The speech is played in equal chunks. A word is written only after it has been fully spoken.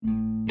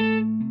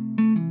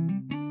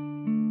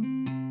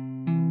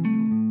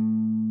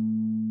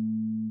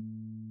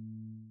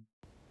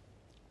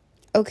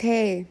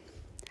Okay,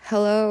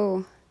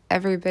 hello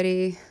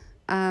everybody.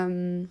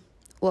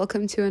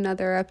 Welcome to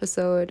another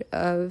episode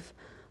of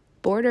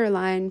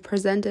Borderline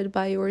presented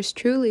by yours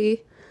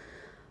truly.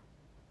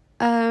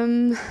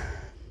 These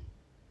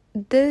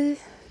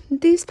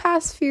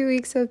past few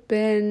weeks have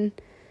been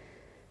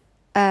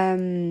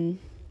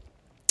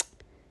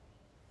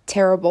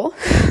terrible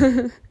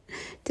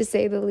to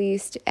say the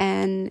least,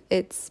 and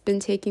it's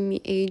been taking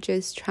me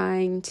ages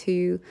trying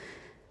to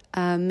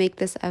make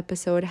this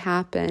episode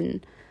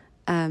happen.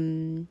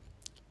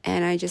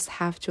 And I just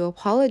have to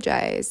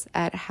apologize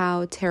at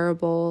how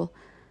terrible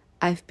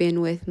I've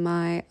been with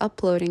my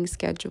uploading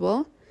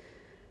schedule.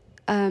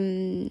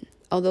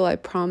 Although I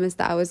promised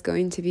that I was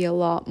going to be a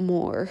lot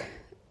more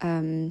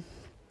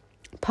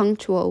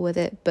punctual with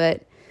it,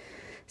 but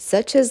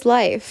such is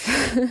life.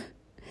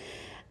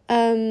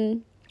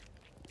 I'm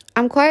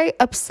quite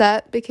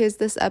upset because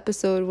this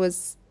episode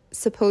was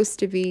supposed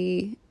to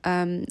be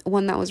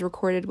one that was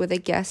recorded with a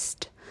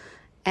guest,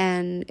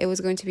 and it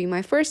was going to be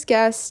my first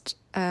guest,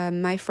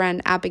 my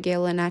friend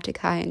Abigail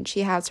Anetekhai, and she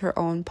has her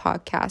own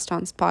podcast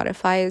on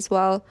Spotify as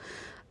well.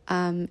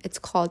 It's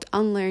called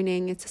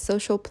Unlearning. It's a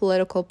social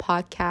political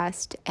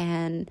podcast,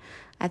 and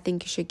I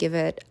think you should give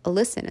it a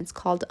listen. It's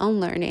called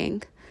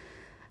Unlearning.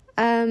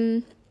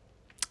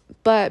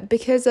 But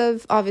because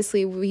of,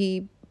 obviously,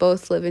 we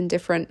both live in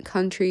different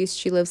countries.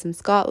 She lives in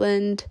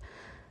Scotland.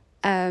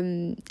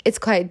 It's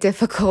quite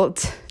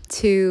difficult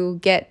to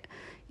get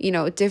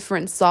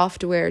different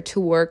software to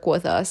work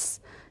with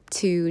us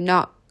to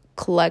not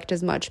collect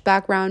as much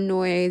background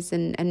noise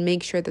and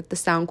make sure that the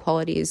sound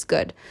quality is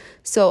good.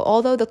 So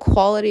although the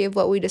quality of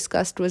what we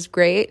discussed was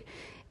great,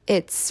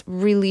 it's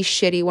really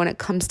shitty when it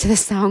comes to the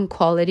sound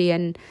quality,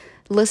 and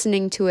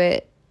listening to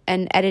it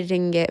and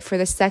editing it for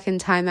the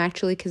second time,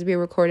 actually, because we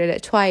recorded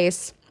it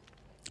twice.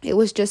 It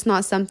was just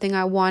not something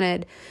I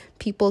wanted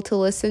people to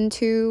listen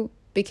to,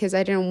 because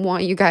I didn't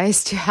want you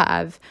guys to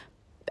have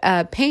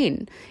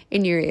pain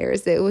in your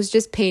ears. It was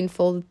just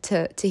painful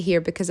to hear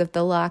because of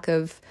the lack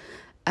of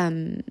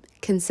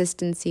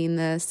consistency in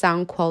the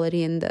sound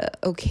quality and the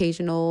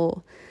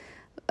occasional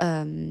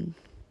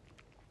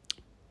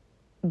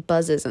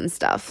buzzes and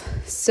stuff.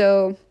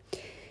 So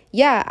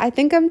yeah, I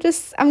think I'm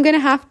gonna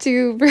have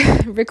to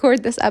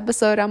record this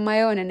episode on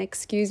my own, and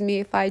excuse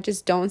me if I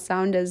just don't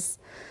sound as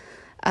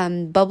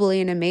bubbly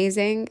and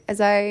amazing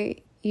as I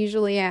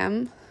usually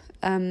am.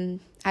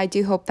 I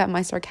do hope that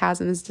my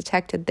sarcasm is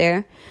detected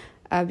there,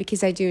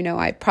 because I do know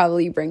I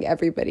probably bring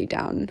everybody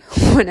down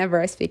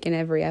whenever I speak in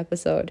every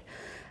episode.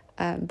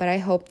 But I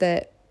hope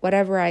that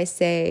whatever I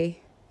say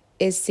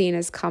is seen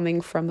as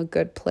coming from a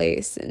good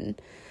place, and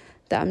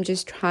that I'm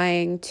just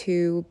trying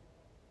to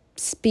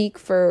speak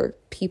for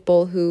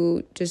people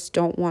who just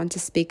don't want to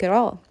speak at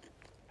all.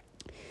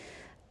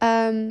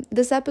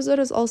 This episode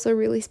is also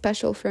really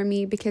special for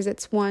me because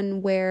it's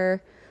one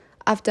where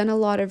I've done a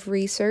lot of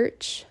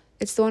research.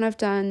 It's the one I've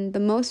done the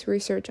most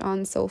research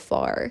on so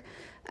far,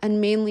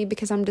 and mainly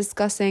because I'm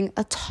discussing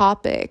a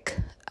topic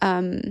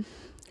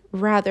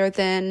rather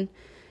than,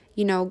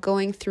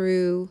 going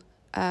through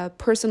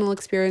personal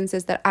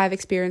experiences that I've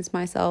experienced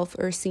myself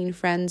or seen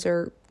friends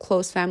or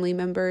close family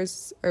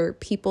members or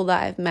people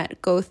that I've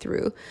met go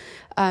through.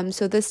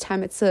 So this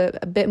time it's a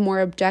bit more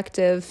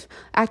objective,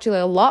 actually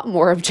a lot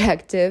more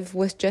objective,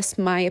 with just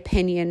my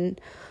opinion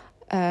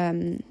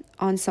on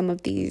some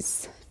of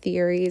these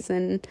theories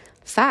and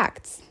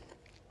facts.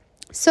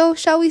 So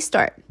shall we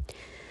start?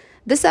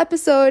 This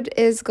episode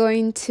is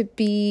going to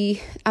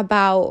be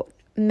about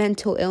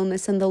mental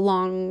illness and the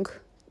long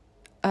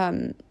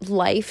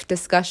life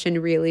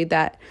discussion, really,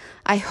 that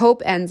I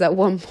hope ends at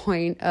one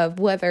point, of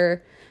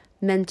whether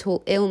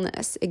mental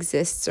illness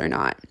exists or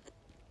not.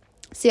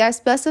 See, I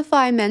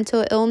specify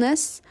mental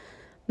illness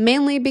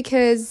mainly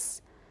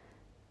because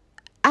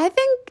I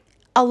think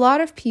a lot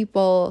of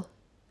people,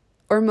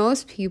 or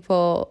most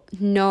people,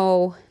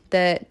 know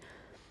that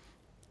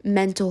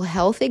mental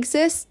health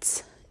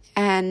exists.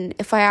 And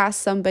if I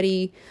ask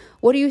somebody,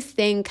 what do you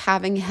think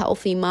having a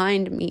healthy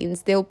mind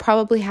means? They'll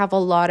probably have a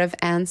lot of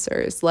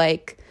answers,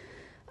 like,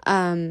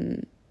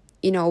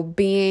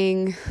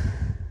 being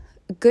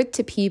good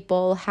to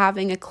people,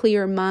 having a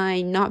clear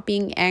mind, not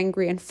being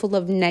angry and full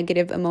of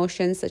negative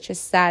emotions such as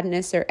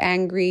sadness or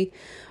angry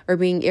or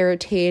being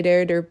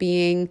irritated or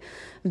being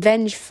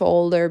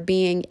vengeful or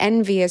being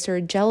envious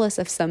or jealous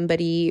of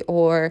somebody,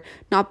 or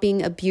not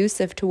being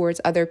abusive towards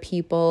other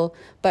people,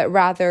 but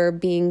rather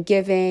being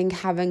giving,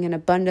 having an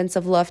abundance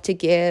of love to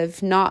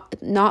give, not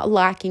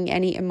lacking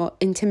any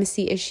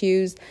intimacy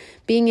issues,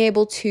 being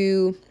able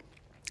to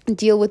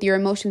deal with your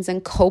emotions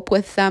and cope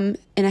with them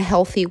in a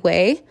healthy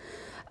way.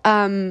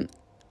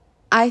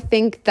 I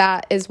think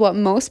that is what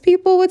most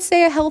people would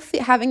say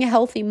having a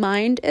healthy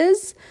mind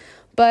is.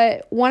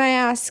 But when I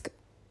ask,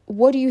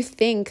 what do you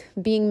think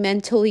being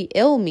mentally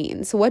ill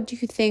means? What do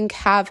you think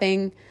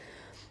having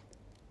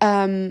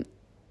a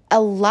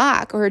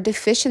lack or a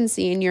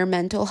deficiency in your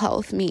mental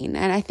health mean?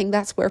 And I think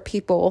that's where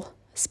people,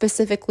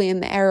 specifically in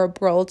the Arab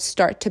world,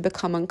 start to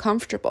become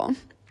uncomfortable.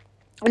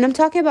 And I'm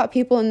talking about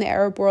people in the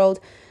Arab world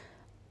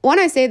when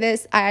I say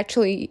this, I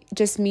actually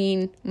just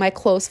mean my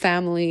close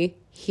family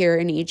here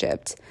in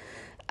Egypt.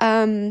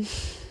 I'm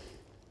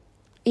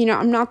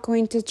not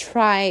going to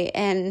try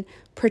and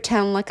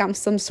pretend like I'm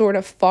some sort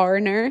of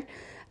foreigner.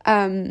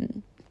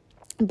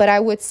 But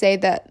I would say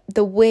that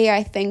the way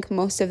I think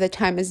most of the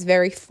time is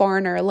very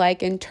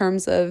foreigner-like in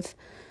terms of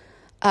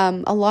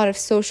a lot of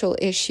social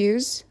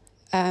issues.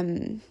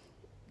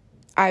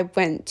 I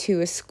went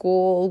to a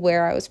school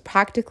where I was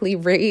practically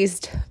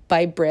raised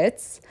by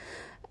Brits.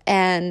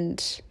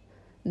 And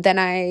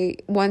then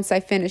once I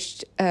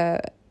finished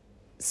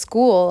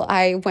school,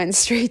 I went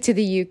straight to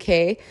the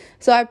UK.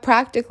 So I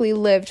practically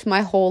lived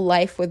my whole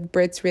life with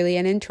Brits, really,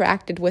 and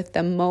interacted with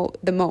them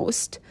the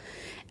most.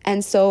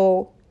 And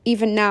so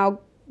even now,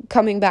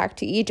 coming back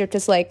to Egypt,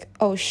 it's like,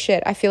 oh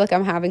shit, I feel like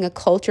I'm having a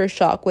culture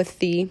shock with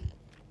the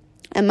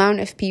amount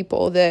of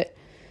people that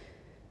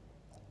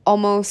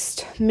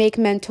almost make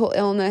mental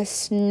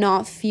illness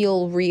not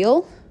feel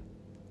real,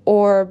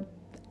 or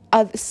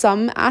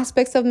some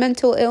aspects of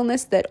mental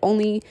illness that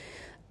only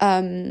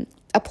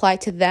apply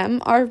to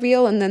them are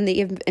real, and then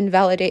they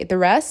invalidate the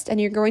rest.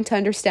 And you're going to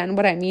understand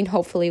what I mean,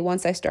 hopefully,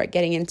 once I start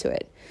getting into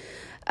it.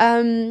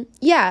 And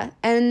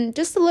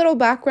just a little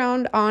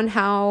background on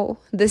how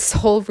this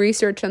whole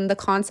research and the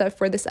concept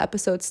for this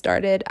episode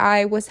started.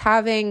 I was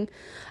having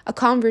a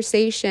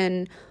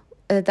conversation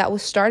that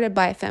was started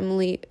by a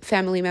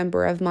family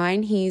member of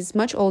mine. He's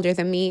much older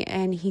than me,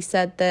 and he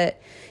said that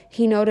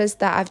he noticed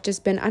that I've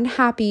just been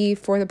unhappy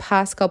for the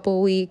past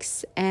couple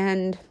weeks.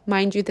 And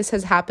mind you, this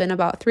has happened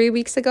about 3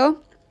 weeks ago.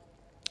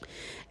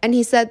 And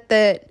he said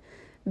that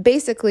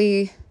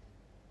basically,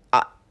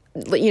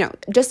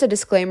 just a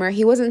disclaimer,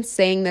 he wasn't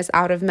saying this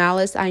out of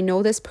malice. I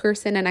know this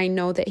person, and I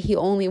know that he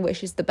only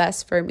wishes the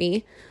best for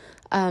me.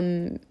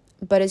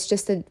 But it's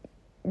just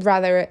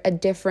rather a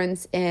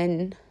difference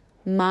in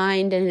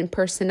mind and in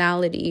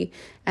personality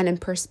and in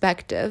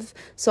perspective.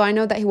 So I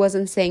know that he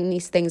wasn't saying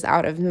these things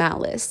out of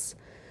malice.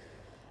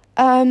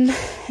 And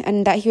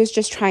that he was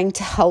just trying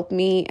to help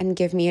me and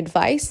give me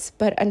advice.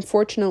 But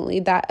unfortunately,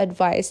 that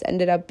advice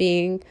ended up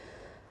being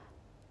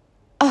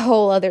a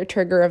whole other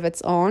trigger of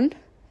its own.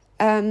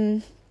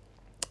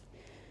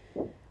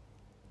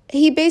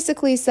 He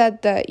basically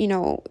said that,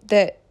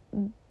 that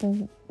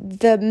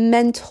the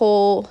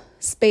mental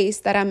space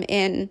that I'm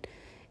in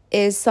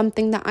is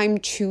something that I'm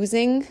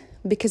choosing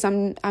because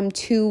I'm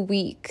too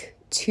weak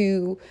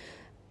to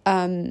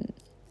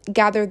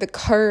gather the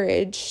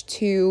courage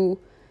to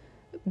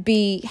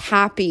be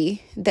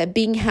happy, that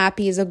being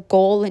happy is a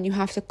goal and you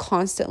have to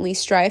constantly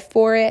strive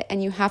for it,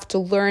 and you have to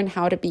learn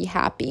how to be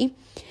happy.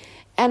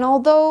 And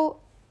although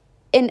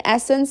in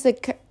essence,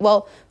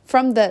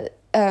 from the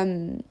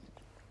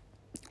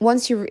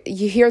once you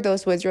hear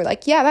those words, you're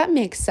like, yeah, that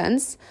makes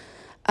sense.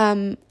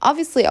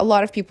 Obviously, a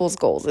lot of people's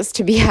goals is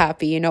to be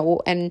happy,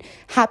 and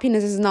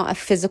happiness is not a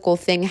physical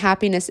thing.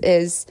 Happiness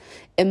is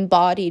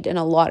embodied in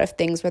a lot of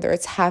things, whether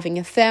it's having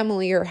a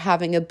family or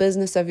having a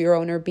business of your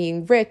own, or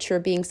being rich, or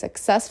being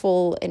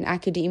successful in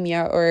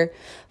academia, or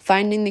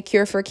finding the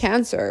cure for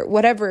cancer.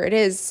 Whatever it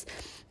is,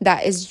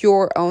 that is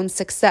your own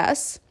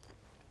success.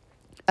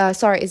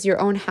 Is your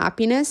own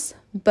happiness.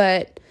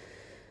 But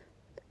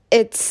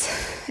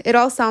it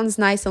all sounds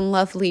nice and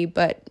lovely,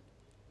 but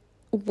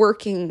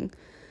working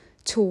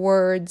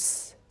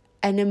towards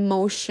an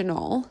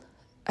emotional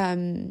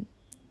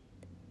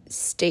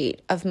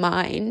state of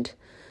mind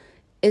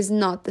is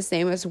not the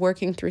same as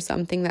working through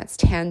something that's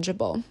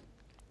tangible.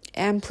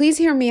 And please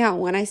hear me out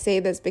when I say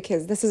this,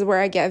 because this is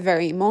where I get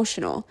very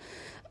emotional.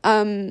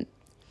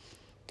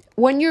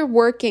 When you're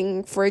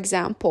working, for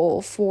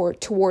example,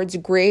 towards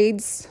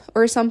grades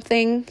or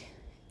something,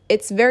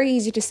 it's very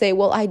easy to say,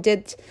 well, I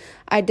did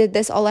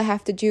this. All I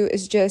have to do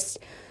is just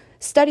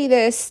study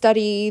this,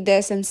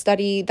 and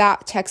study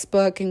that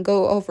textbook and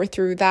go over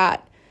through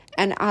that,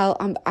 and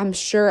I'm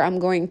sure I'm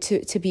going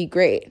to be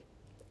great.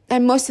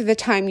 And most of the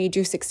time you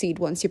do succeed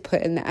once you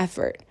put in the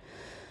effort.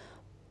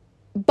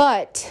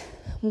 But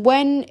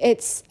when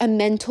it's a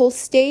mental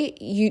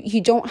state,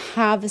 you don't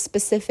have a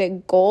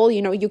specific goal.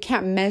 You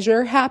can't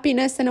measure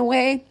happiness in a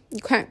way.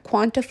 You can't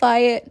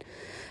quantify it.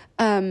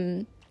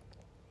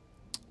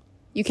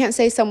 You can't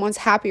say someone's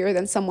happier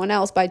than someone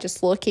else by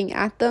just looking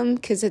at them,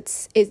 because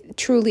it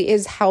truly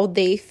is how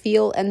they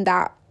feel, and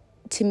that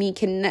to me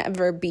can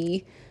never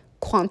be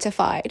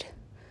quantified.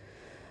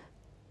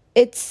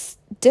 It's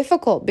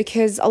difficult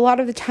because a lot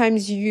of the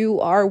times you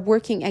are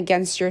working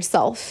against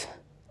yourself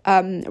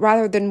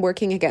rather than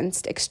working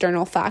against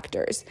external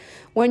factors.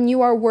 When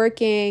you are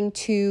working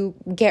to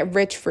get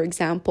rich, for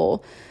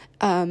example,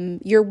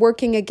 you're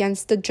working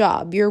against the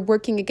job. You're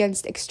working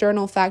against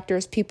external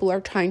factors. People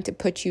are trying to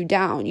put you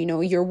down.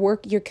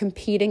 You're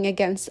competing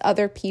against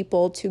other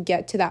people to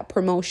get to that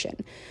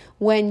promotion.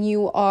 When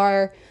you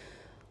are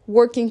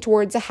working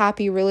towards a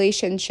happy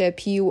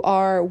relationship, you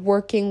are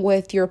working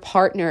with your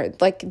partner.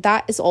 Like,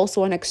 that is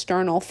also an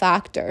external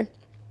factor.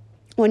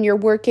 When you're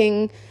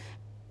working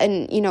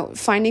and,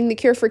 finding the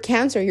cure for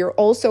cancer, you're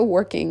also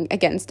working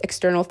against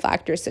external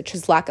factors such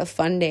as lack of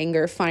funding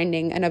or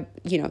finding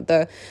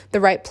the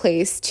right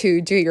place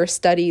to do your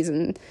studies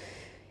and,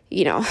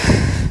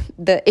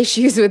 the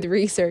issues with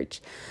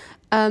research.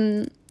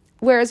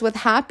 Whereas with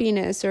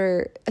happiness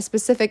or a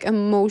specific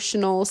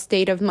emotional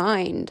state of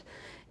mind,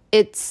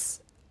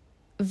 it's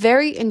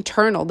very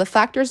internal. The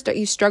factors that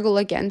you struggle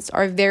against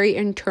are very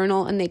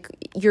internal, and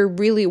you're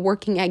really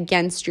working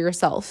against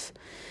yourself.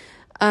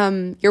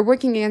 You're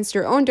working against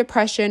your own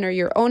depression or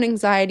your own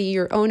anxiety,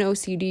 your own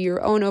OCD,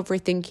 your own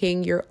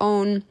overthinking, your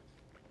own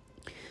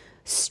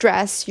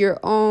stress, your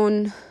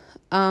own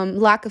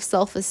lack of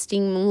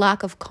self-esteem,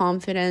 lack of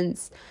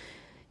confidence,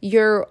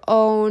 your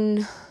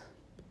own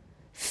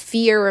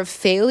fear of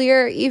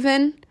failure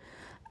even.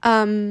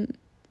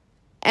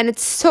 And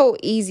it's so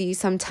easy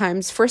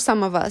sometimes for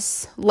some of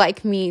us,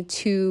 like me,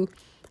 to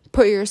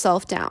put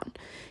yourself down,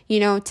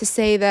 to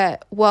say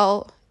that,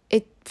 well,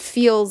 it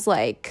feels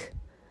like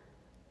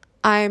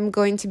I'm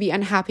going to be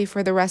unhappy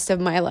for the rest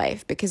of my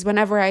life because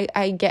whenever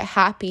I get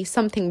happy,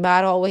 something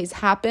bad always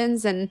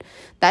happens, and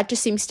that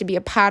just seems to be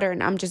a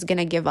pattern. I'm just going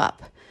to give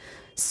up.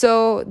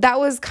 So that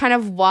was kind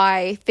of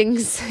why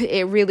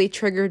it really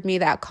triggered me,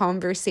 that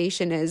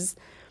conversation is,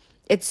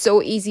 it's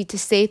so easy to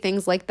say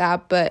things like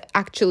that, but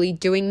actually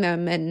doing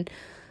them and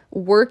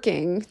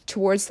working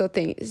towards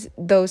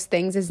those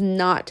things is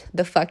not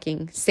the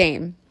fucking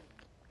same.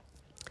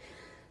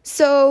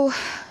 So,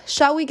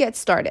 shall we get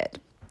started?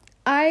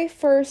 I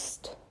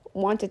first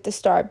wanted to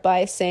start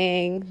by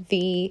saying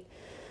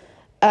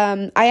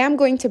I am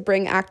going to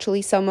bring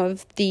actually some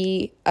of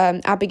the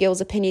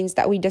Abigail's opinions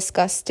that we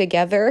discussed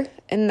together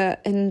in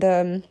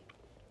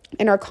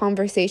our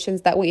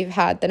conversations that we've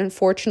had that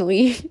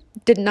unfortunately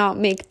did not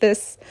make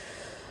this.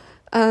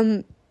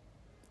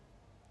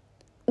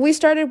 We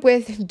started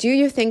with, do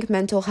you think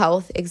mental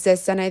health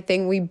exists? And I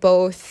think we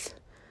both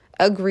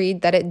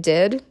agreed that it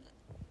did.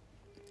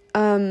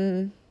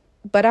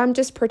 But I'm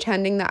just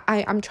pretending that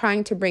I'm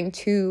trying to bring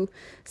two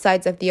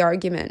sides of the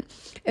argument.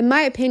 In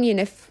my opinion,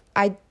 if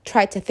I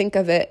tried to think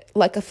of it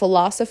like a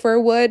philosopher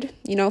would,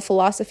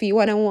 philosophy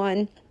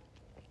 101,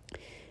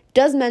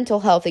 does mental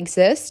health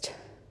exist?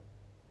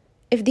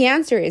 If the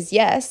answer is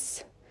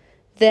yes,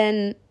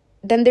 then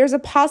there's a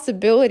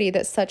possibility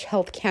that such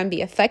health can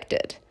be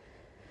affected.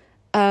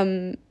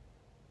 It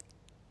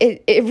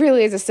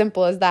really is as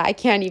simple as that. I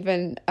can't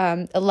even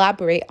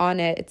elaborate on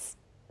it. It's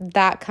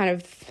that kind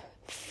of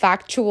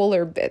factual,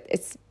 or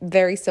it's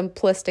very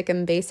simplistic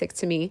and basic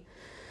to me.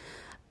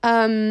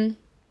 There's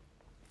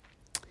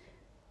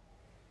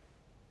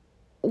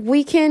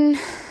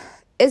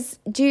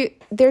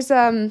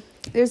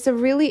a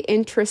really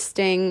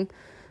interesting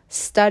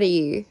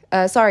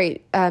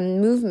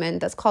movement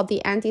that's called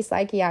the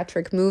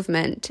Anti-Psychiatric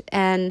movement,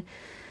 and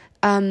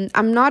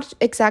I'm not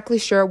exactly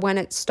sure when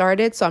it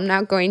started, so I'm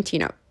not going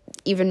to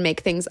even make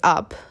things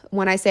up.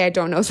 When I say I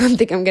don't know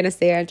something, I'm going to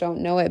say I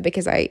don't know it,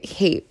 because I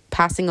hate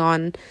passing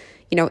on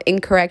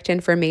incorrect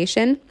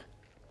information.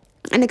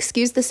 And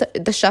excuse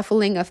the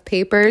shuffling of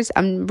papers,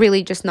 I'm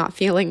really just not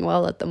feeling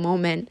well at the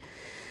moment.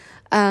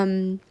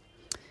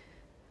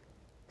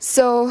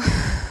 So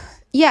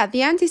yeah,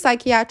 the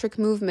anti-psychiatric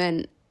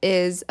movement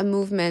is a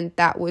movement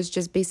that was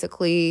just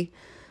basically,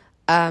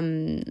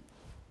 so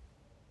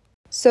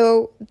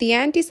the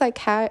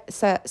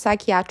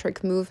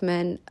anti-psychiatric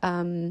movement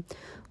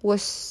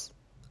was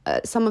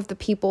some of the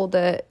people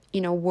that,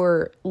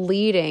 were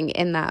leading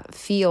in that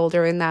field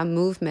or in that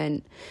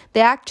movement.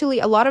 A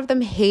lot of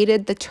them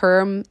hated the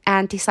term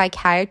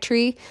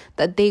anti-psychiatry,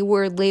 that they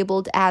were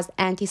labeled as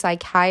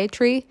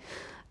anti-psychiatry,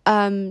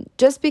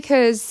 just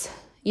because,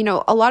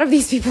 a lot of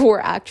these people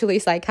were actually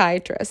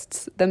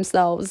psychiatrists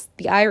themselves,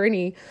 the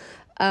irony.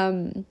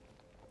 And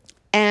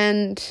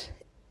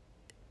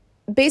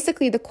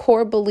basically the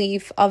core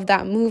belief of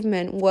that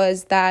movement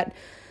was that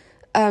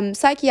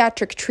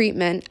psychiatric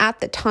treatment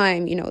at the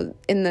time,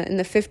 in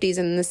the 50s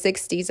and the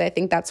 60s, I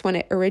think that's when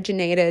it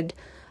originated,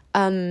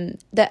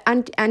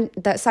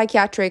 that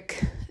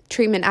psychiatric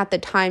treatment at the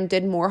time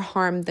did more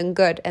harm than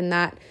good, and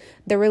that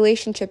the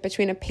relationship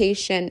between a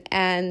patient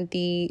and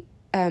the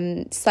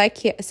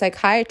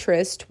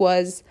psychiatrist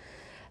was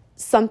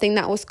something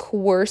that was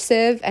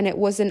coercive, and it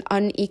was an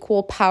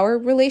unequal power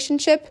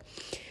relationship.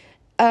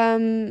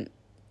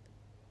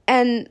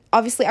 And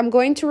obviously, I'm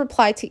going to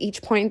reply to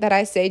each point that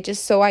I say,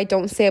 just so I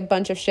don't say a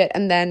bunch of shit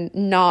and then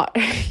not,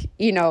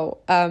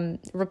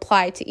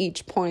 reply to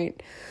each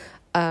point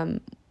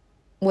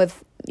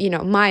with,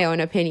 my own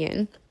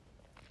opinion.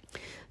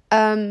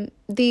 I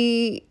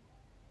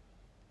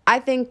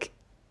think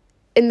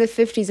in the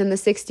 50s and the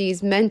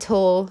 60s,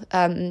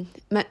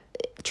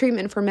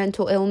 treatment for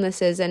mental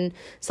illnesses and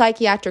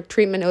psychiatric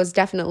treatment was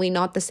definitely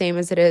not the same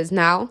as it is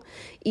now.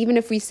 Even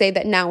if we say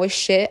that now is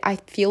shit, I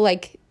feel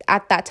like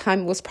at that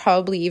time was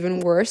probably even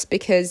worse,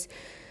 because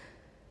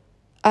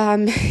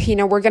we're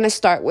going to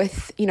start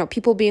with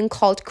people being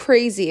called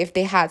crazy if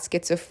they had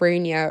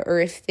schizophrenia,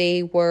 or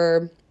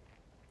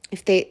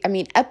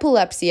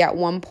epilepsy at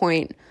one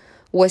point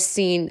was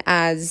seen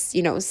as,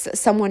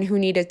 someone who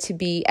needed to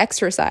be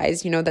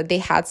exorcised, that they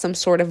had some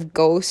sort of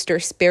ghost or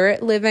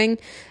spirit living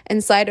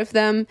inside of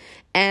them.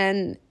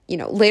 And,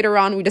 later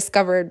on we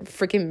discovered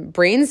freaking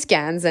brain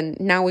scans, and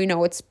now we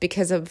know it's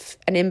because of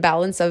an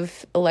imbalance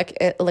of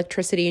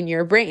electricity in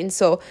your brain.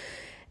 So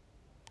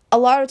a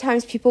lot of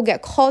times people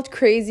get called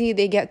crazy.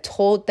 They get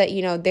told that,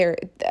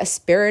 a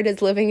spirit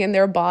is living in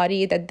their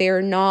body, that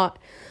they're not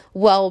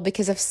well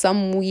because of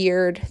some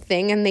weird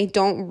thing, and they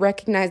don't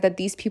recognize that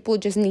these people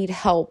just need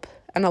help.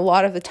 And a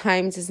lot of the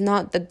times it's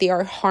not that they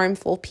are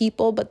harmful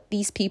people, but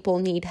these people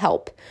need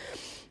help.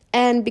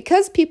 And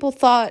because people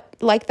thought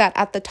like that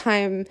at the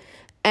time,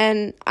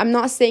 and I'm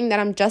not saying that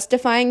I'm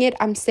justifying it,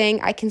 I'm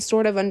saying I can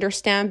sort of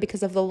understand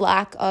because of the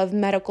lack of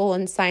medical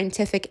and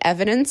scientific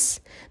evidence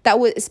that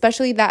was,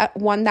 especially that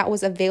one that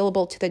was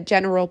available to the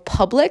general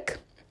public.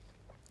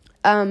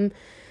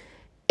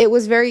 It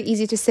was very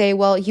easy to say,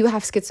 well, you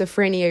have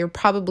schizophrenia, you're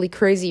probably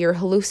crazy, you're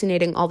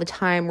hallucinating all the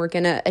time, we're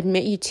going to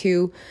admit you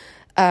to,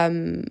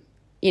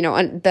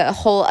 the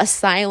whole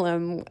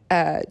asylum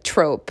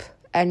trope,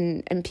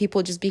 and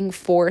people just being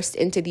forced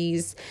into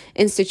these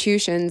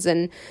institutions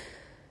and,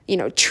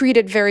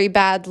 treated very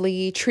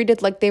badly,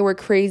 treated like they were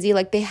crazy,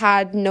 like they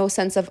had no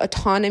sense of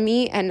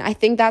autonomy. And I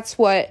think that's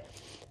what,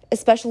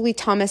 especially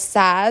Thomas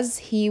Szasz,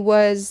 he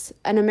was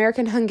an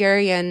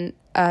American-Hungarian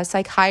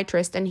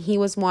psychiatrist, and he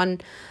was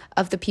one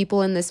of the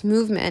people in this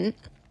movement.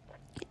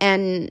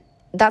 And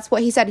that's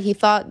what he said. He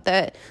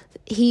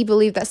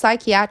believed that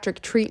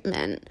psychiatric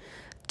treatment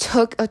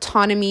took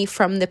autonomy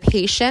from the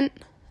patient,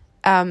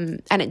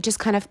 and it just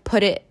kind of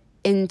put it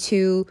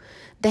into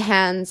the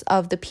hands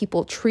of the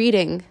people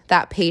treating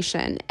that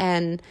patient,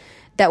 and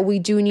that we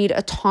do need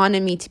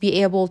autonomy to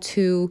be able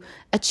to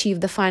achieve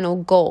the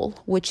final goal,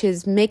 which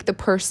is make the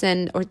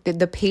person, or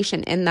the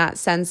patient in that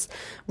sense,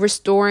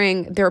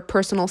 restoring their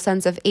personal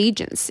sense of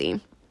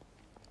agency.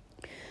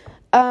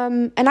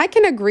 And I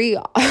can agree,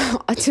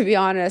 to be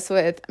honest,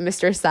 with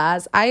Mr.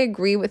 Szasz. I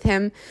agree with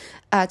him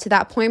to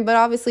that point, but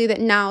obviously that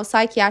now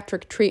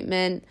psychiatric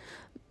treatment,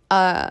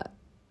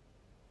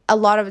 a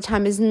lot of the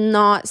time, is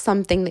not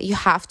something that you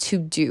have to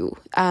do.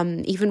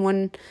 Even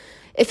when,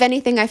 if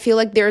anything, I feel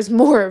like there's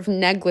more of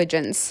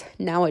negligence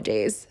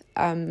nowadays.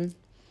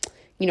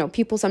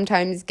 People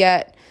sometimes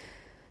get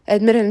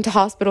admitted into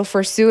hospital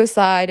for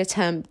suicide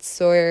attempts,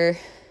 or,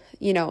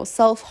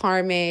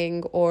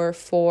 self-harming, or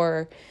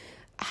for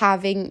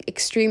having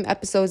extreme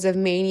episodes of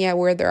mania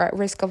where they're at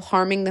risk of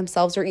harming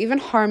themselves or even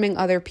harming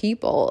other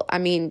people. I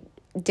mean,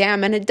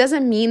 damn. And it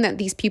doesn't mean that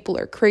these people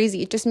are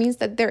crazy. It just means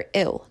that they're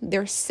ill,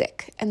 they're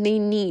sick, and they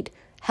need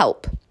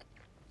help.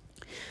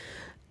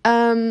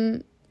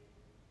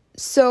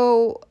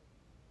 So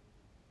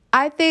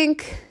I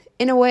think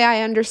in a way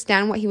I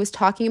understand what he was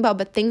talking about,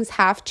 but things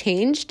have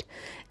changed,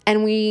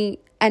 and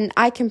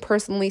I can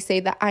personally say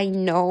that I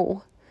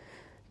know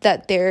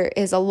that there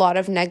is a lot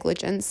of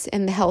negligence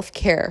in the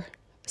healthcare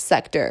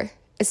sector,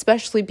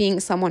 especially being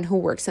someone who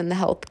works in the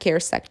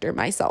healthcare sector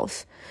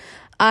myself.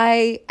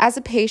 I, as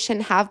a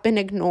patient, have been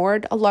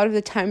ignored a lot of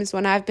the times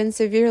when I've been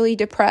severely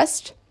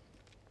depressed.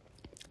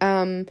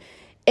 In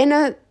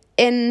a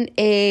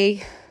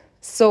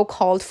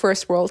so-called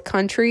first world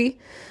country,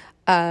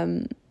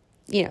 the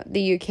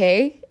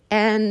UK,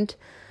 and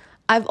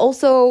I've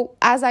also,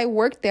 as I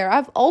worked there,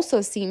 I've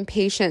also seen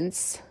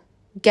patients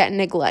get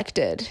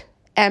neglected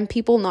and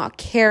people not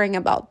caring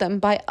about them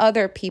by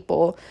other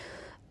people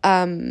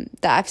that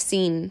I've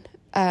seen,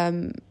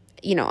 and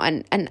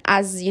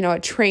as, a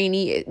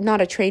trainee,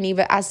 not a trainee,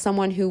 but as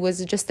someone who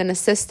was just an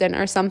assistant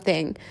or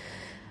something,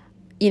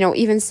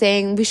 even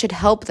saying we should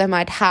help them,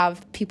 I'd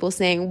have people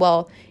saying,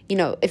 well,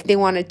 if they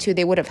wanted to,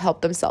 they would have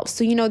helped themselves.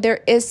 So,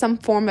 there is some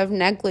form of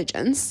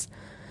negligence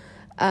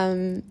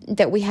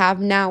that we have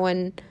now.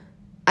 And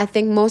I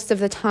think most of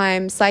the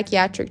time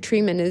psychiatric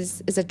treatment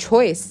is a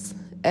choice.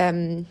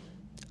 A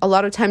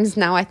lot of times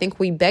now I think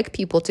we beg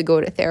people to go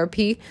to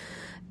therapy.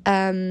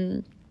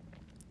 But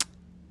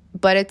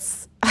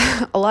it's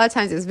a lot of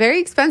times it's very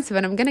expensive,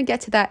 and I'm going to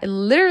get to that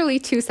in literally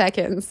 2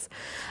 seconds.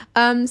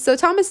 So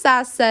Thomas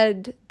Szasz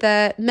said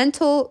that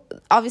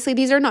obviously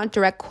these are not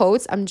direct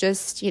quotes, I'm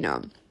just,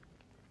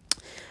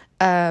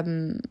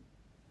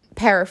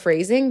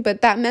 paraphrasing,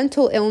 but that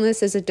mental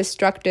illness is a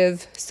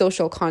destructive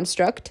social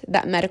construct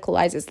that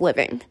medicalizes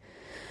living.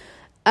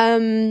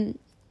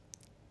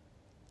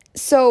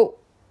 So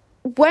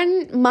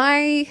when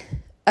my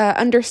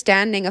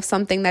understanding of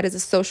something that is a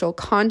social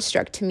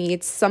construct, to me,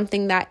 it's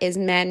something that is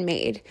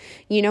man-made,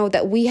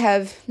 that we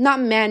have, not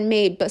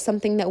man-made, but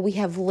something that we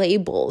have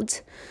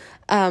labeled.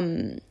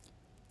 The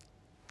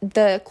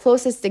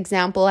closest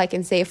example I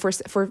can say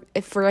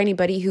for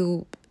anybody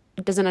who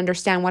doesn't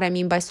understand what I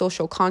mean by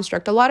social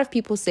construct, a lot of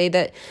people say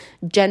that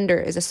gender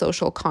is a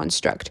social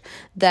construct,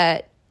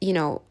 that,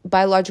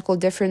 biological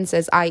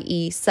differences,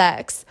 i.e.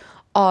 sex,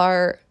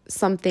 are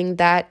something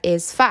that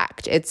is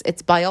fact.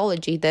 It's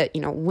biology, that,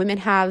 women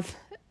have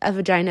a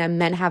vagina,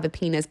 men have a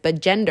penis, but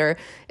gender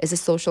is a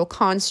social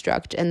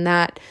construct, and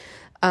that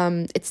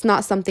It's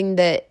not something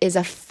that is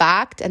a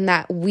fact and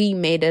that we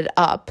made it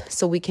up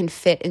so we can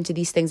fit into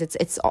these things.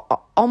 It's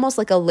almost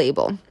like a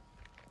label.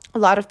 A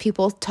lot of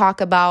people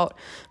talk about,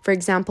 for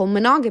example,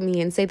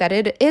 monogamy and say that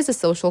it is a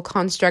social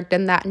construct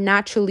and that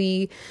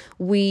naturally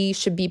we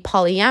should be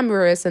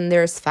polyamorous and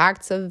there's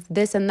facts of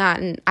this and that.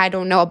 And I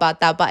don't know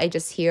about that, but I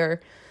just hear,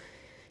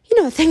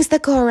 things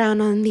that go around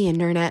on the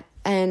internet.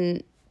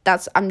 And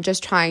I'm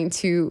just trying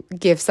to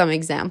give some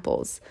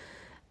examples.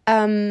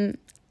 And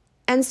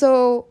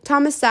so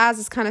Thomas Szasz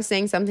is kind of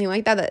saying something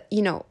like that,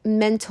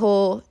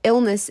 mental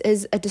illness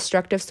is a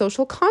destructive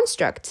social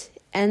construct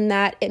and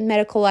that it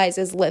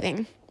medicalizes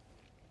living.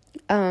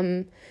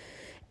 And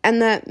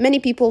that many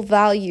people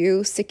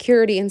value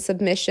security and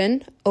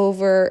submission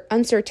over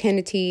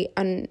uncertainty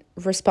and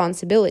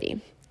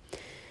responsibility.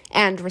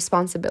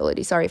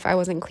 Sorry if I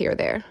wasn't clear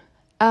there.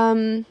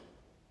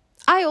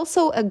 I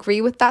also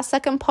agree with that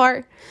second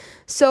part.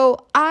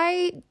 So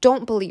I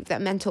don't believe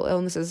that mental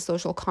illness is a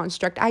social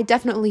construct. I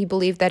definitely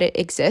believe that it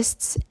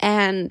exists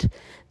and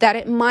that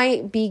it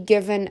might be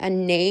given a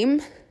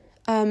name.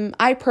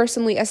 I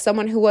personally, as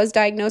someone who was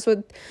diagnosed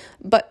with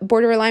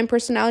borderline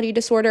personality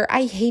disorder,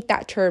 I hate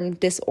that term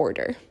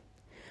disorder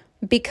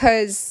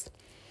because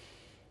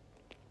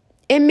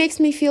it makes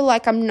me feel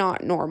like I'm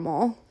not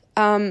normal.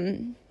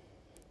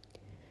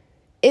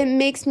 It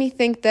makes me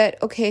think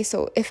that, okay,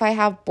 so if I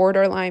have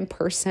borderline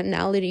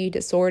personality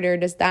disorder,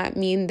 does that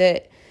mean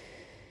that,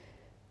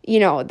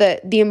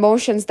 that the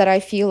emotions that I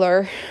feel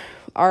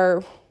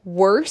are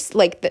worse?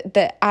 Like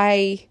that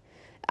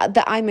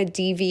I'm a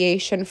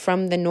deviation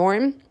from the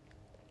norm.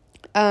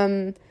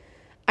 I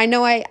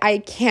know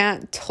I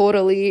can't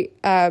totally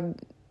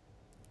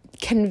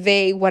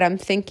convey what I'm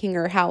thinking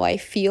or how I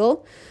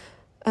feel,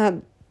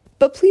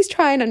 but please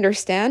try and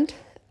understand.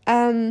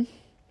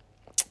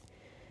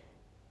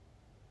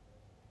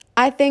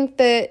 I think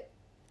that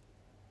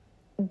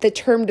the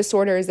term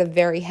disorder is a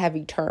very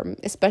heavy term,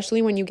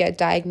 especially when you get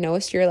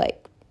diagnosed. You're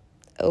like,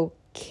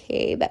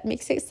 okay, that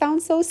makes it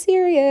sound so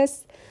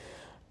serious.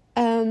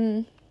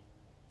 And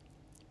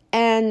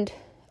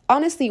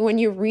honestly, when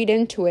you read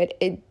into it,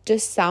 it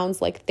just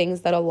sounds like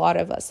things that a lot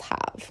of us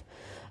have.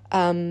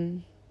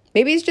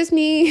 Maybe it's just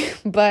me,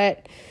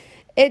 but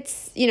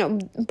it's,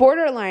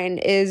 borderline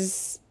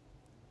is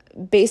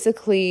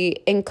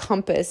basically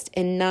encompassed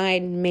in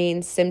 9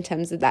 main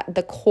symptoms, that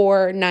the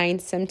core 9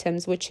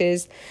 symptoms, which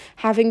is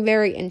having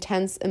very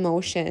intense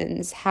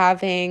emotions,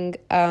 having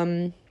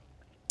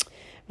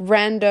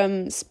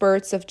random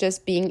spurts of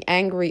just being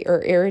angry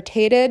or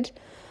irritated,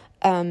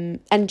 and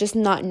just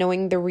not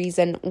knowing the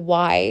reason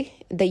why,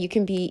 that you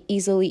can be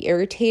easily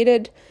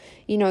irritated,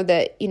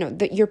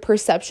 that your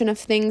perception of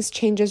things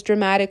changes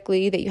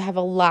dramatically, that you have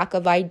a lack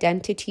of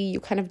identity, you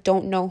kind of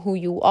don't know who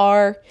you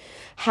are,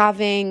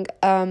 having,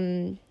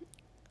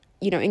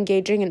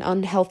 engaging in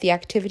unhealthy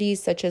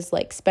activities such as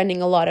like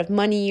spending a lot of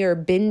money or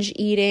binge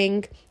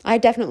eating. I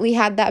definitely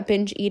had that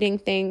binge eating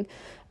thing.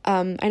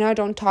 I know I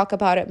don't talk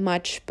about it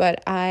much,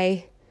 but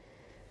I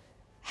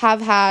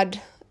have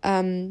had,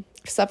 I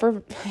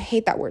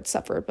hate that word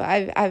suffer,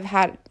 but have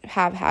had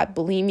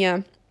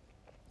bulimia.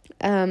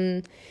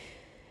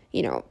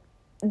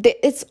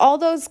 It's all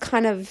those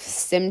kind of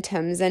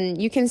symptoms, and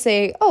you can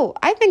say, oh,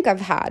 I think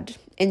I've had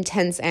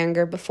intense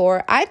anger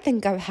before. I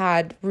think I've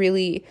had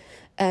really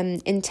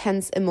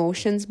intense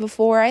emotions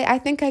before. I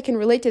think I can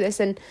relate to this,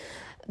 and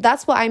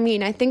that's what I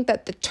mean. I think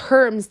that the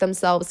terms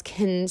themselves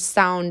can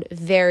sound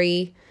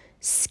very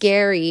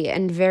scary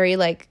and very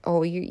like,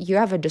 oh, you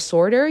have a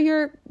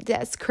disorder,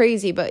 that's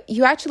crazy. But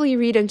you actually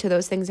read into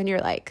those things and you're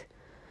like,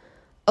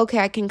 okay,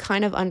 I can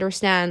kind of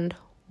understand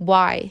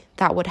why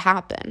that would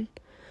happen.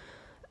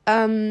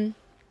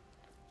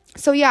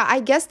 So yeah, I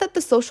guess that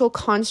the social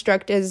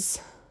construct is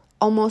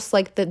almost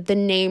like the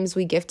names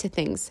we give to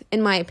things,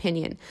 in my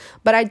opinion.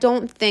 But I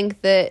don't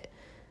think that,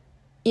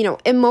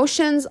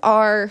 emotions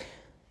are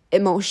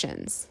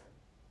emotions.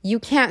 You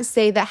can't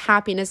say that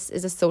happiness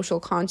is a social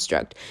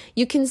construct.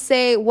 You can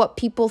say what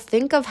people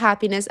think of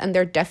happiness and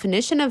their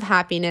definition of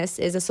happiness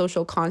is a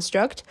social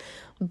construct.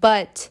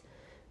 But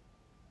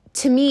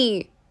to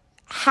me,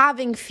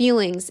 having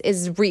feelings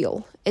is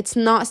real. It's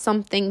not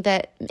something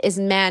that is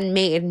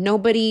man-made.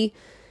 Nobody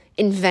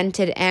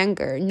invented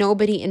anger.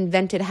 Nobody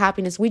invented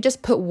happiness. We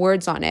just put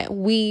words on it.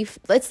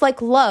 It's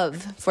like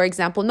love, for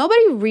example.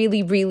 Nobody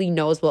really, really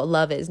knows what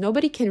love is.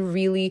 Nobody can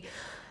really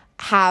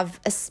have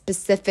a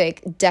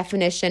specific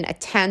definition, a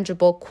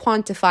tangible,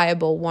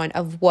 quantifiable one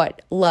of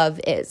what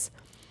love is.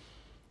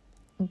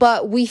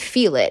 But we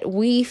feel it.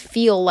 We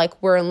feel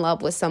like we're in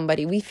love with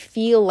somebody. We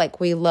feel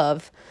like we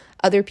love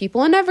other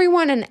people, and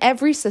everyone in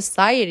every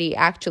society,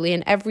 actually,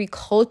 in every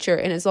culture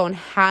in its own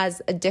has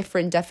a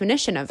different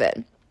definition of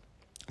it.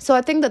 So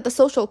I think that the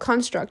social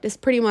construct is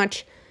pretty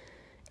much,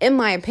 in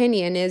my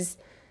opinion, is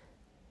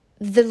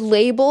the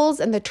labels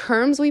and the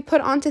terms we put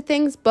onto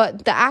things,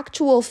 but the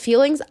actual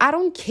feelings, I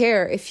don't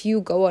care if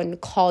you go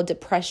and call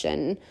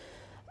depression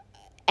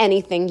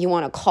anything you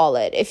want to call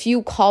it. If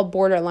you call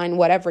borderline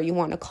whatever you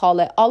want to call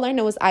it, all I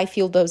know is I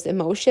feel those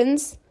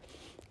emotions.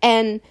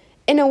 And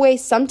in a way,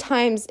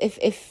 sometimes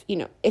if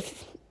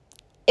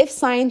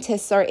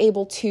scientists are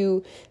able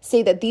to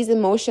say that these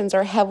emotions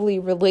are heavily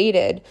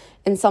related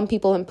and some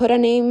people and put a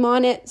name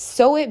on it,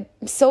 so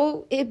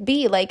it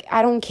be. Like,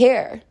 I don't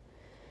care.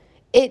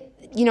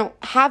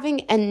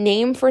 Having a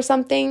name for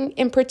something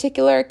in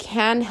particular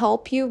can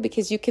help you,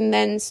 because you can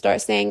then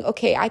start saying,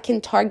 okay, I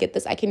can target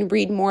this, I can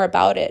read more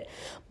about it,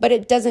 but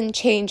it doesn't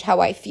change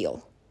how I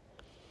feel.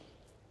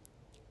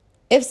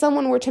 If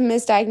someone were to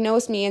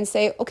misdiagnose me and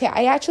say, okay,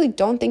 I actually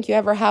don't think you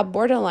ever have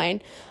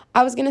borderline,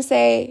 I was going to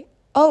say,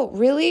 oh,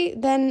 really?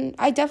 Then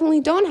I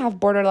definitely don't have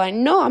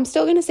borderline. No, I'm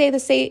still going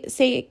to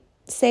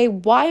say,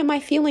 why am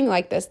I feeling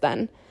like this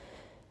then?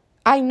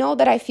 I know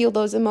that I feel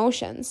those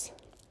emotions.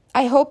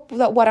 I hope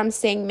that what I'm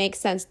saying makes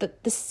sense,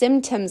 that the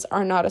symptoms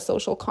are not a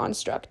social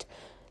construct.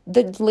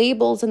 The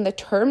labels and the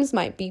terms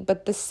might be,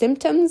 but the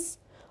symptoms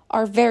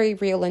are very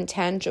real and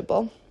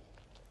tangible.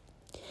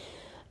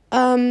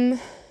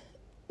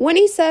 When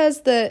he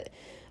says that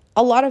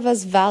a lot of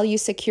us value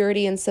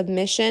security and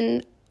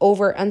submission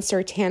over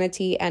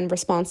uncertainty and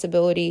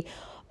responsibility,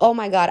 oh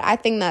my God, I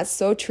think that's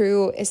so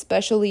true,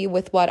 especially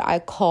with what I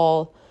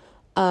call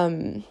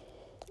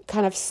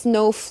kind of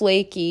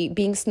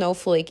being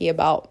snowflakey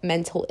about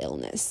mental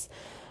illness,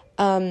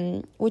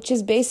 which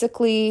is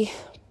basically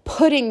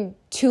putting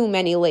too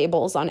many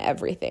labels on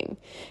everything,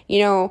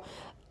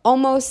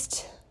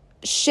 almost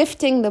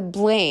shifting the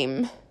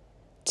blame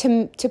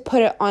to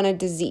put it on a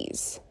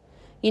disease,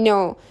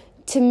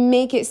 to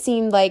make it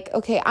seem like,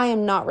 okay, I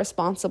am not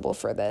responsible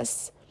for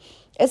this.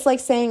 It's like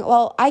saying,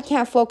 well, I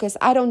can't focus.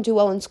 I don't do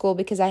well in school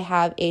because I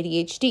have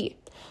ADHD.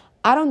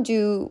 I don't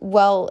do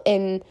well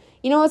in,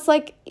 it's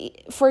like,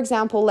 for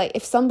example, like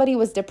if somebody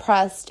was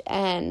depressed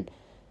and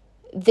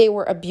they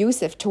were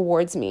abusive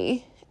towards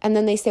me, and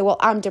then they say, well,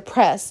 I'm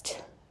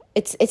depressed.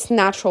 It's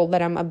natural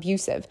that I'm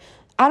abusive.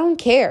 I don't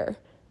care.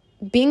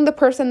 Being the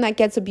person that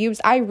gets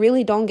abused, I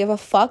really don't give a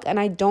fuck, and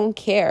I don't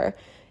care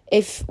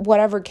if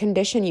whatever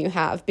condition you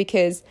have,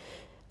 because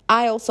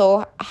I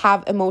also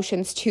have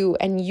emotions too,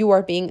 and you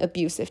are being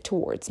abusive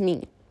towards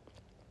me.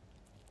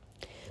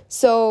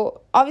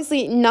 So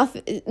obviously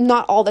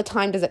not all the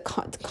time does it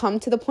come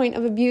to the point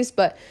of abuse,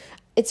 but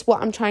it's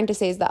what I'm trying to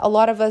say is that a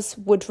lot of us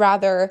would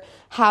rather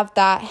have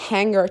that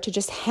hanger to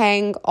just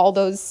hang all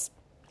those,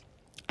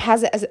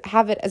 have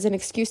it as an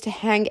excuse to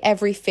hang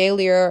every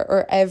failure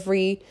or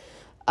every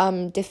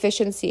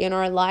deficiency in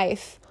our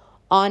life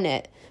on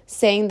it,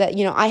 saying that,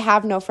 I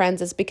have no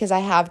friends, it's because I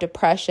have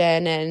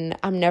depression and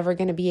I'm never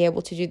going to be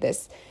able to do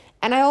this.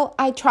 And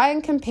I try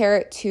and compare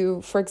it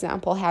to, for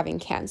example, having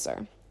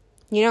cancer.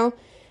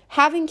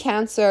 Having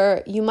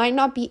cancer, you might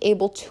not be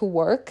able to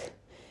work.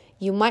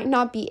 You might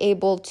not be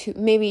able to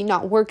maybe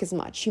not work as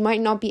much. You might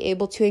not be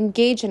able to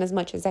engage in as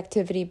much as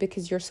activity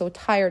because you're so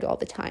tired all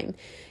the time.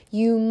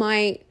 You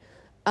might,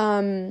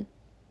 if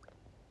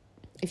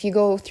you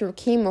go through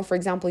chemo, for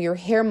example, your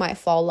hair might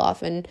fall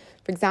off. And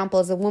for example,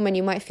 as a woman,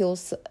 you might feel,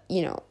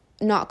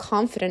 not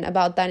confident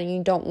about that, and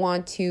you don't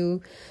want to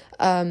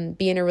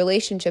be in a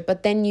relationship.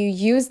 But then you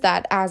use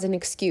that as an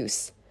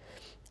excuse.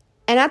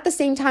 And at the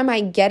same time, I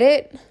get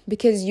it,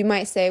 because you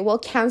might say, well,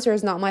 cancer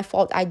is not my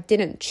fault. I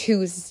didn't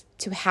choose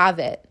to have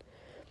it.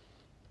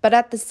 But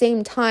at the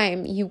same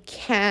time, you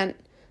can't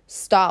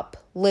stop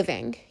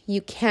living.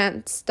 You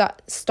can't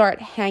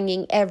start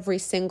hanging every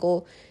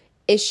single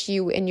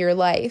issue in your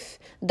life.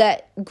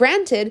 That,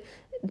 granted,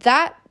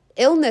 that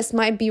illness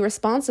might be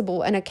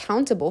responsible and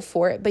accountable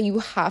for it, but you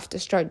have to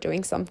start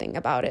doing something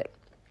about it.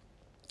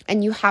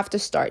 And you have to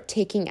start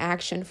taking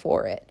action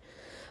for it.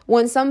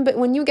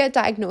 When you get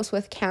diagnosed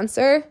with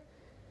cancer,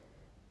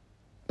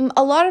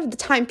 a lot of the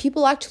time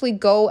people actually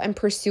go and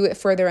pursue it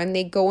further, and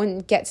they go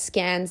and get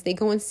scans, they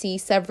go and see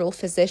several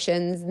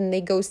physicians, and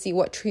they go see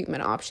what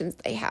treatment options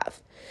they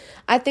have.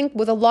 I think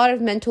with a lot of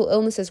mental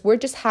illnesses, we're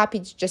just happy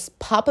to just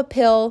pop a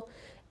pill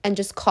and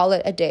just call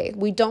it a day.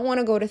 We don't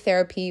want to go to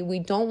therapy. We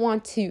don't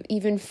want to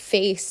even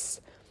face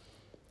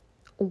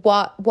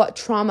what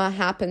trauma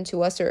happened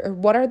to us, or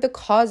what are the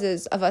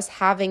causes of us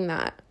having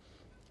that.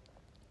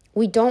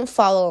 We don't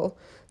follow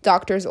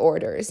doctor's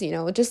orders,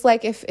 just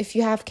like if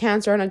you have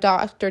cancer and a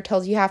doctor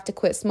tells you have to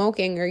quit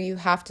smoking, or you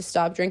have to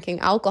stop drinking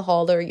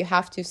alcohol, or you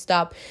have to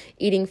stop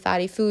eating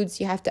fatty foods,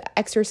 you have to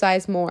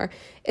exercise more.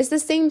 It's the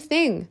same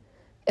thing.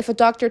 If a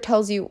doctor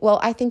tells you,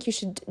 well, I think you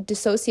should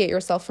dissociate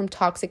yourself from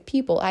toxic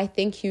people. I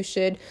think you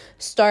should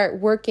start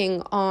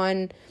working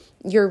on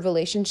your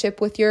relationship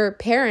with your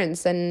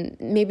parents, and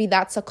maybe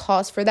that's a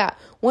cause for that.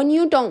 When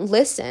you don't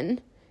listen,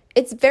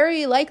 it's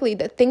very likely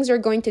that things are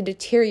going to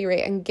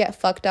deteriorate and get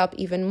fucked up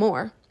even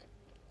more.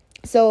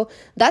 So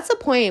that's a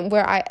point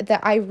where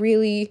I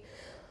really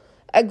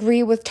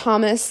agree with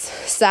Thomas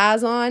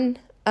Saz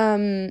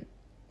on,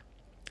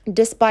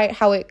 despite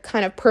how it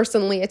kind of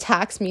personally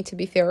attacks me, to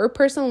be fair, or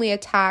personally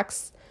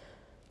attacks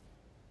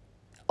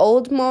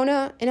old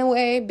Mona in a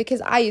way,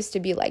 because I used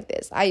to be like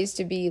this. I used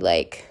to be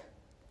like,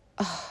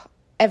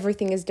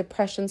 everything is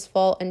depression's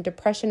fault, and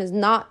depression is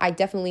not, I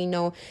definitely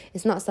know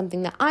it's not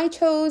something that I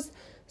chose.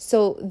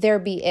 So there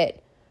be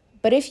it.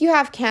 But if you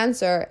have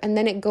cancer and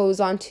then it goes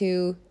on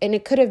to, and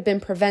it could have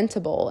been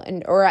preventable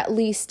or at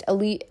least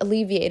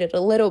alleviated a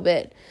little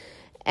bit,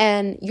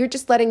 and you're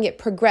just letting it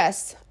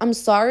progress, I'm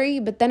sorry,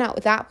 but then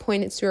at that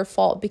point it's your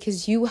fault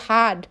because you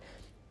had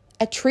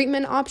a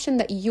treatment option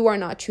that you are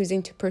not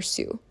choosing to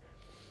pursue.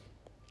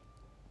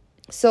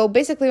 So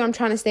basically what I'm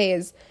trying to say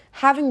is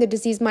having the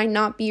disease might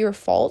not be your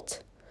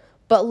fault,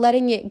 but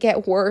letting it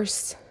get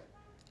worse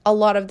a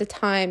lot of the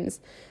times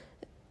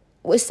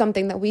was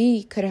something that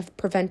we could have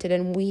prevented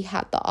and we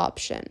had the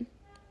option.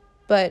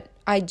 But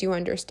I do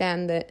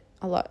understand that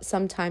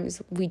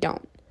sometimes we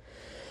don't.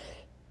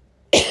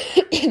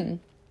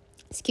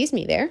 Excuse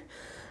me there.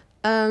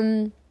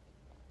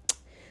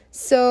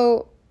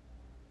 So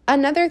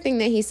another thing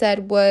that he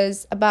said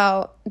was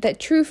about that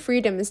true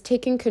freedom is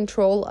taking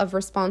control of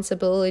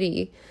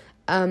responsibility,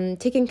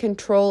 taking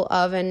control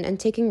of and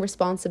taking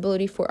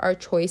responsibility for our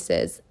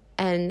choices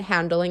and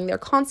handling their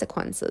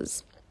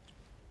consequences.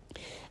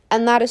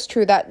 And that is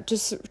true. That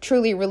just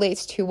truly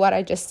relates to what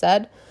I just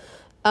said.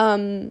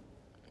 And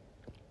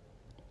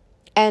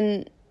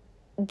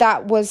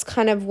that was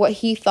kind of what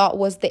he thought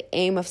was the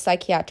aim of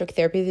psychiatric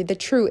therapy. The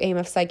true aim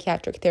of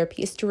psychiatric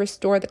therapy is to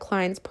restore the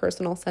client's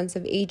personal sense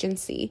of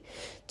agency,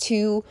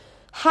 to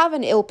have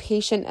an ill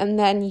patient and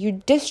then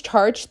you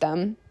discharge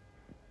them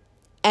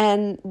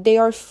and they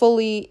are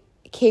fully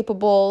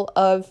capable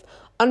of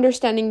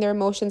understanding their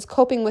emotions,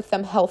 coping with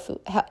them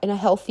in a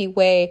healthy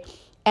way,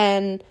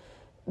 and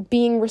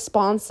being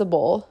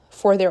responsible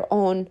for their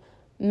own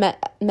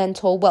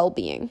mental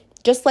well-being,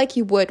 just like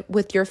you would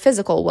with your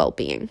physical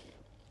well-being.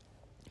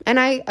 And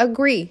I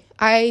agree.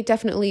 I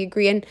definitely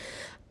agree. And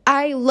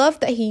I love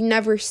that he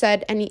never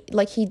said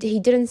he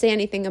didn't say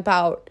anything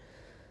about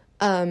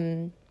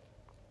the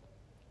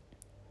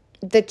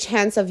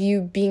chance of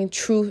you being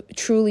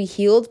truly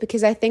healed,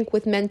 because I think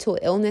with mental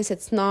illness,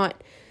 it's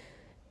not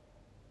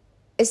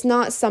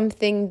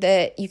something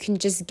that you can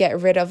just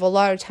get rid of. A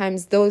lot of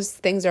times those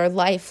things are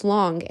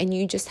lifelong and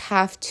you just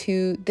have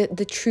to,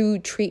 the true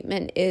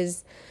treatment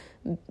is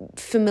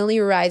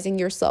familiarizing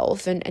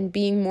yourself and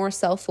being more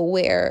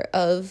self-aware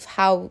of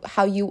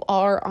how you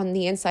are on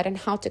the inside and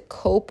how to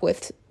cope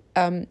with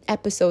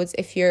episodes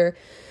if your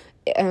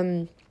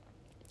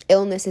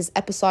illness is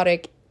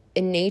episodic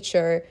in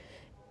nature,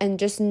 and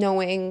just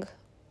knowing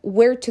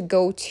where to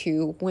go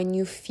to when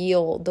you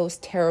feel those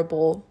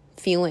terrible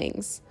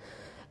feelings,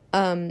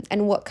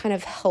 and what kind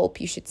of help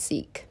you should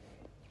seek.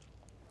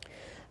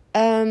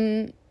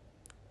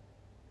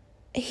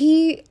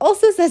 He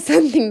also says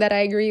something that I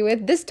agree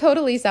with. This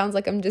totally sounds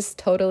like I'm just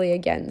totally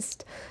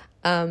against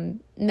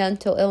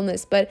mental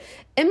illness. But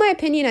in my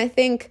opinion, I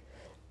think,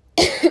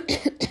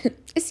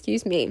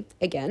 excuse me,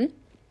 again,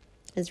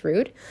 is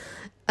rude.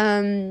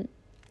 I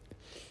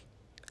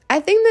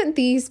think that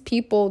these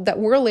people that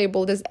were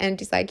labeled as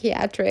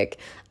anti-psychiatric,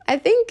 I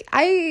think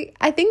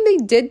they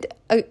did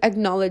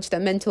acknowledge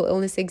that mental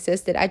illness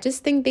existed. I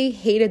just think they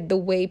hated the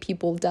way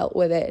people dealt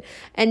with it.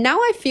 And now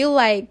I feel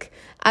like,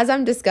 as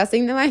I'm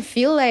discussing them, I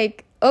feel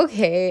like,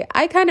 okay,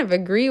 I kind of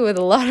agree with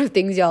a lot of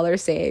things y'all are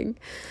saying.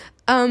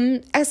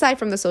 Aside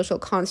from the social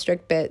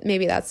construct bit,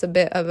 maybe that's a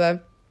bit of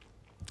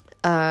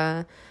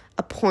a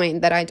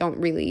point that I don't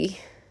really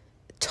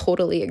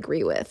totally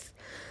agree with.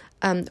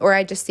 Or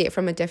I just see it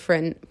from a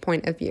different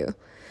point of view.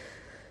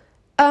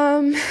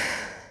 Thomas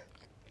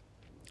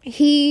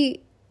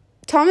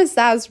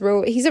Szasz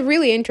wrote, he's a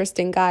really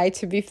interesting guy,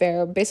 to be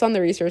fair, based on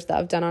the research that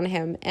I've done on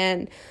him.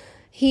 And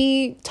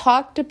he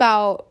talked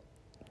about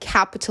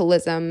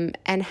capitalism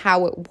and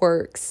how it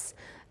works,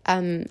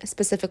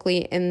 specifically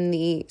in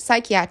the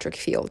psychiatric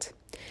field.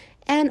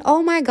 And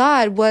oh my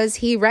God, was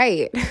he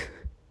right?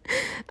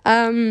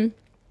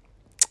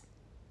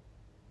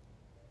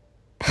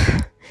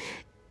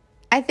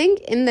 I think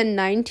in the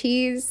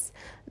 90s,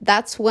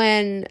 that's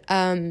when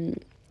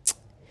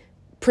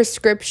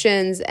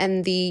prescriptions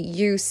and the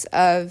use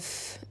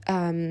of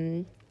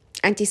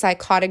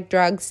antipsychotic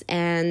drugs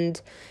and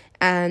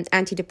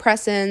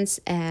antidepressants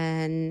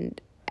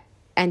and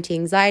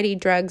anti-anxiety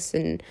drugs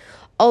and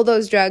all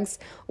those drugs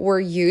were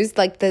used.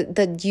 Like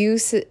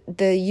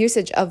the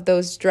usage of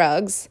those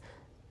drugs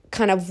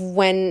kind of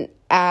went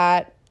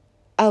at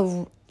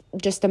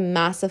just a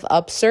massive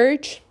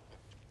upsurge.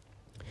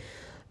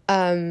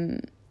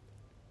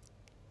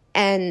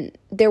 And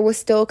there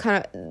was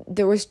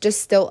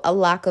just still a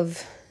lack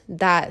of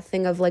that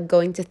thing of like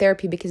going to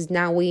therapy, because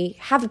now we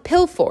have a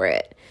pill for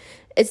it.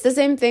 It's the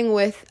same thing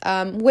with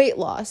weight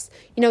loss.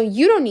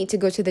 You don't need to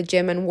go to the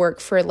gym and work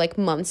for like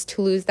months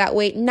to lose that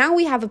weight. Now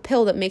we have a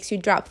pill that makes you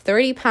drop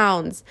 30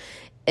 pounds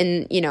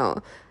in,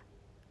 a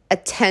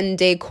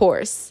 10-day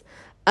course.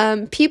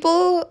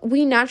 People,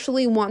 we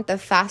naturally want the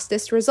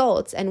fastest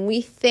results, and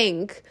we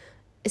think,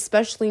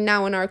 especially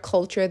now in our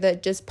culture,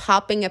 that just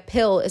popping a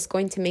pill is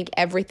going to make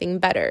everything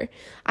better.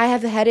 I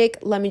have a headache,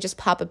 let me just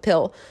pop a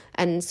pill,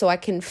 and so I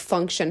can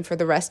function for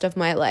the rest of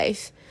my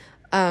life.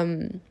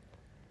 And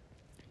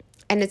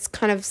it's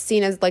kind of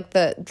seen as like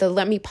the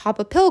let me pop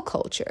a pill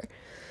culture.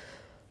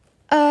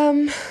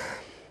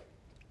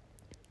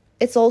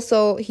 It's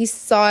also, he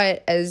saw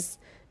it as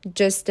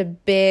just a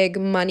big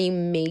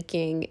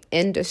money-making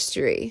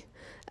industry.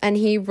 And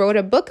he wrote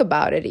a book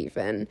about it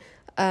even.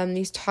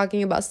 He's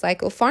talking about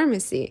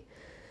psychopharmacy.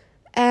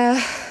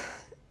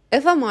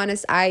 If I'm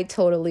honest, I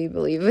totally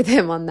believe with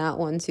him on that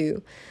one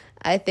too.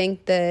 I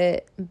think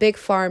that Big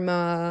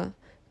Pharma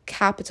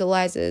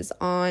capitalizes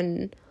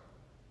on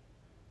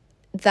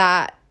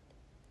that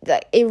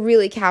it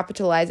really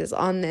capitalizes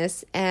on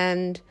this.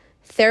 And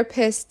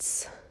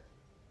therapists,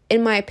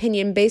 in my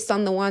opinion, based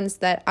on the ones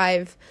that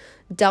I've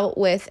dealt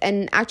with,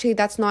 and actually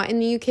that's not in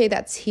the UK,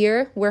 that's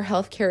here, where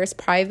healthcare is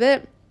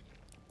private,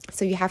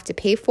 so you have to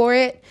pay for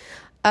it.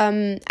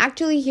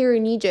 Actually here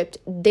in Egypt,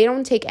 they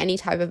don't take any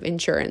type of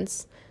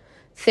insurance.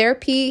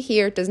 Therapy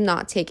here does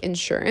not take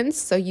insurance,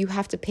 so you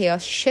have to pay a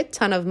shit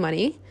ton of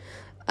money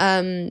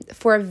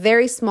for a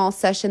very small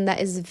session that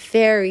is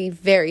very,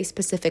 very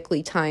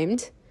specifically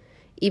timed,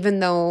 even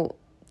though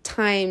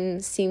time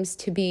seems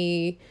to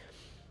be,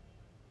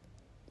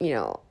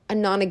 a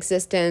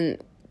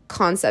non-existent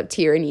concept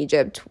here in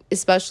Egypt,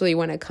 especially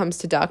when it comes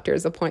to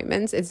doctor's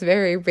appointments. It's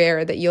very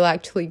rare that you'll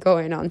actually go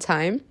in on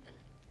time.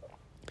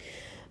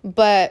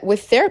 But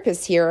with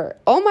therapists here,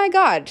 oh my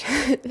God,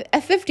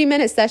 a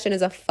 50-minute session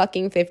is a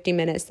fucking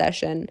 50-minute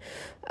session.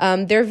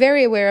 They're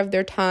very aware of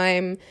their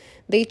time.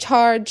 They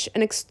charge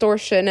an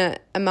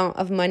extortionate amount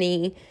of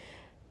money.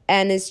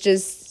 And I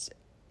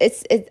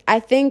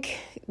think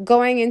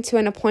going into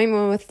an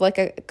appointment with like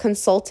a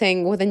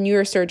consulting with a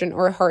neurosurgeon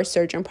or a heart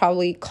surgeon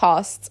probably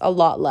costs a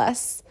lot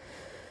less.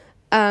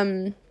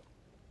 And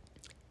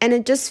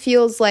it just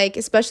feels like,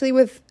 especially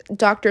with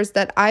doctors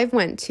that I've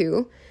went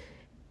to,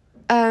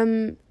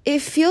 it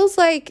feels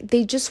like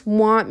they just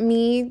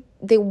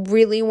they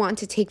really want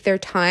to take their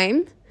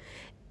time.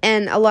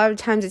 And a lot of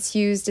times it's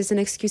used as an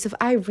excuse of,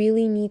 I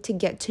really need to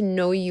get to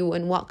know you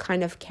and what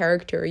kind of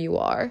character you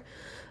are.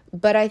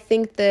 But I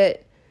think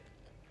that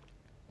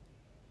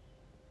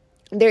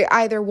they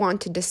either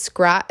want to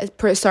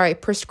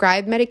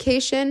prescribe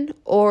medication,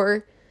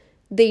 or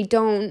they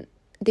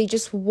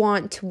just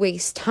want to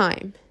waste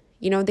time.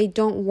 They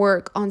don't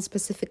work on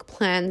specific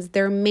plans.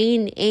 Their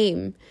main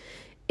aim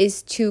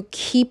is to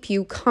keep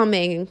you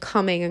coming and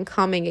coming and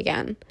coming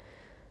again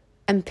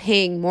and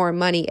paying more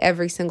money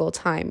every single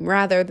time,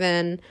 rather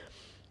than,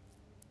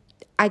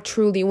 I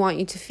truly want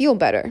you to feel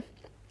better.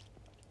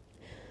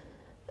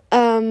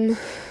 And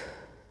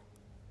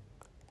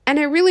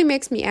it really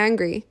makes me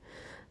angry.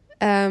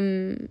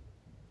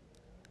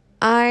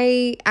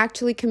 I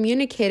actually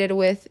communicated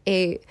with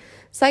a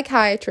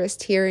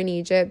psychiatrist here in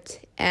Egypt,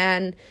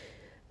 and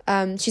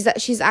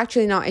she's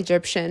actually not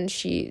Egyptian.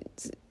 She's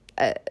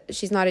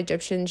not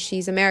Egyptian,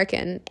 she's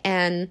American.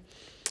 And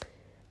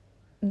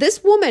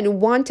this woman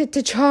wanted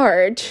to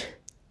charge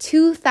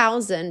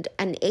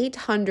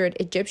 2,800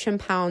 Egyptian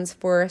pounds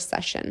for a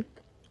session.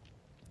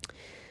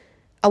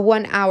 A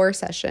 1-hour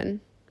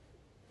session.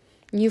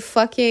 You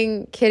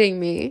fucking kidding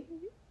me?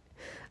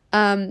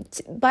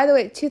 By the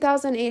way,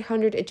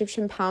 2,800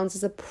 Egyptian pounds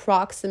is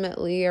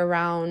approximately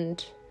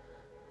around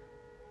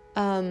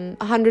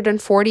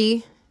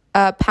 140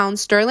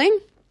 pounds sterling.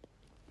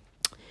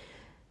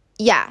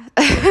 Yeah,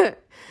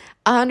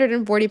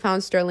 140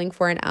 pounds sterling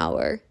for an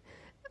hour.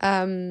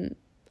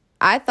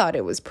 I thought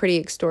it was pretty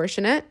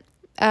extortionate.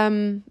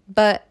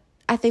 But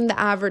I think the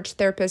average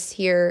therapist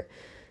here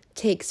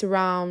takes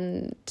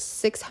around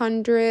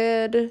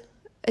 600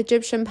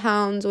 Egyptian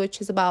pounds, which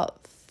is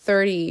about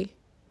 30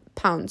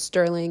 pounds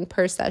sterling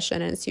per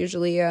session. And it's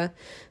usually a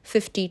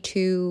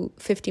 50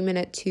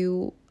 minute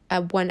to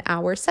a 1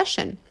 hour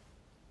session.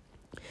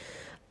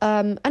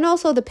 And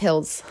also the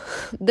pills.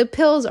 The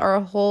pills are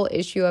a whole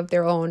issue of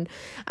their own.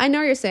 I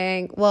know you're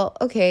saying, well,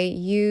 okay,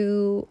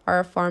 you are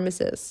a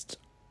pharmacist.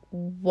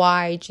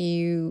 Why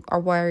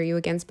are you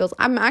against pills?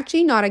 I'm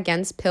actually not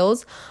against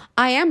pills.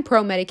 I am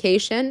pro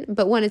medication,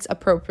 but when it's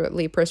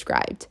appropriately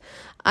prescribed.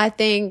 I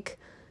think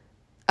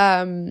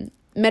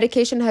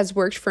medication has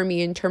worked for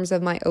me in terms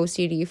of my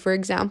OCD, for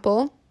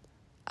example.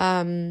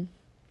 And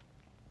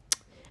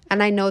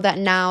I know that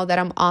now that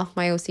I'm off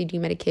my OCD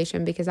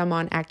medication because I'm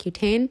on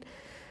Accutane.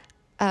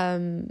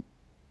 And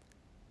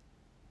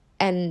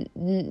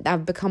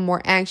I've become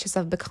more anxious.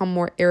 I've become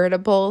more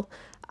irritable.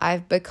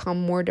 I've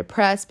become more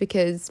depressed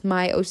because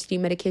my OCD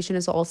medication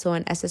is also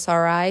an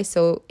SSRI.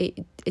 So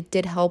it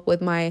did help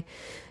with my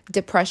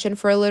depression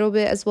for a little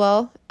bit as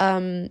well.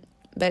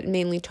 But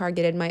mainly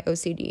targeted my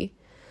OCD.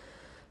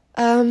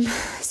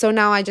 So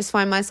now I just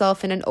find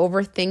myself in an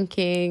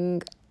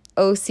overthinking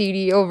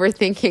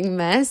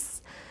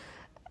mess.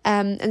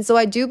 And so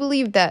I do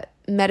believe that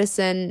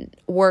medicine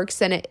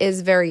works and it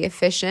is very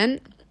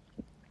efficient,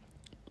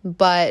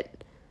 but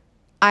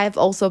I've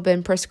also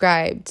been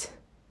prescribed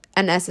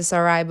an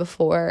SSRI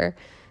before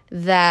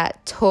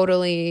that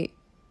totally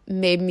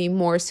made me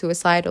more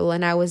suicidal,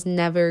 and I was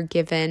never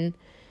given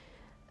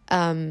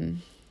I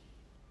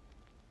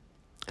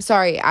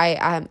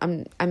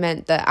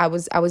meant that I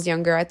was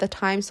younger at the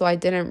time, so I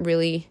didn't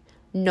really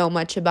know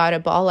much about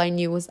it, but all I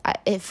knew was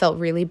it felt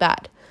really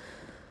bad.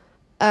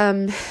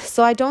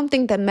 So I don't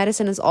think that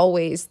medicine is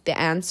always the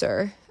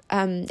answer,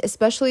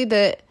 especially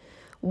that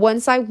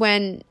once I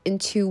went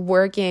into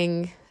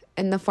working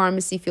in the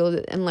pharmacy field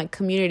and like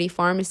community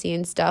pharmacy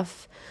and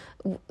stuff,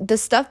 the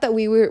stuff that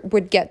we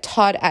would get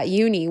taught at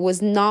uni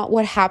was not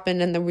what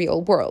happened in the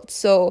real world.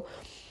 So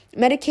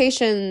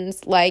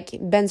medications like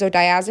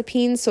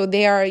benzodiazepines, so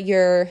they are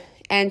your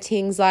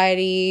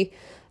anti-anxiety,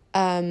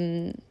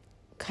 kind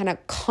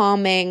of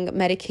calming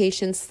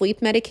medications,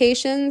 sleep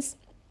medications.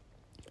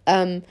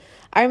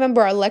 I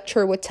remember our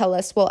lecturer would tell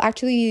us, well,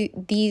 actually,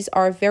 these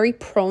are very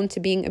prone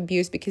to being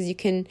abused because you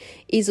can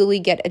easily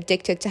get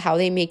addicted to how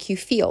they make you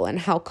feel and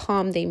how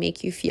calm they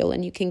make you feel,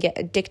 and you can get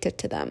addicted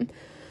to them.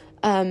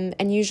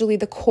 And usually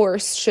the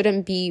course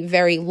shouldn't be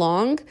very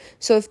long.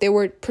 So if they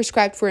were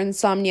prescribed for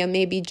insomnia,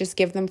 maybe just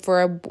give them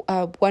for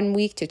a 1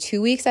 week to 2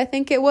 weeks, I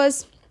think it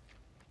was.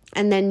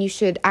 And then you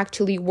should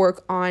actually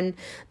work on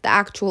the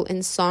actual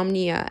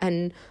insomnia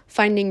and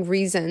finding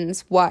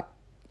reasons why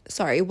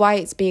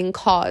it's being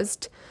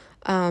caused,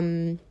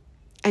 and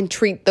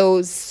treat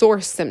those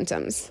source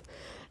symptoms.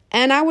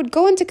 And I would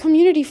go into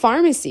community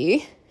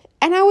pharmacy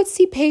and I would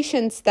see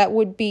patients that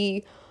would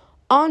be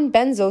on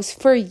benzos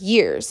for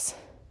years.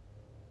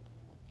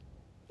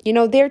 You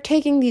know, they're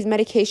taking these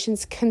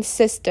medications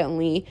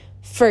consistently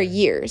for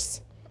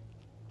years.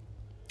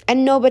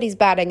 And nobody's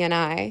batting an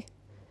eye.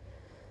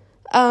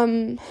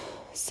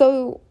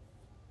 So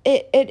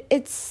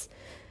it's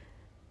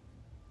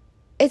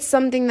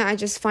something that I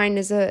just find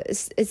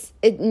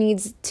it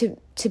needs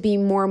to be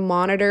more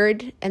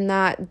monitored, and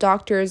that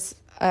doctors,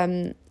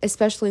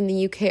 especially in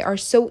the UK, are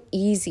so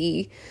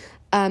easy.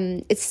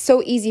 It's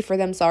so easy for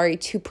them,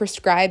 to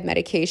prescribe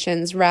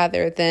medications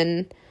rather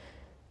than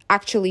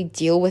actually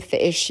deal with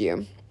the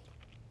issue.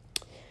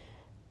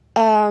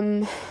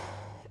 I'm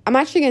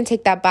actually going to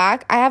take that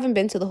back. I haven't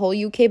been to the whole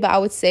UK, but I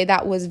would say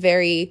that was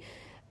very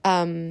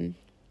common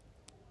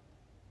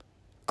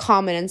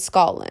in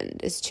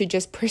Scotland, is to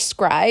just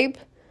prescribe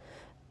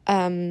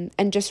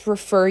and just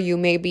refer you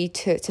maybe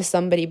to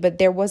somebody. But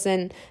there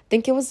wasn't, I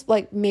think it was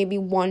like maybe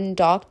one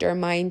doctor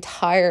my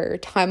entire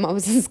time I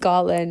was in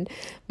Scotland,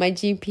 my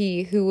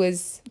GP, who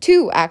was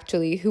two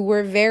actually, who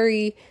were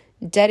very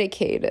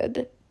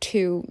dedicated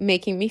to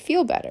making me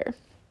feel better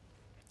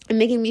and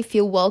making me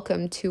feel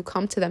welcome to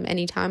come to them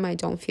anytime I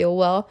don't feel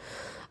well.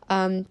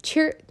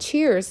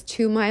 Cheers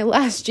to my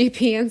last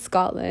GP in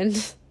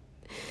Scotland.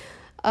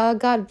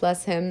 God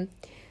bless him.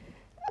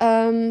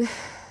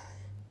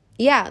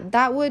 Yeah,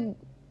 that would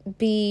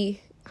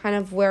be kind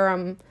of where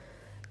I'm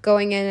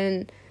going in.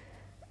 And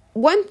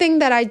one thing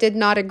that I did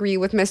not agree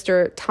with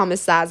Mr.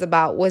 Thomas Saz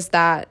about was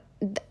that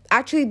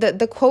actually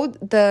the quote,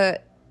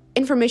 the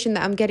information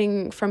that I'm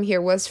getting from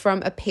here was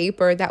from a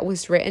paper that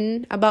was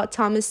written about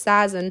Thomas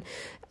Saz and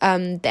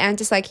the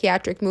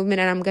anti-psychiatric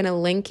movement, and I'm going to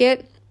link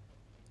it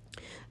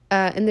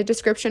in the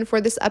description for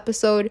this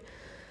episode.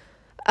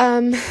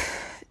 There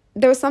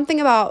was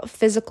something about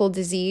physical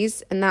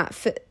disease, and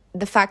that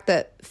the fact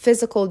that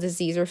physical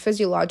disease or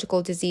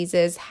physiological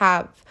diseases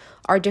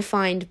are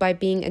defined by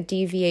being a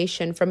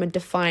deviation from a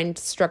defined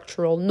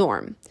structural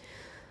norm,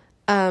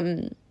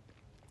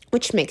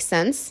 which makes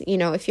sense. You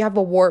know, if you have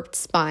a warped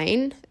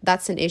spine,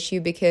 that's an issue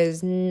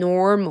because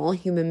normal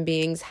human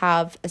beings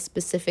have a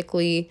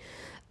specifically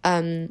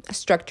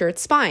structured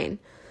spine,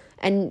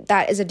 and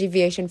that is a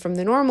deviation from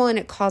the normal, and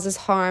it causes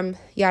harm,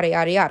 yada,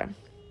 yada, yada.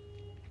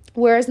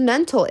 Whereas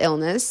mental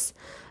illness,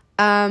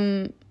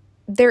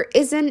 there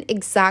isn't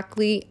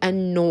exactly a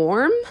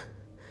norm.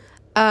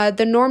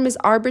 The norm is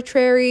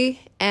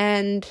arbitrary,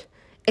 and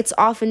it's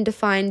often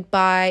defined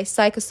by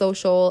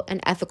psychosocial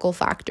and ethical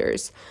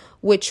factors,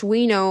 which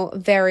we know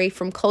vary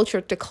from culture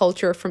to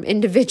culture, from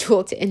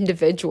individual to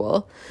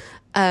individual.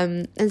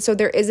 And so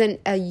there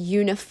isn't a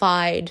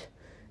unified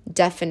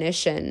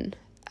definition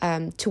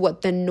to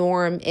what the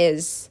norm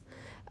is.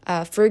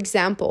 For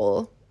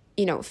example,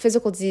 you know,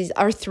 physical disease,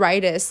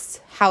 arthritis,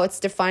 how it's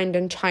defined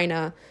in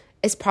China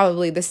is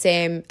probably the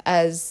same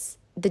as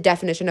the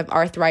definition of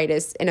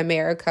arthritis in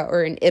America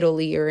or in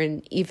Italy or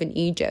in even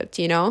Egypt,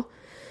 you know?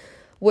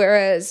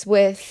 Whereas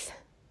with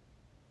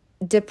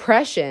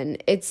depression,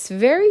 it's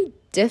very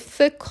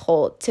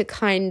difficult to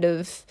kind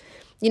of,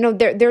 you know,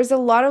 there's a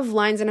lot of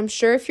lines, and I'm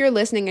sure if you're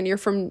listening and you're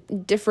from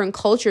different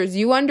cultures,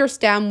 you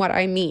understand what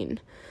I mean.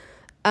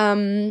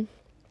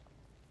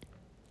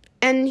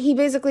 And he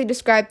basically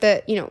described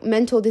that, you know,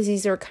 mental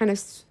diseases are kind of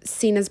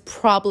seen as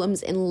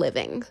problems in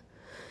living,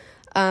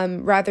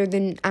 rather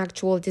than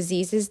actual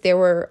diseases. They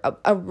were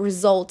a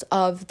result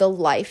of the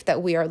life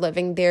that we are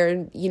living.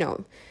 They're, you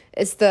know,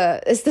 it's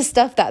the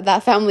stuff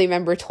that family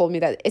member told me,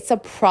 that it's a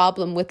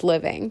problem with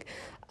living.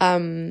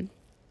 You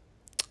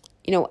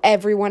know,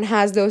 everyone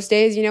has those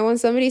days. You know, when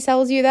somebody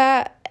tells you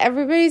that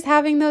everybody's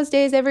having those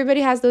days, everybody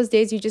has those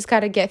days, you just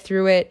got to get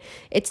through it.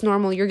 It's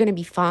normal. You're going to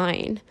be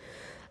fine.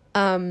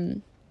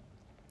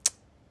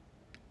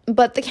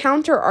 But the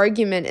counter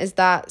argument is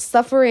that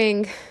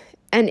suffering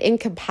and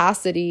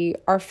incapacity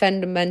are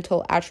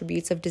fundamental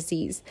attributes of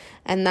disease.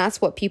 And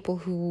that's what people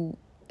who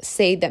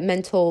say that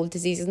mental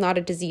disease is not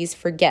a disease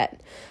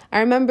forget. I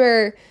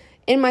remember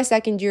in my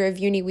second year of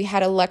uni, we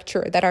had a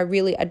lecturer that I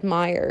really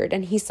admired,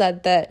 and he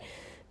said that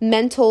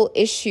mental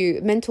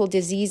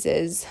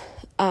diseases,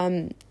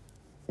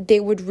 they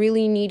would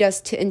really need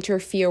us to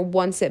interfere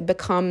once it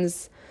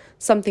becomes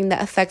something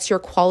that affects your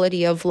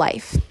quality of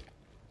life.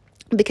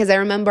 Because I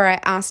remember I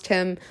asked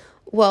him,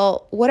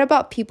 well, what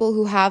about people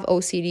who have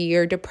OCD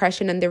or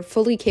depression and they're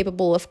fully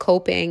capable of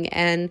coping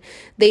and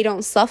they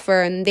don't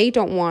suffer and they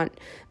don't want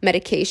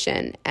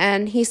medication?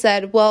 And he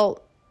said,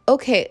 well,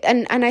 okay.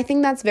 And I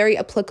think that's very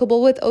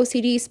applicable with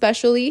OCD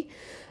especially.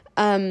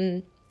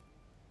 And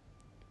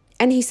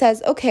he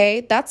says,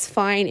 okay, that's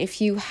fine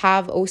if you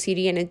have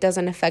OCD and it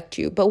doesn't affect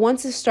you. But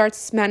once it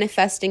starts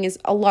manifesting as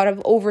a lot of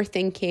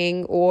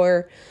overthinking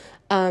or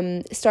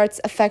starts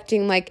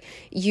affecting, like,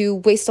 you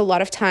waste a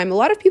lot of time. A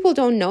lot of people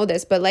don't know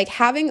this, but like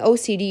having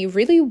OCD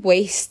really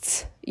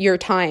wastes your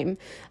time.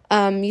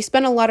 You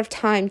spend a lot of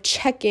time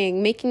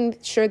checking, making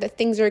sure that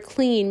things are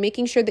clean,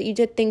 making sure that you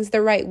did things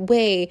the right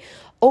way,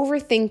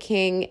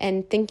 overthinking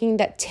and thinking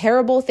that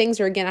terrible things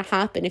are going to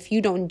happen if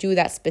you don't do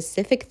that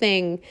specific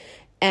thing.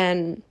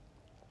 And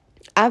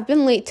I've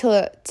been late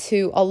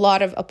to a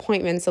lot of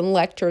appointments and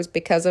lectures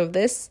because of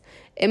this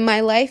in my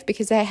life,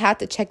 because I had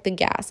to check the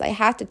gas. I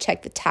had to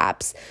check the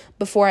taps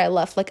before I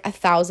left like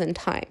 1,000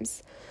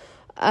 times.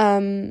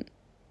 And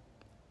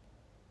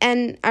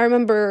I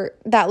remember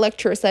that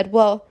lecturer said,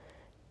 well,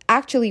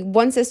 actually,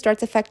 once it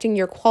starts affecting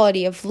your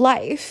quality of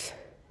life,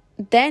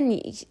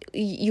 then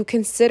you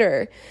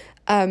consider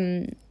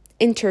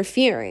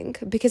interfering,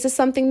 because it's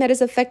something that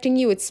is affecting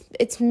you.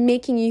 It's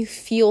making you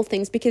feel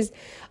things, because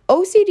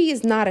OCD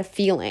is not a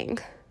feeling.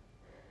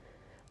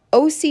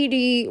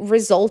 OCD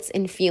results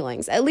in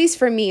feelings, at least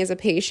for me as a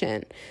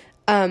patient,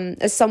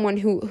 as someone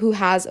who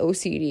has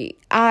OCD.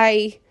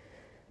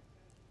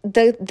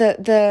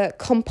 The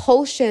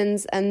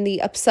compulsions and the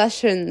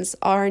obsessions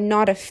are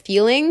not a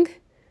feeling.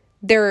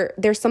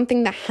 They're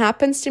something that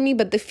happens to me,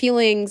 but the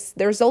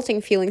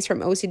resulting feelings from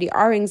OCD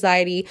are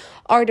anxiety,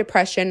 are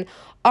depression,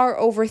 are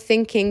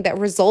overthinking that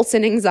results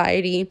in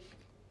anxiety,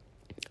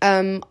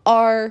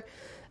 are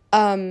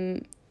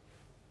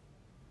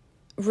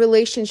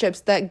relationships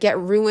that get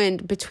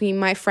ruined between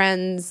my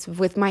friends,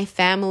 with my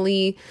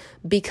family,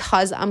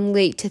 because I'm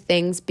late to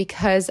things,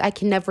 because I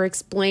can never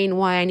explain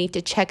why I need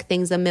to check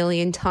things a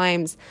million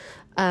times.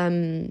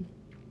 And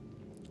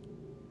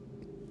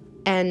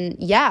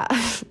yeah,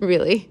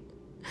 really.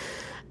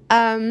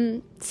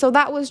 So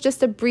that was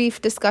just a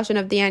brief discussion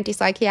of the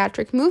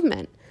anti-psychiatric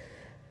movement.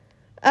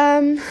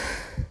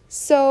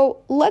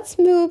 So let's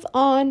move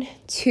on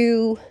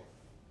to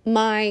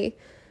my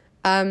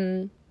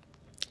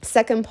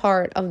second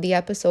part of the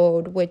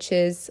episode, which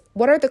is,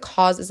 what are the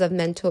causes of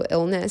mental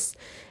illness?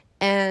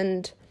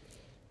 And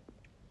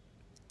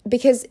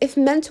because if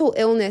mental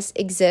illness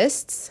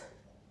exists,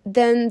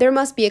 then there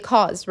must be a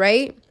cause,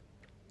 right?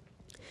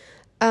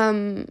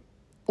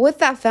 With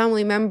that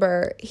family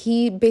member,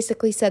 he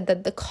basically said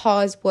that the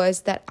cause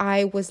was that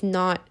I was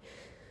not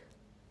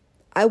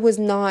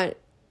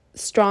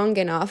strong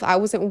enough. I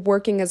wasn't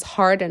working as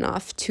hard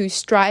enough to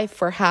strive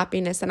for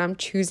happiness, and I'm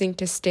choosing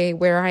to stay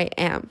where I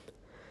am.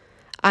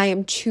 I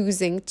am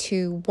choosing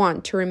to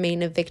want to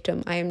remain a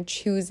victim. I am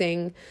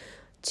choosing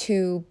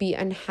to be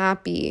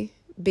unhappy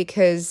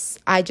because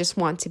I just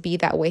want to be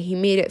that way. He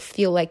made it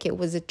feel like it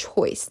was a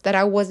choice, that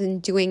I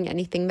wasn't doing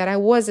anything, that I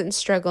wasn't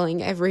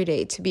struggling every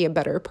day to be a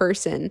better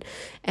person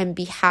and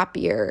be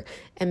happier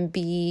and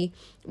be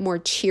more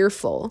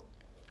cheerful.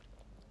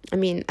 I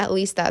mean, at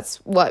least that's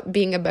what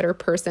being a better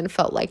person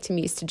felt like to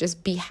me, is to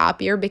just be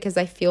happier, because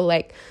I feel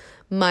like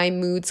my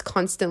moods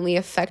constantly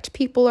affect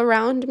people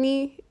around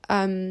me,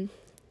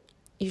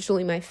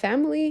 usually my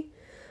family.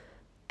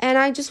 And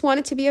I just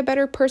wanted to be a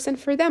better person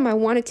for them. I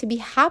wanted to be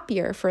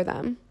happier for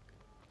them.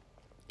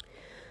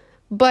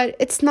 But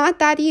it's not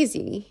that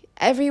easy.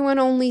 Everyone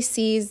only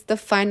sees the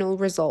final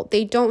result.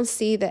 They don't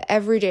see that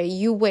every day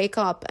you wake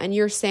up and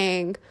you're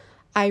saying,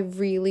 I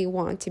really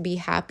want to be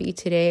happy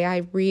today.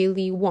 I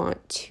really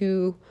want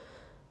to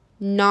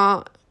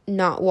not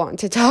want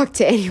to talk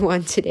to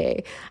anyone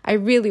today. I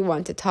really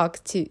want to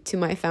talk to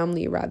my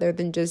family rather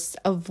than just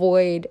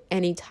avoid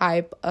any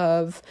type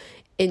of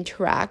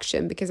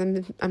interaction, because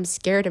I'm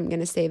scared I'm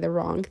going to say the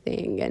wrong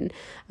thing, and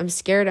I'm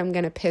scared I'm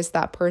going to piss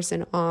that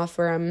person off,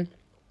 or I'm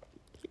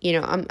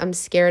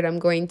scared I'm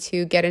going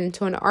to get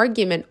into an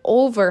argument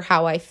over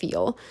how I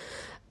feel.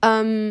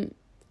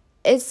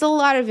 It's a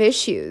lot of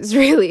issues,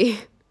 really.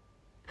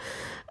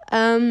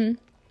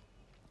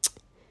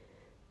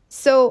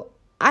 So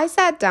I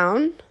sat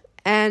down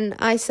and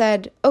I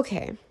said,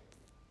 okay,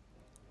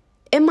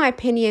 in my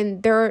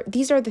opinion,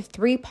 these are the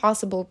 3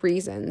 possible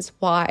reasons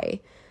why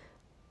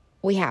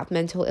we have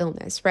mental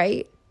illness,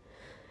 right?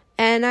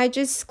 And I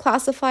just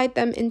classified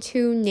them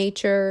into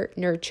nature,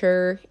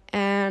 nurture,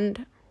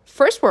 and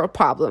first world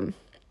problem.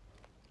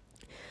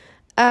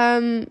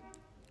 I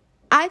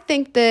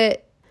think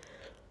that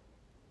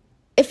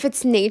if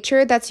it's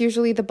nature, that's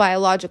usually the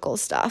biological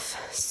stuff.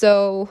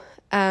 So,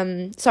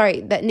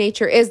 that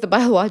nature is the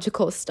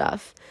biological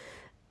stuff.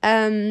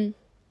 Does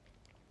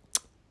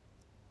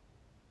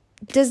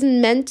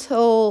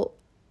mental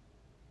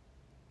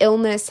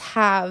illness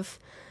have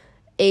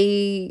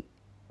a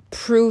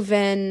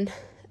proven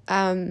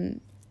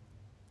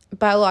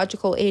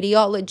biological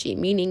etiology,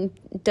 meaning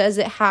is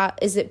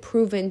it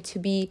proven to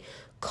be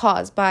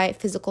caused by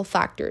physical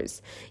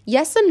factors?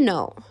 Yes and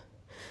no.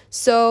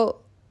 So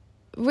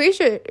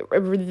research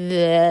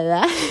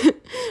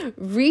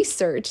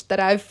that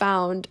I've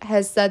found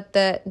has said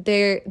that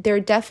there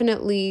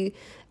definitely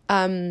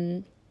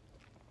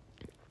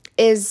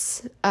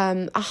is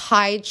a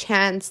high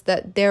chance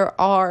that there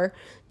are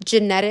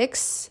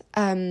genetics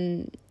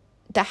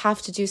that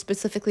have to do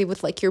specifically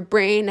with like your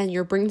brain and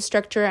your brain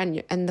structure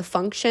and the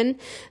function.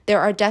 There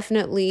are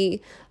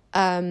definitely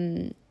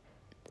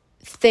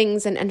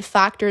things and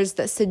factors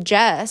that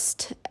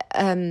suggest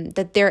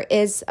that there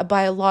is a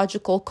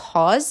biological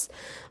cause,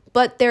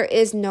 but there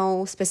is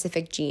no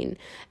specific gene.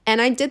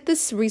 And I did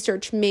this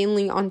research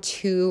mainly on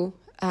two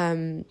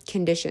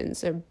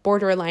conditions,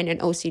 borderline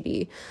and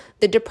OCD.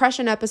 The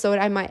depression episode,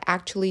 I might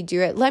actually do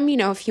it. Let me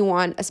know if you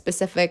want a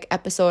specific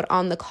episode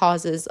on the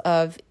causes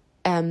of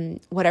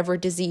whatever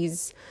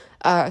disease,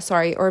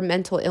 or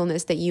mental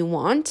illness that you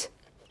want,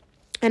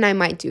 and I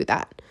might do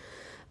that.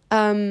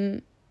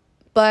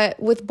 But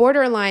with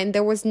borderline,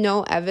 there was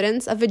no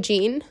evidence of a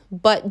gene,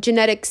 but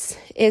genetics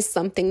is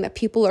something that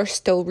people are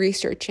still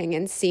researching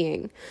and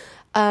seeing.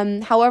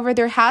 However,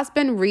 there has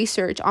been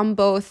research on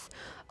both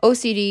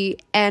OCD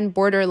and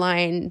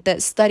borderline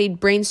that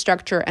studied brain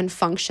structure and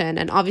function.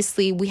 And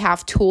obviously, we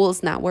have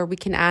tools now where we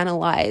can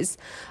analyze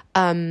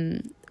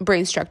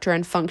brain structure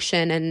and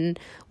function, and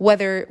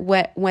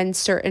when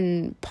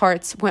certain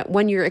parts,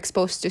 when you're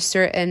exposed to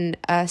certain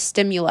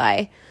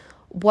stimuli,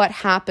 what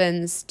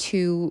happens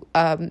to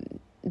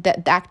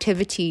the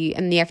activity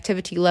and the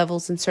activity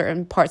levels in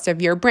certain parts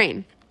of your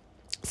brain.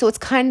 So it's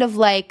kind of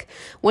like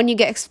when you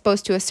get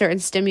exposed to a certain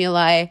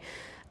stimuli,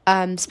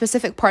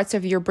 specific parts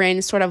of your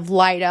brain sort of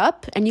light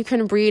up, and you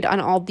can read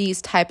on all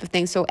these type of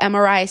things. So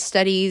MRI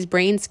studies,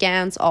 brain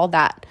scans, all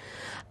that.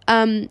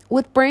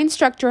 With brain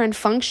structure and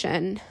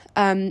function,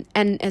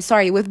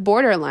 with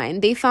borderline,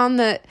 they found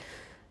that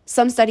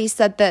some studies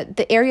said that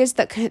the areas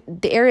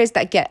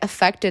that get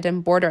affected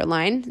in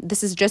borderline,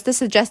 this is just a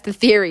suggested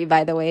theory,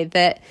 by the way,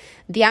 that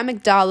the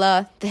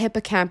amygdala, the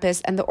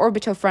hippocampus, and the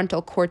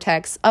orbitofrontal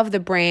cortex of the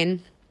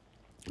brain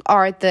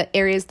are the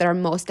areas that are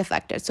most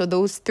affected. So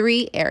those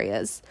three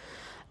areas.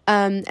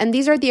 And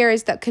these are the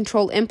areas that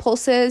control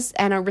impulses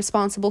and are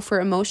responsible for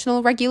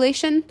emotional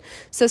regulation.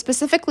 So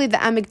specifically, the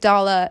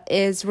amygdala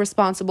is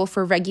responsible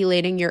for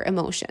regulating your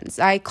emotions.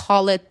 I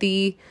call it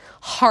the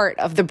heart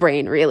of the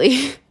brain,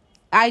 really.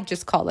 I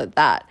just call it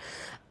that.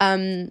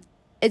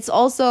 It's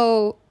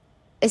also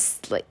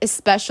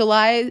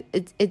specialized.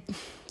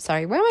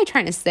 Sorry, what am I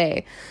trying to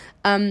say?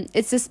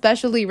 It's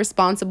especially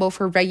responsible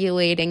for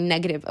regulating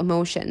negative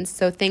emotions.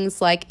 So things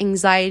like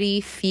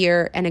anxiety,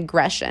 fear, and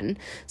aggression.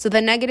 So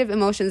the negative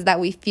emotions that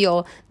we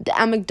feel, the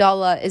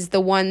amygdala is the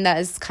one that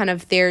is kind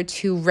of there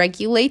to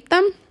regulate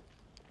them.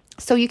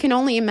 So you can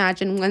only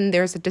imagine when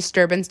there's a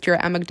disturbance to your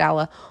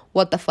amygdala,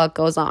 what the fuck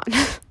goes on.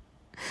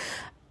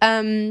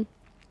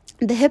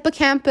 The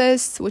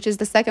hippocampus, which is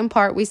the second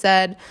part we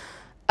said,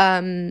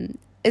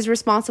 is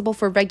responsible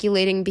for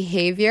regulating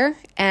behavior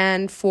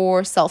and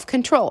for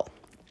self-control.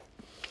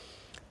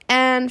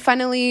 And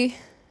finally,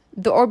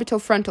 the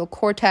orbitofrontal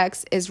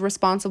cortex is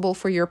responsible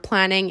for your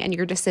planning and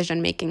your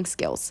decision-making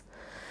skills.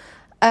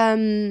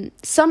 Some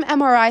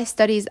MRI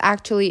studies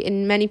actually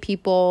in many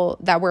people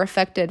that were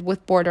affected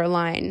with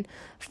borderline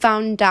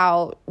found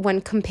out when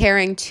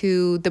comparing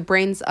to the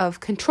brains of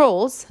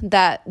controls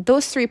that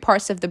those three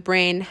parts of the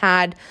brain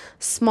had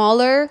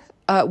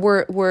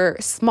were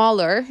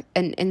smaller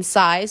in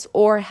size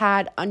or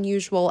had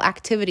unusual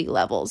activity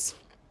levels.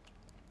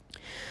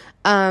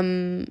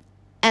 And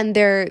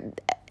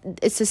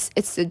it's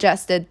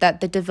suggested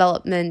that the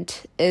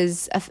development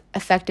is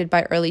affected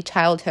by early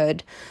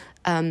childhood.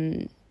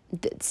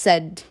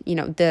 Said,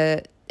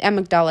 the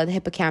amygdala, the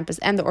hippocampus,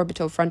 and the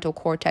orbitofrontal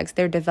cortex,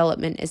 their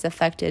development is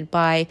affected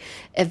by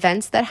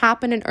events that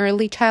happen in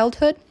early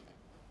childhood.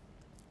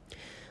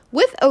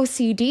 With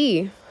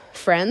OCD,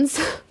 friends,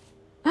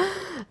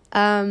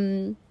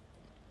 again,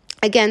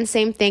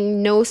 same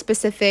thing, no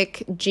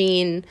specific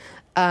gene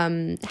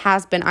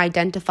has been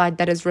identified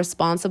that is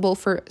responsible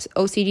for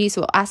OCD.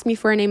 So ask me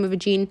for a name of a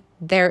gene.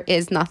 There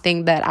is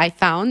nothing that I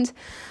found.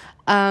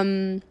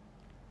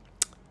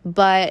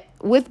 But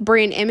with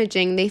brain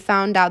imaging, they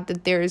found out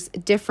that there's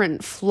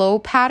different flow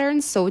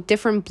patterns, so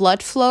different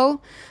blood flow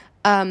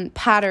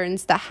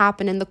patterns that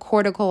happen in the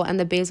cortical and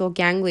the basal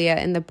ganglia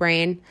in the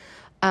brain.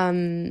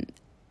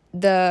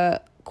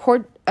 The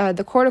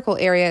cortical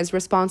area is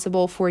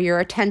responsible for your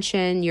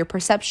attention, your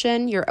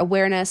perception, your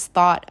awareness,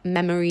 thought,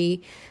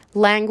 memory,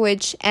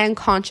 language, and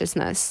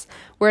consciousness.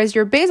 Whereas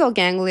your basal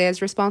ganglia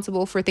is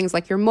responsible for things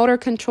like your motor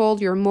control,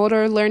 your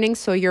motor learning,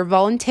 so your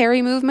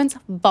voluntary movements,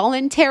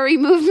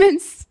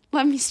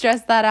 let me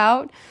stress that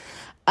out.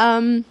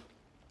 And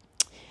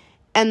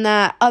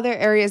the other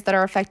areas that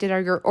are affected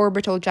are your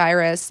orbital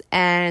gyrus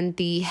and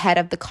the head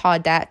of the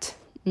caudate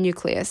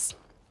nucleus.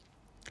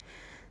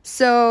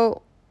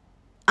 So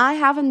I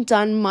haven't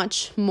done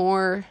much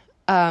more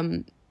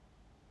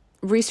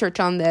research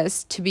on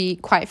this, to be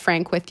quite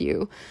frank with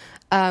you.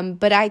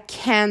 But I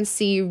can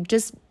see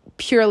just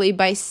purely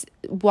by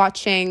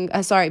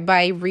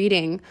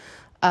reading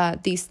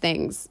these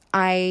things,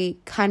 I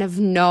kind of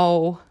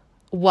know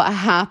what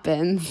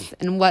happens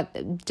and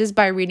just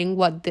by reading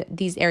what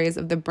these areas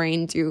of the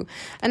brain do.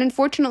 And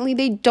unfortunately,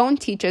 they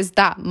don't teach us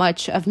that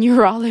much of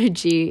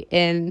neurology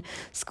in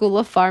School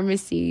of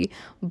Pharmacy,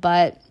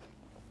 but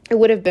it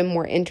would have been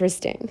more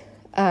interesting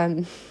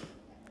to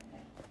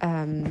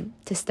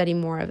study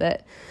more of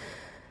it.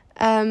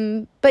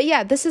 But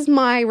yeah, this is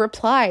my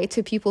reply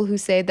to people who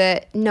say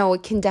that, no,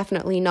 it can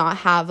definitely not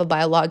have a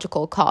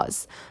biological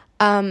cause.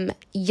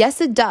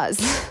 Yes, it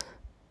does.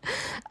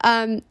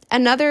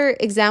 Another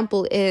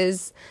example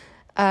is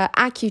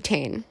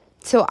Accutane.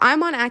 So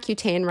I'm on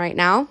Accutane right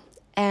now,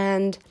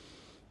 and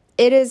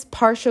it is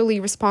partially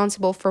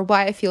responsible for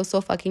why I feel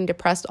so fucking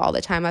depressed all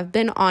the time. I've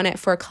been on it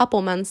for a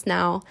couple months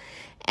now,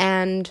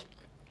 and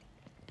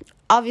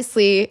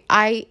obviously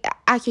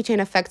Accutane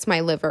affects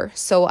my liver,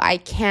 so I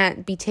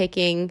can't be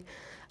taking,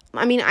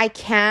 I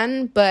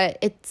can, but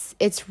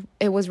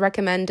it was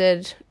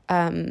recommended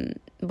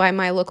by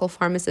my local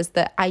pharmacist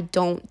that I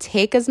don't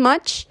take as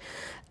much.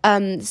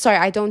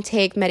 I don't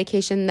take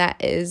medication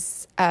that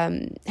is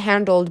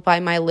handled by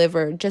my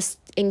liver, just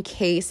in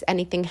case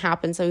anything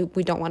happens. So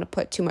we don't want to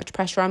put too much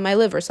pressure on my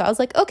liver. So I was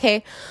like,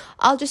 okay,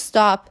 I'll just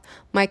stop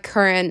my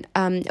current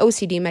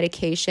OCD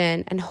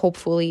medication, and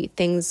hopefully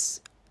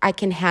I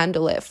can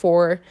handle it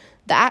for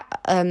the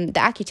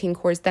Accutane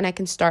course. Then I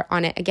can start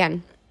on it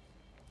again.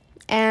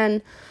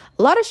 And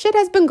a lot of shit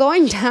has been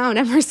going down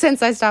ever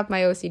since I stopped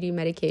my OCD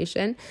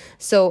medication.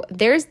 So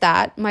there's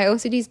that. My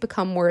OCD's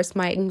become worse.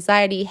 My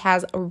anxiety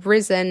has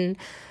risen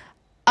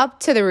up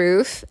to the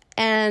roof.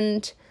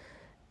 And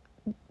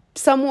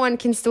someone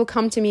can still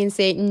come to me and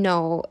say,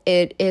 no,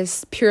 it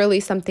is purely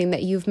something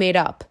that you've made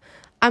up.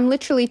 I'm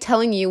literally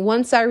telling you,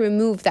 once I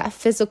remove that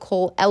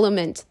physical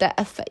element,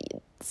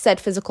 said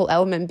physical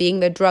element being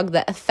the drug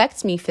that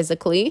affects me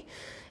physically,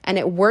 and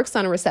it works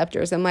on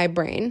receptors in my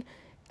brain,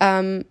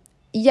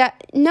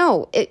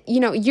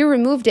 you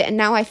removed it and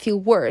now I feel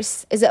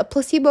worse. Is it a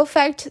placebo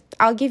effect?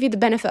 I'll give you the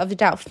benefit of the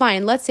doubt.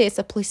 Fine, let's say it's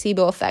a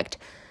placebo effect,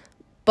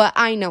 but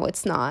I know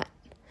it's not.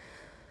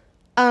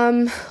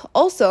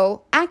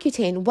 Also,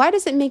 Accutane, why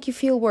does it make you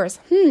feel worse?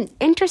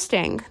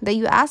 Interesting that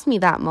you asked me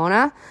that,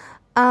 Mona.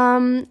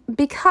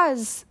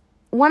 Because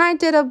when I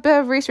did a bit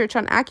of research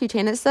on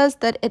Accutane, it says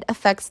that it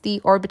affects the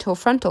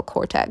orbitofrontal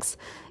cortex.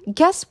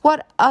 Guess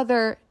what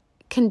other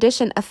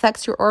condition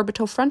affects your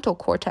orbitofrontal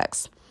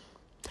cortex?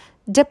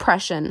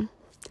 Depression.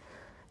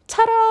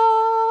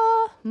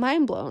 Ta-da!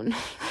 Mind blown.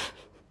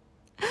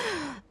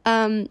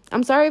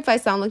 I'm sorry if I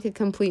sound like a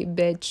complete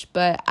bitch,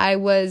 but I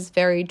was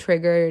very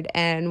triggered,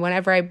 and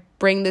whenever I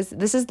bring this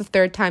is the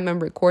third time I'm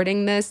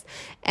recording this,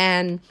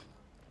 and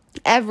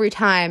every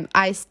time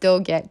I still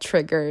get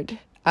triggered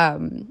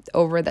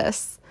over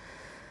this.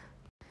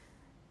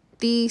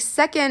 The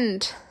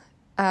second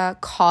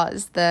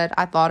cause that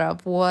I thought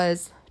of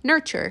was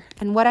nurture.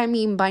 And what I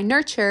mean by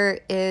nurture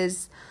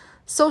is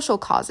social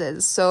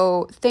causes.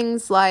 So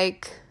things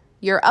like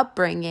your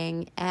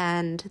upbringing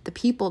and the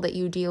people that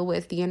you deal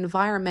with, the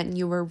environment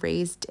you were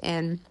raised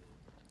in.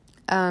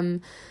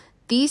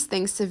 These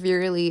things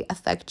severely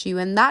affect you.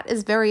 And that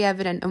is very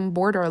evident in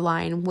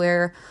borderline,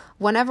 where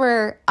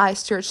whenever I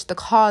searched the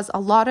cause, a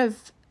lot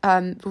of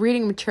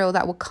reading material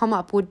that would come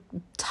up would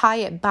tie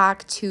it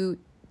back to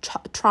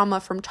trauma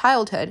from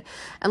childhood.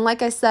 And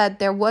like I said,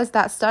 there was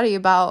that study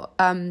about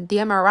the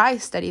MRI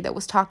study that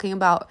was talking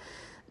about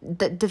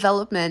the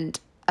development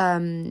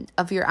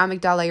of your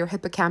amygdala, your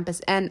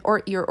hippocampus,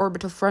 or your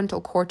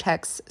orbitofrontal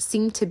cortex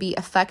seem to be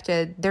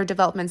affected. Their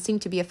development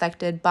seemed to be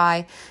affected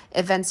by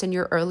events in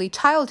your early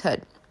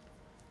childhood.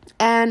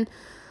 And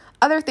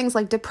other things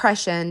like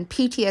depression,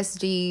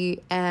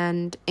 PTSD,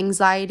 and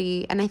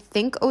anxiety, and I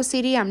think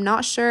OCD, I'm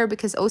not sure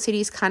because OCD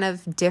is kind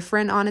of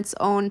different on its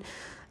own.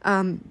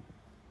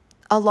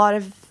 A lot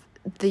of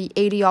the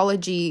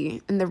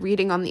etiology and the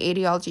reading on the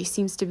etiology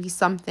seems to be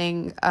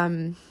something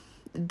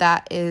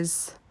that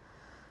is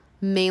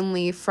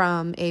mainly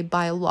from a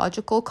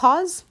biological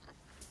cause.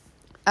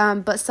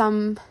 But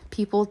some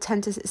people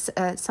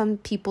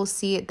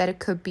see it that it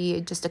could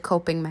be just a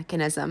coping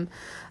mechanism.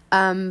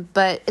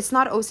 But it's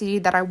not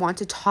OCD that I want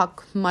to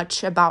talk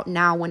much about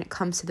now when it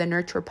comes to the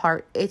nurture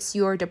part. It's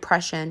your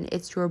depression,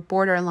 it's your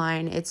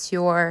borderline, it's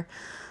your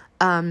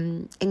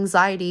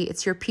anxiety,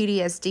 it's your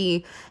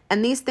PTSD.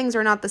 And these things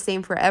are not the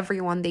same for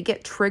everyone. They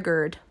get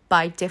triggered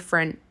by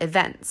different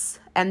events,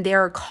 and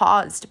they're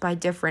caused by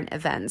different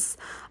events.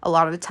 A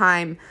lot of the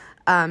time,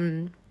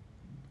 some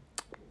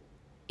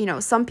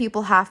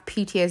people have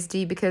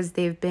PTSD because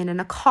they've been in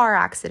a car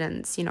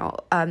accident,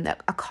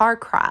 a car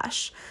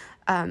crash,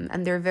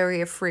 and they're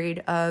very afraid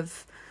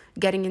of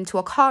getting into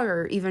a car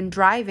or even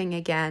driving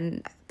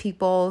again.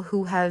 People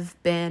who have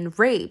been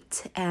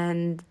raped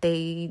and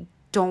they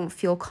don't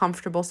feel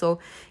comfortable. So,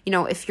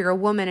 if you're a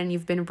woman and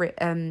you've been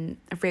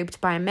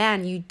raped by a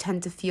man, you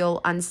tend to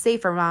feel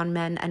unsafe around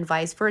men, and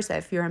vice versa.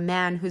 If you're a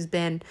man who's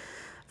been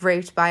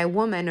raped by a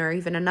woman or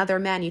even another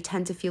man, you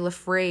tend to feel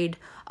afraid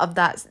of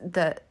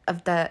the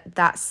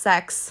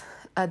sex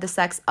of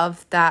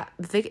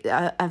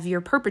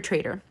your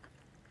perpetrator.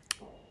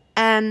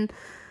 And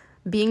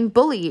being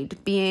bullied,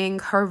 being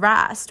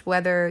harassed,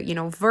 whether,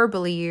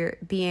 verbally,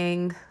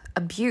 being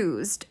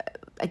abused,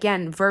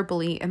 again,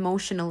 verbally,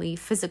 emotionally,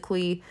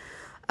 physically,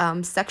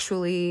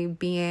 sexually,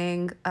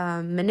 being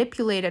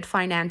manipulated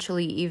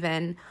financially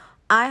even.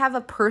 I have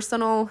a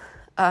personal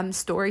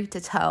story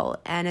to tell,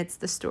 and it's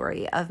the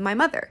story of my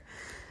mother.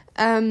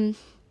 My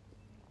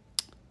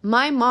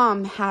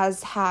mom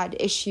has had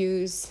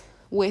issues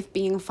with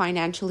being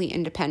financially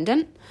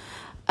independent.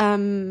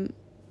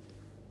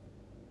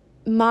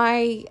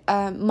 My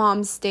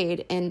mom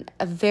stayed in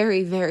a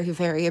very, very,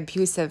 very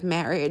abusive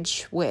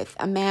marriage with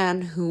a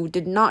man who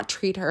did not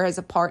treat her as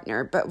a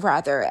partner, but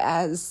rather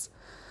as,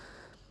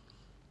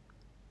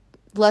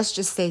 let's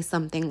just say,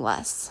 something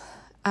less.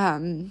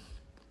 I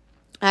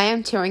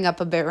am tearing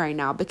up a bit right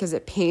now because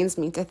it pains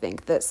me to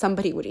think that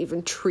somebody would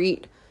even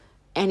treat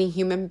any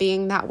human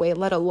being that way,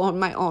 let alone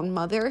my own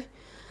mother.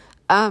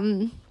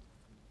 And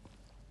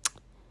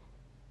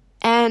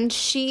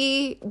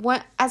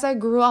as I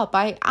grew up,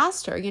 I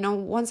asked her,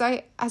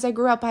 as I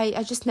grew up,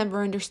 I just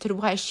never understood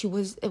why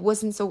it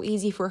wasn't so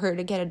easy for her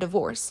to get a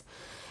divorce.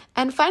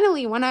 And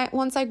finally,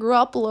 once I grew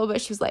up a little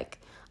bit, she was like,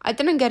 I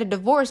didn't get a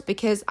divorce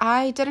because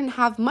I didn't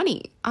have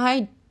money.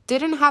 I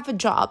didn't have a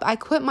job. I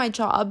quit my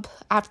job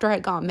after I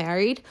got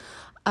married,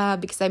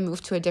 because I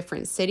moved to a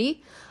different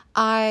city.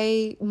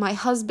 My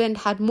husband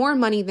had more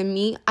money than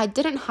me. I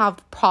didn't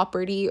have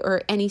property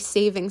or any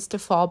savings to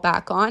fall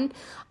back on.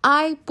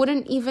 I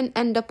wouldn't even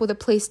end up with a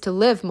place to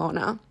live,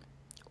 Mona.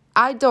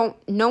 I don't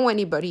know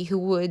anybody who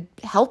would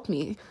help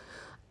me.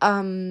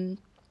 And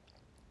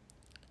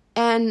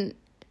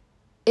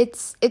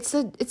it's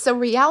a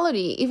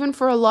reality, even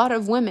for a lot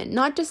of women,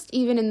 not just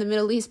even in the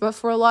Middle East, but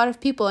for a lot of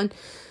people. And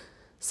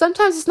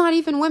sometimes it's not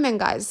even women,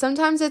 guys.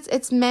 Sometimes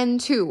it's men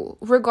too.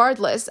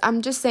 Regardless,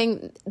 I'm just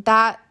saying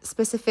that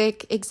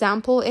specific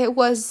example, it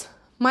was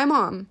my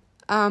mom.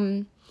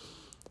 And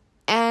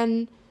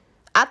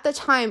at the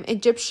time,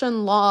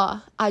 Egyptian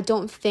law, I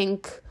don't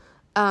think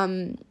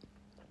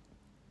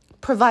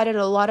provided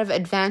a lot of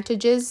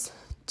advantages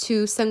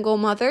to single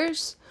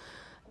mothers.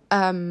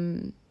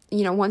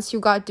 Once you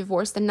got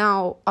divorced, and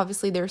now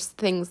obviously there's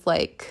things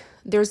like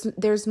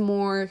there's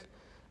more.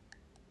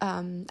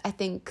 I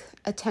think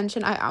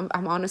attention.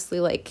 I'm honestly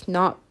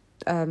not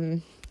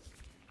a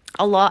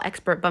law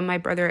expert, but my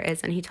brother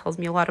is, and he tells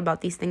me a lot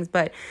about these things.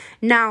 But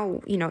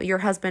now, your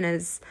husband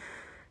is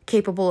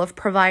capable of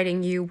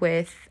providing you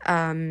with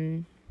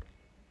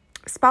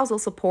spousal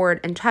support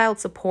and child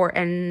support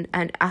and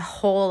a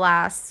whole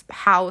ass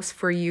house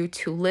for you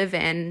to live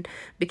in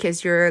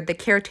because you're the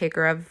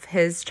caretaker of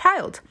his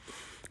child.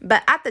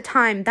 But at the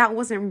time, that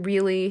wasn't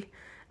really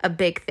a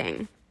big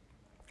thing.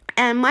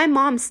 And my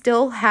mom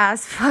still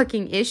has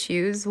fucking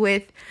issues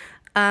with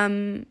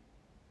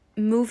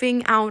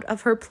moving out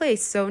of her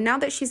place. So now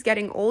that she's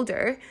getting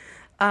older,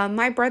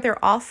 my brother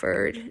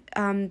offered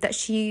that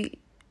she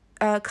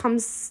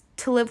comes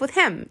to live with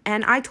him.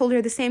 And I told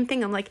her the same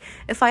thing. I'm like,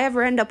 if I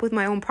ever end up with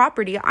my own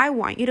property, I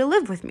want you to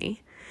live with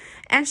me.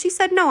 And she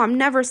said, no, I'm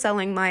never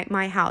selling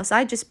my house.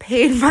 I just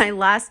paid my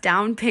last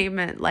down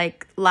payment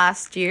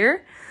last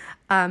year,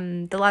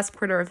 the last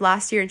quarter of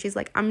last year. And she's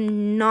like,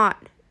 I'm not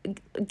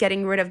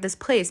getting rid of this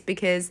place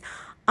because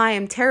I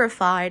am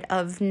terrified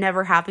of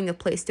never having a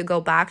place to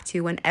go back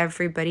to when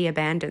everybody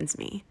abandons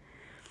me.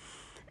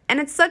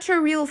 And it's such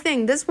a real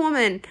thing. This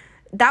woman,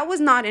 that was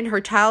not in her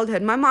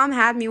childhood. My mom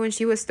had me when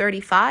she was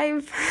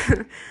 35.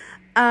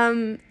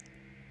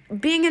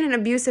 Being in an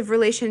abusive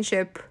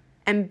relationship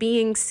and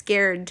being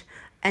scared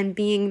and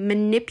being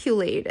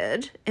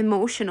manipulated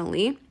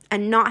emotionally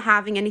and not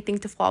having anything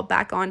to fall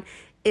back on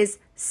is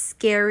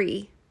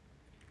scary.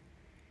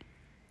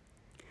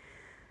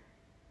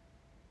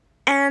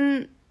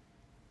 And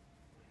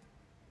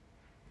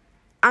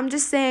I'm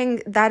just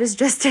saying that is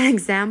just an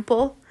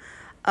example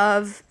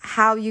of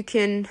how you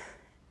can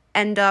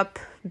end up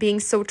being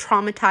so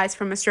traumatized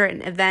from a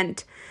certain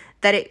event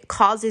that it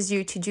causes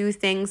you to do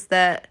things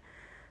that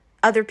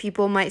other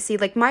people might see.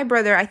 Like my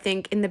brother, I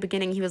think in the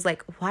beginning, he was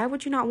like, why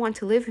would you not want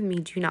to live with me?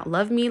 Do you not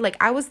love me? Like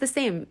I was the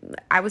same.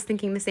 I was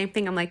thinking the same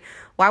thing. I'm like,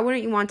 why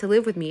wouldn't you want to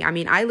live with me? I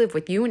mean, I live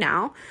with you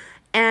now.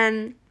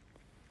 And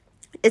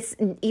it's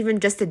even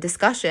just a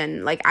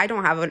discussion. Like, I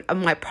don't have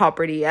my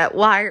property yet.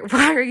 Why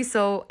are you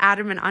so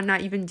adamant on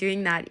not even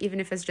doing that, even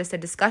if it's just a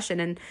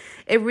discussion? And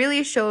it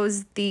really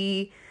shows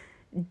the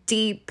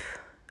deep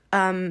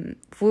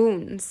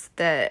wounds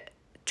that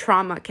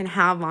trauma can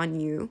have on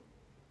you,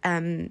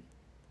 and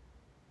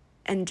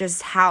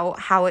just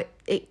how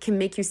it can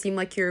make you seem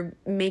like you're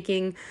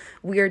making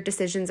weird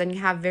decisions and you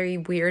have very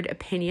weird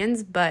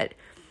opinions, but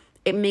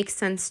it makes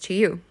sense to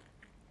you.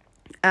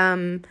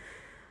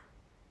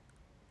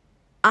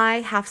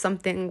 I have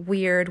something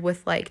weird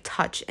with like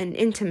touch and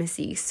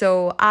intimacy.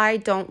 So I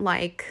don't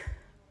like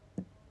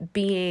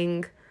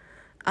being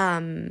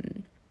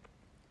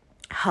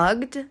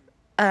hugged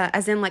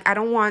as in, like, I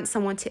don't want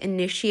someone to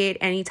initiate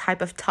any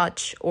type of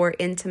touch or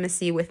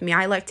intimacy with me.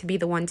 I like to be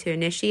the one to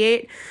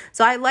initiate.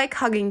 So I like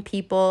hugging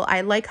people.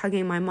 I like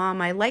hugging my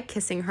mom. I like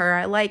kissing her.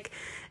 I like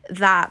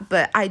that,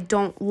 but I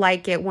don't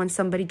like it when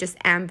somebody just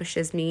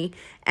ambushes me.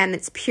 And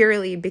it's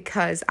purely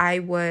because I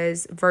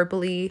was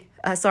verbally,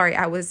 I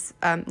was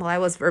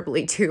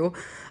verbally too,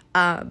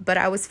 but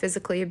I was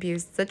physically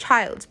abused as a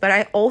child. But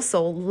I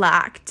also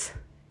lacked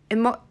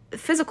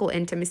physical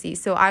intimacy.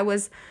 So I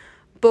was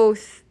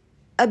both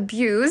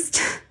abused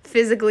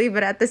physically,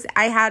 but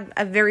I had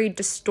a very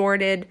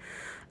distorted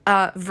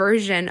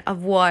version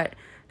of what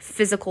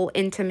physical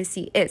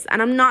intimacy is.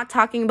 And I'm not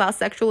talking about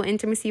sexual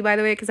intimacy, by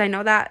the way, because I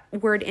know that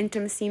word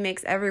intimacy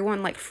makes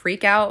everyone like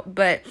freak out,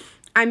 but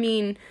I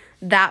mean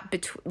that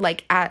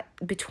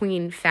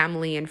between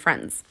family and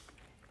friends.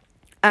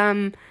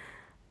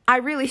 I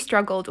really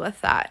struggled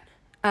with that.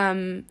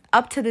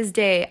 Up to this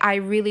day, I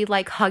really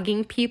like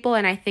hugging people,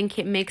 and I think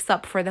it makes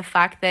up for the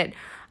fact that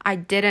I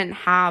didn't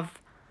have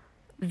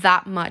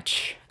that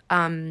much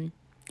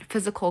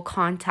physical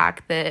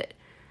contact that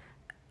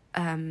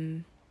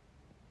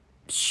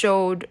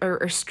showed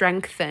or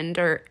strengthened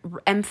or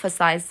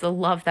emphasized the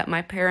love that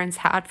my parents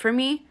had for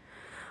me.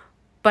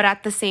 But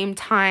at the same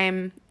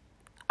time,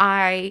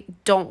 I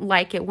don't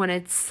like it when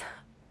it's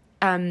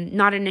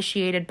not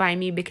initiated by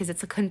me, because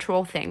it's a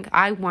control thing.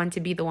 I want to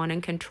be the one in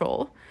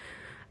control.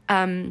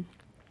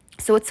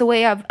 So it's a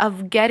way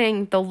of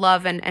getting the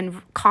love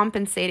and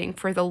compensating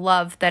for the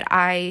love that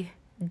I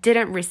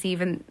didn't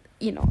receive in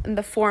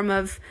the form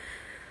of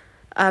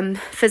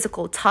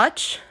physical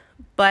touch.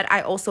 But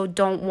I also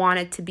don't want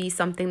it to be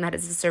something that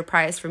is a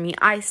surprise for me.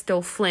 I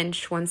still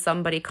flinch when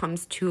somebody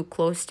comes too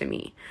close to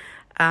me.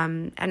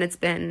 And it's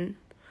been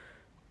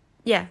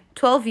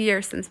 12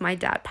 years since my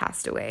dad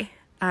passed away.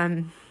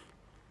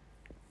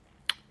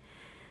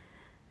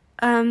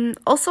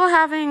 Also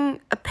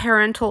having a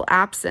parental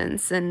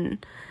absence,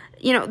 and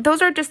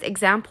those are just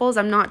examples.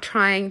 I'm not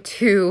trying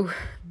to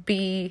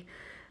be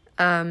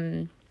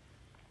giving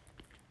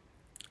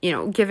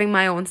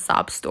my own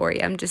sob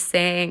story. I'm just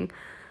saying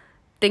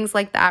things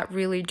like that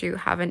really do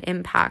have an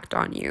impact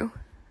on you.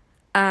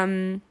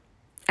 And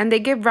they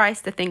give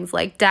rise to things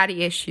like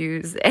daddy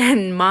issues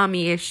and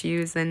mommy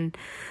issues. And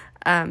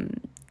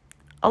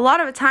a lot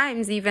of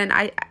times even,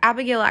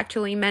 Abigail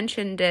actually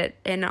mentioned it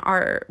in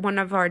one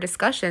of our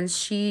discussions.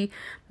 She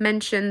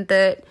mentioned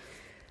that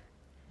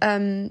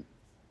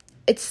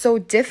it's so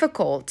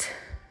difficult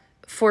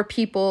for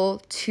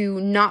people to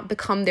not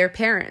become their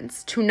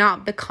parents, to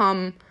not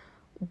become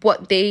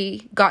what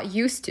they got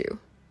used to.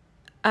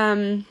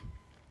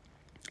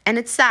 And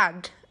it's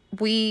sad.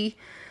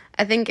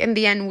 I think in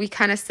the end, we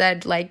kind of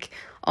said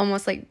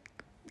almost like,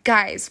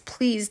 guys,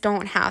 please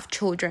don't have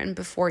children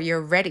before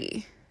you're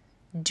ready.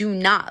 Do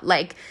not.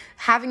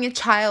 Having a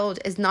child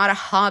is not a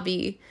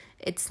hobby.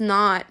 It's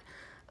not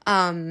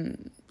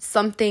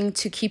something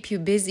to keep you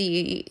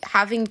busy.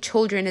 Having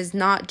children is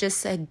not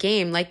just a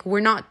game. We're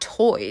not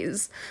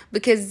toys,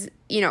 because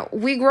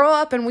we grow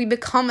up and we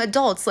become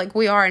adults like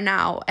we are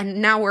now,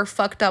 and now we're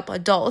fucked up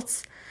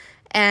adults,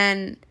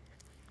 and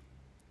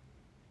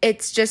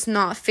it's just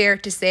not fair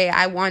to say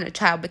I want a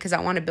child because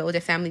I want to build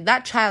a family.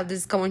 That child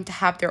is going to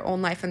have their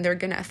own life, and they're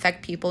going to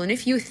affect people. And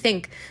if you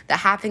think that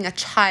having a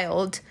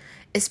child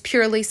is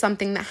purely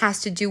something that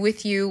has to do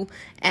with you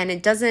and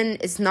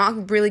it's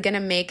not really going to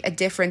make a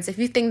difference, if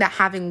you think that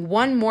having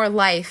one more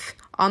life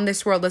on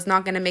this world is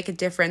not going to make a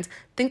difference,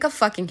 think of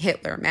fucking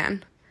Hitler,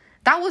 man.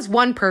 That was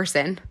one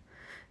person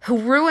who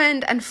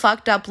ruined and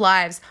fucked up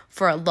lives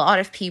for a lot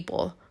of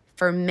people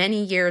for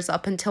many years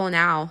up until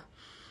now.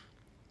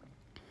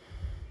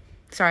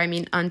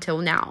 Until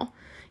now.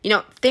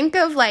 Think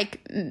of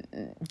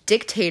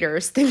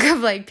dictators. Think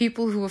of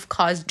people who have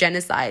caused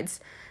genocides.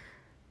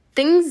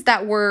 Things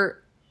that were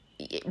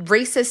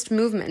racist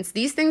movements.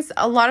 These things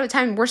a lot of the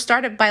time were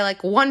started by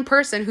one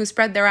person who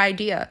spread their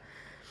idea.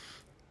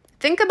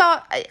 Think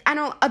about,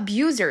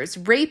 abusers,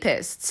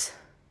 rapists.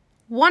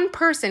 One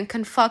person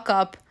can fuck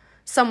up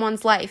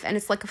someone's life, and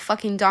it's like a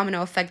fucking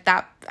domino effect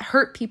that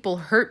hurt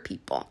people.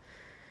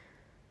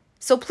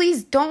 So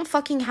please don't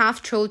fucking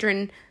have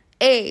children,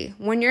 A,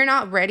 when you're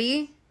not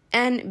ready,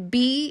 and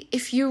B,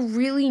 if you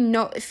really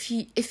know,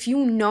 if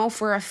you know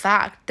for a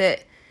fact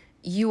that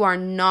you are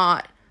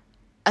not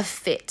a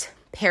fit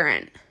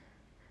parent.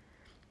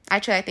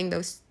 Actually, I think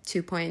those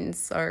 2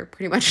 points are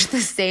pretty much the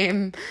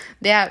same.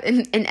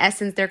 In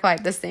essence, they're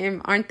quite the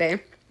same, aren't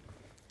they?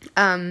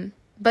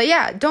 But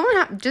yeah,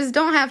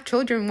 don't have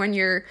children when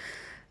you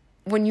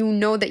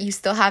know that you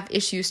still have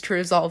issues to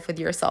resolve with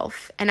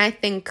yourself. And I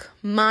think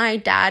my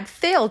dad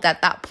failed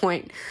at that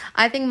point.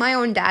 I think my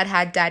own dad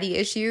had daddy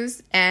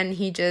issues, and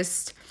he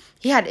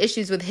had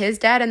issues with his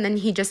dad, and then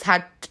he just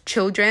had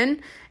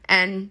children,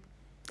 and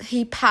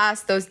he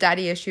passed those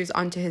daddy issues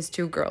onto his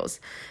 2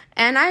 girls.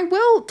 And I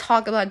will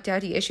talk about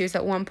daddy issues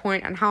at one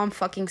point and how I'm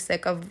fucking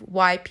sick of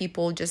why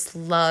people just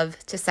love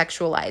to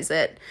sexualize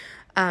it.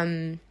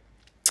 And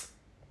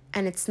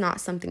it's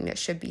not something that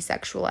should be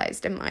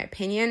sexualized, in my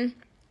opinion.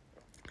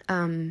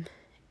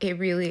 It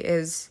really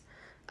is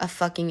a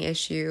fucking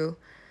issue,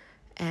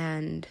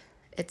 and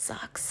it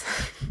sucks.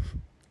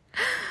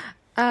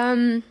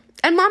 And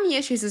mommy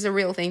issues is a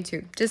real thing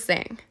too, just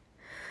saying.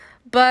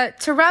 But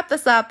to wrap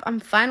this up, I'm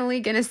finally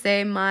gonna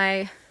say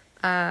my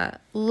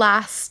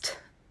last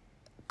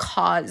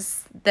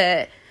cause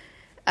that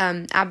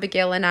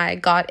Abigail and I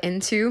got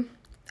into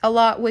a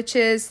lot, which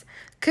is,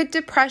 could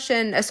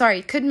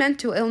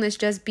mental illness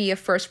just be a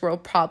first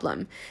world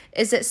problem?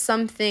 Is it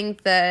something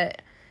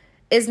that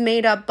is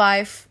made up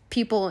by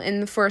people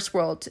in the first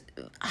world,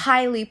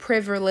 highly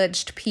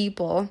privileged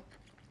people,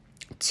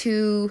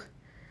 to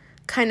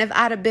kind of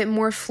add a bit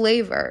more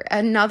flavor,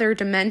 another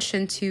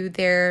dimension to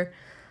their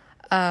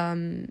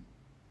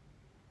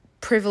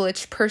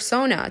privileged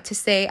persona, to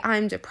say,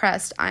 I'm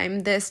depressed,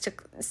 I'm this, to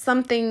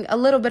something, a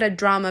little bit of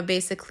drama,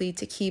 basically,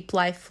 to keep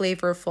life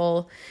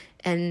flavorful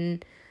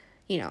and,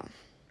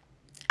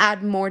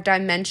 add more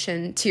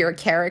dimension to your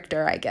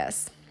character, I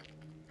guess.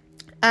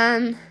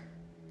 I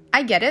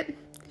get it.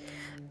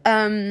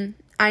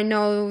 I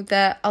know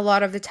that a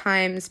lot of the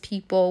times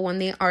people, when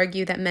they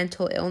argue that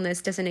mental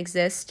illness doesn't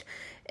exist,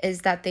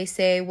 is that they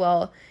say,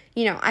 well,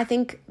 I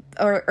think,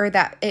 or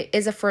that it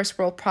is a first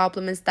world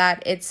problem, is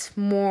that it's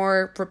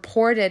more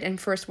reported in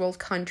first world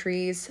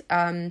countries.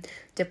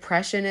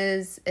 Depression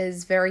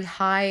is very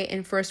high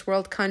in first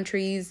world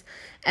countries,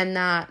 and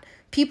that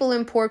people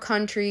in poor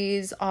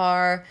countries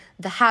are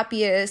the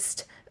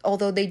happiest,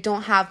 although they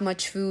don't have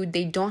much food,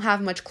 they don't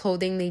have much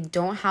clothing, they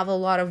don't have a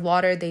lot of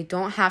water, they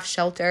don't have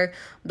shelter,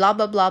 blah,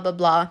 blah, blah, blah,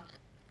 blah.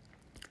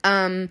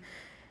 And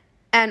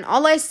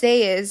all I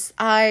say is,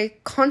 I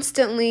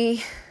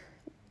constantly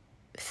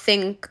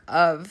think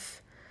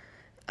of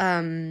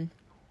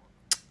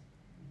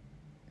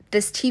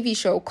this TV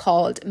show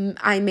called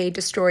I May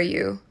Destroy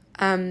You.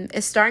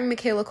 It's starring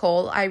Michaela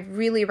Cole. I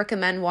really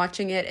recommend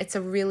watching it. It's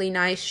a really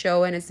nice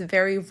show, and it's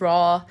very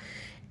raw.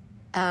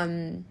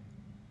 And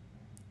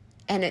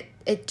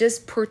it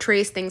just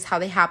portrays things how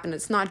they happen.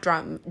 It's not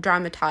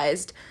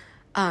dramatized.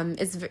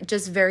 It's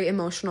just very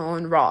emotional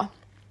and raw.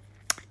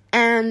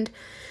 And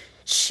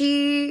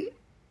she,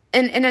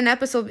 in an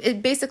episode,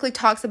 it basically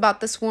talks about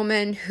this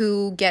woman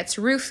who gets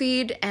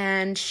roofied,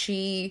 and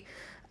she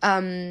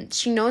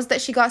knows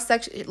that she got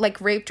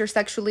raped or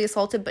sexually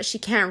assaulted, but she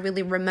can't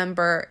really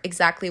remember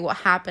exactly what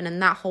happened, and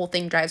that whole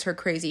thing drives her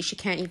crazy. She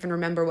can't even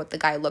remember what the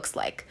guy looks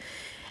like.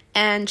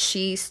 And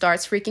she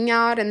starts freaking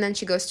out, and then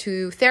she goes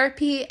to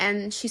therapy,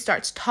 and she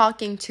starts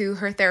talking to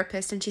her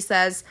therapist, and she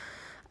says,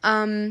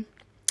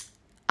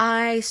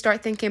 I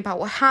start thinking about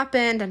what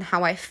happened and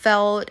how I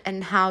felt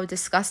and how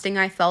disgusting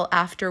I felt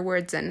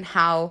afterwards, and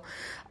how,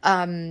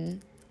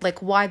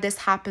 why this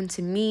happened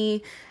to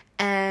me.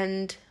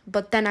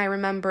 But then I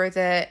remember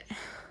that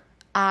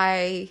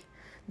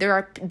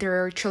there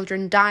are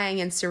children dying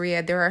in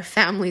Syria. There are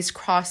families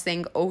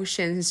crossing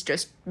oceans,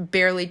 just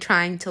barely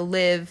trying to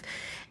live,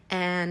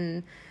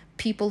 and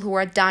people who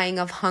are dying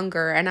of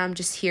hunger. And I'm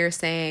just here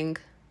saying,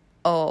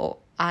 oh,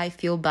 I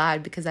feel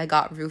bad because I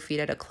got roofied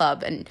at a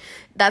club. And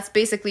that's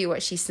basically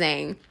what she's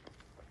saying.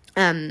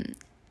 And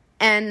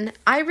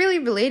I really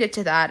related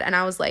to that. And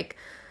I was like,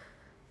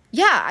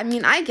 yeah, I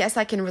mean, I guess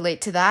I can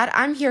relate to that.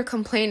 I'm here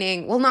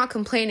complaining, well, not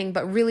complaining,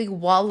 but really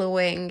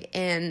wallowing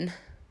in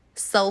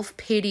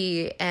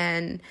self-pity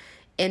and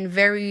in a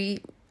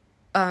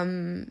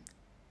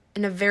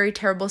very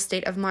terrible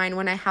state of mind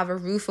when I have a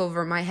roof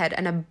over my head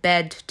and a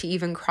bed to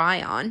even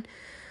cry on.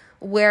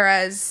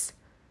 Whereas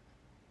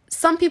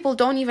some people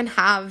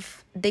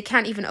they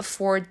can't even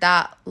afford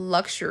that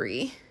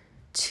luxury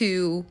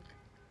to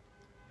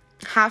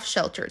have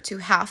shelter, to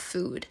have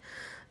food.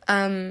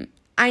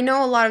 I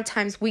know a lot of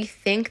times we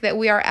think that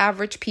we are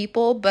average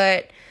people,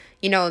 but,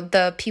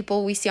 the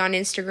people we see on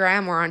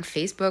Instagram or on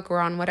Facebook or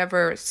on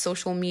whatever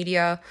social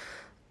media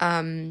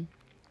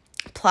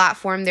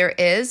platform there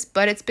is,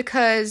 but it's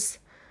because,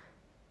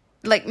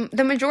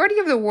 the majority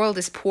of the world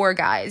is poor,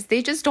 guys.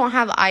 They just don't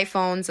have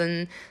iPhones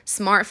and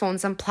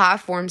smartphones and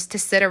platforms to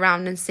sit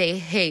around and say,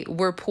 hey,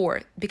 we're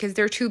poor, because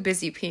they're too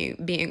busy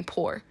being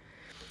poor.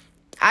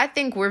 I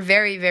think we're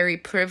very, very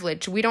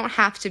privileged. We don't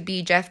have to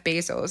be Jeff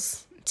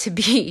Bezos to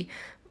be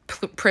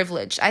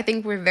privileged. I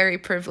think we're very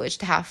privileged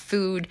to have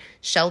food,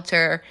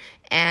 shelter,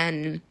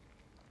 and,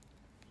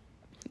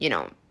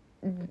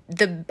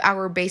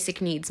 our basic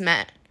needs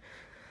met.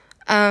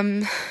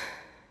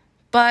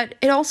 But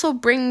it also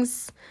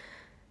brings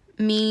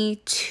me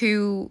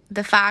to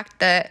the fact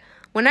that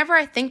whenever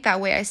I think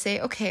that way, I say,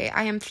 okay,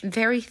 I am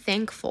very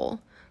thankful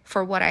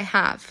for what I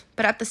have.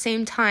 But at the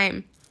same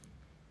time,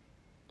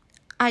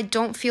 I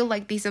don't feel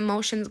like these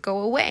emotions go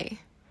away.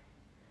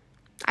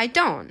 I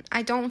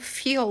don't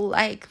feel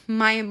like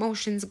my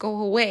emotions go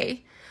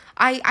away.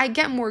 I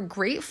get more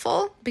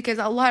grateful, because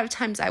a lot of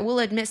times, I will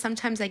admit,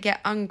 sometimes I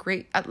get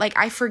ungrateful.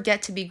 I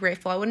forget to be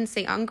grateful. I wouldn't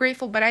say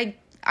ungrateful, but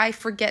I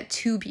forget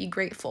to be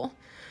grateful.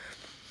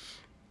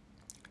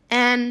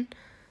 And,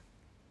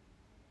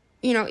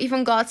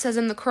 even God says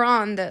in the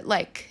Quran that,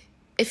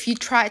 if you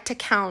try to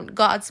count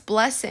God's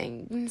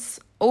blessings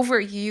over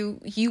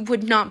you, you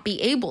would not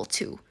be able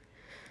to.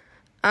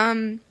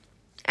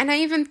 And I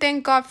even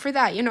thank God for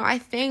that. I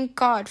thank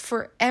God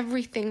for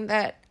everything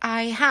that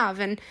I have.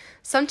 And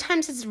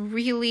sometimes it's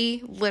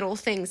really little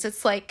things.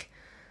 It's like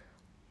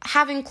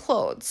having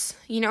clothes,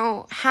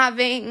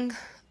 having,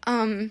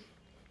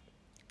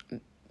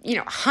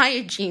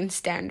 hygiene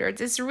standards.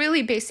 It's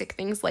really basic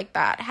things like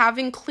that.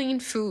 Having clean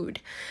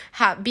food,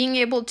 being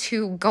able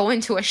to go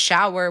into a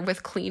shower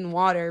with clean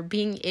water,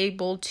 being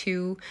able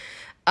to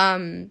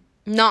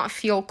not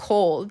feel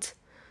cold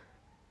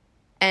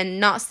and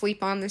not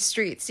sleep on the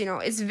streets.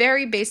 It's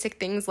very basic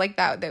things like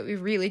that we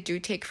really do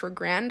take for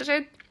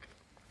granted.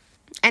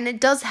 And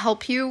it does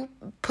help you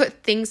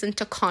put things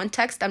into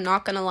context. I'm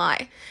not going to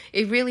lie.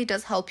 It really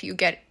does help you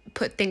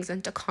put things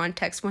into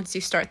context once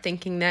you start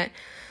thinking that,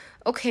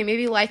 okay,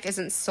 maybe life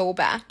isn't so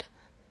bad.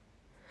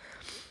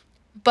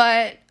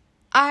 But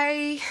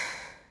I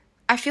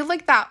feel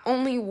like that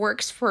only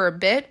works for a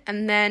bit,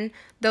 and then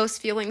those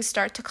feelings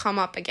start to come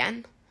up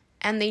again,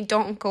 and they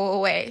don't go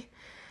away.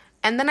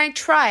 And then I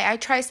try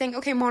saying,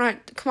 okay, Mona,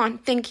 come on,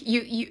 think,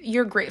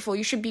 you're grateful.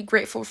 You should be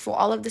grateful for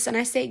all of this. And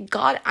I say,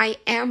 God, I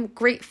am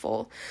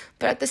grateful.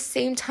 But at the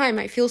same time,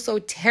 I feel so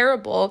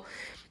terrible.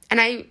 And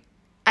I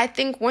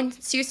think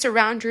once you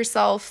surround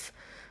yourself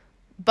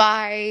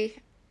by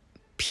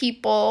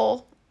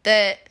people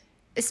that,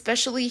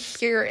 especially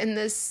here in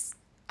this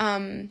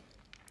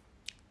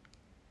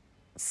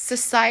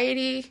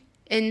society,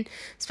 and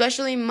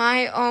especially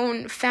my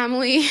own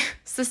family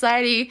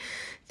society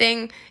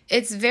thing,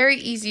 it's very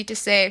easy to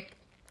say,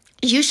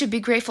 you should be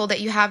grateful that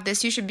you have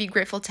this, you should be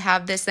grateful to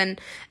have this. And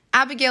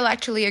Abigail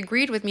actually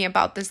agreed with me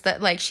about this,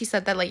 that she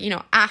said that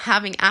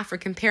having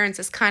African parents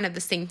is kind of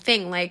the same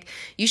thing.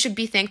 You should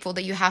be thankful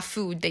that you have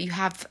food, that you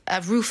have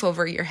a roof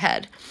over your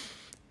head.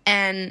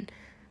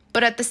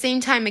 But at the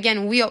same time,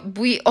 again,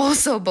 we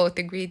also both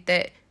agreed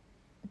that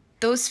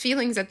those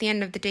feelings at the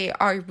end of the day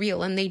are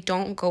real and they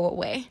don't go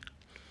away.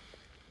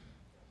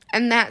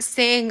 And that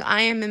saying,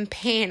 I am in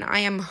pain, I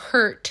am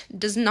hurt,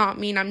 does not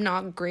mean I'm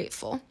not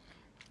grateful.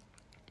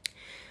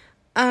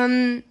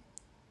 I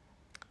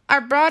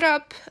brought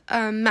up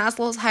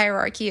Maslow's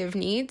hierarchy of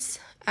needs.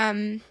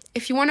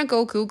 If you want to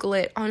go Google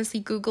it, honestly,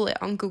 Google it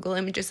on Google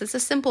Images. It's a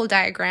simple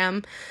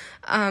diagram.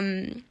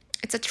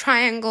 It's a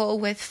triangle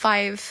with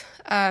 5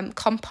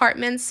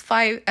 compartments,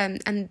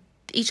 and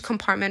each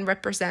compartment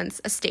represents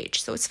a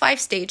stage. So it's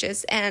 5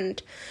 stages,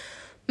 and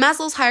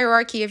Maslow's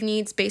hierarchy of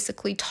needs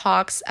basically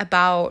talks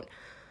about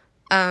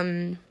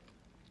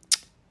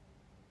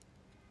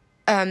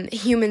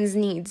humans'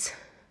 needs,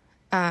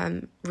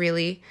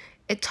 really.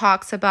 It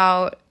talks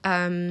about,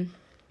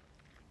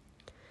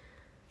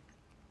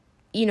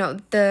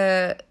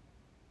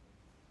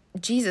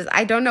 Jesus,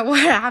 I don't know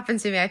what happened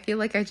to me. I feel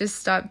like I just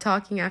stopped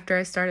talking after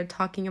I started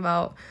talking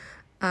about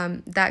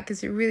that,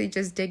 because it really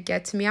just did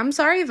get to me. I'm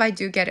sorry if I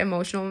do get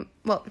emotional.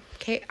 Well,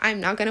 okay, I'm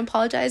not going to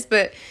apologize,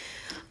 but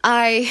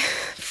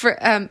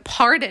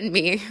pardon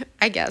me,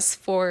 I guess,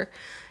 for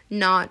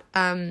not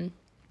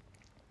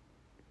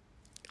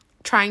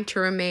trying to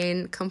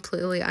remain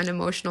completely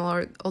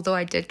unemotional, although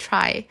I did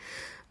try.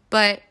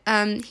 But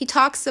he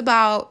talks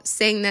about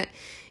saying that,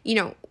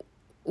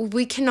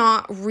 we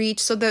cannot reach,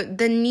 so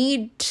the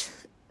needs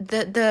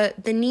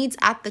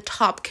at the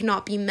top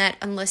cannot be met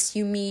unless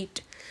you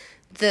meet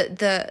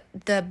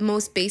the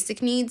most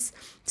basic needs.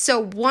 So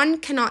one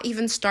cannot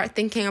even start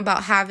thinking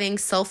about having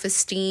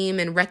self-esteem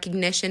and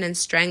recognition and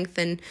strength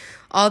and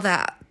all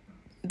that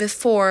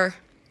before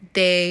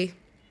they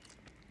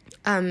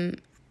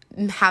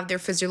have their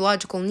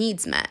physiological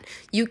needs met.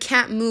 You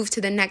can't move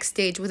to the next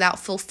stage without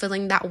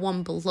fulfilling that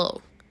one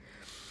below.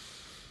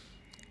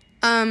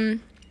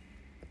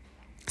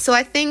 So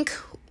I think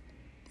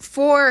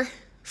for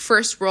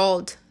first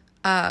world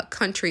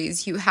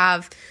countries, you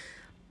have,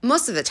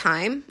 most of the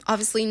time,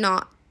 obviously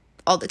not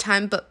all the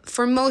time, but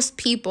for most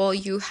people,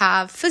 you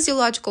have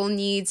physiological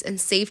needs and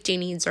safety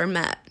needs are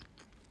met.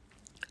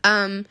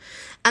 And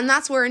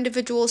that's where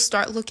individuals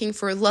start looking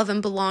for love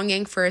and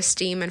belonging, for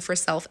esteem, and for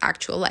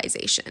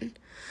self-actualization.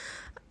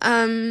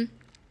 I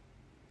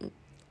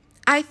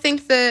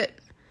think that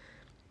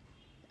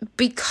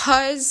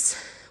because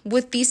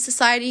with these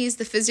societies,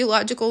 the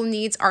physiological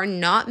needs are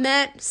not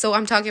met. So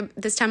I'm talking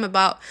this time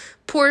about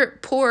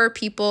poor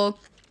people,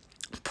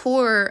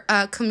 poor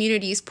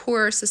communities,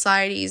 poor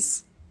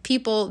societies,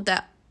 people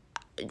that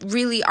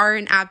really are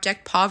in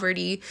abject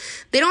poverty.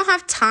 They don't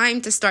have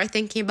time to start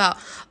thinking about,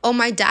 oh,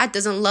 my dad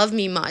doesn't love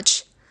me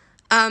much.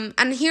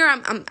 And here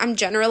I'm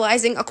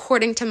generalizing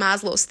according to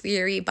Maslow's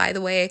theory, by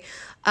the way.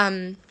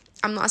 I'm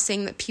not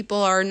saying that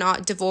people are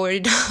not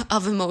devoid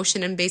of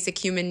emotion and basic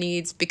human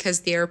needs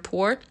because they are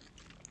poor.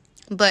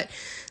 But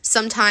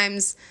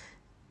sometimes,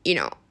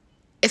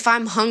 if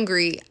I'm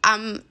hungry,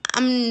 I'm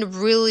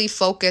really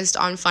focused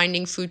on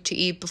finding food to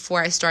eat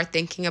before I start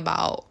thinking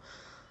about,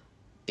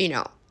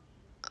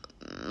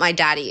 my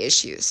daddy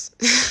issues.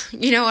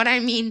 You know what I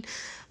mean?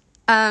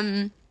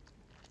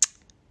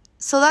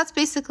 So that's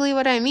basically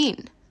what I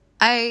mean.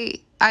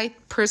 I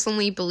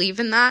personally believe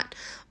in that.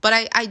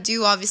 But I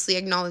do obviously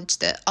acknowledge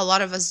that a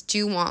lot of us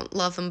do want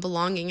love and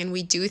belonging, and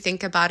we do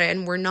think about it,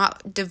 and we're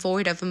not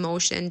devoid of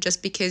emotion.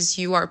 Just because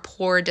you are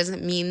poor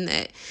doesn't mean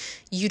that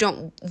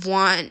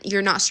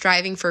you're not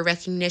striving for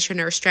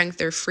recognition or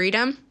strength or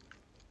freedom.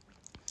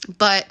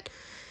 But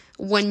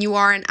when you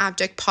are in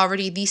abject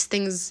poverty, these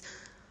things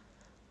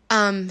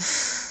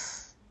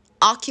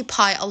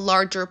occupy a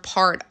larger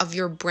part of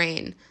your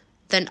brain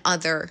than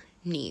other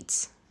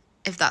needs,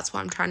 if that's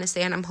what I'm trying to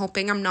say. And I'm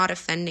hoping I'm not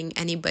offending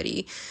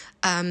anybody.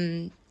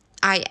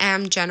 I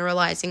am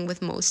generalizing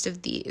with most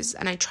of these,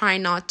 and I try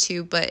not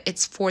to, but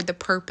it's for the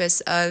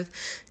purpose of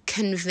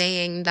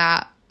conveying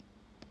that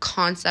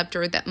concept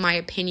or that my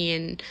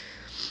opinion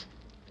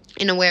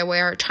in a way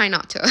where I try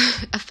not to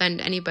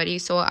offend anybody.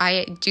 So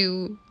I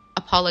do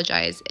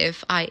apologize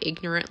if I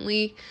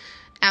ignorantly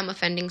am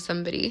offending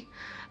somebody.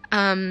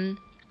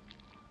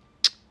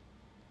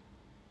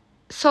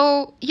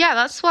 So yeah,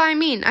 that's what I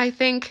mean. I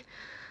think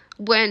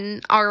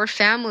when our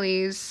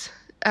families,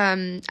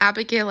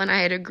 Abigail and I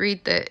had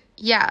agreed that,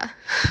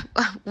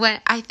 when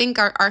I think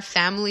our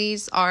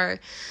families are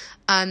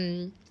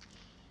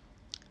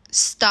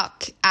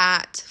stuck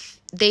at,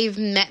 they've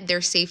met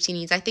their safety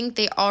needs. I think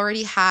they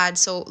already had,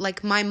 so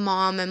like my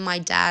mom and my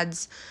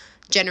dad's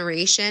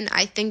generation,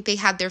 I think they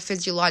had their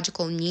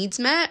physiological needs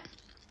met.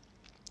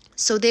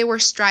 So they were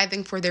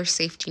striving for their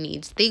safety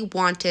needs. They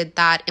wanted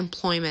that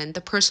employment,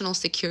 the personal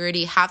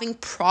security, having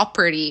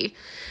property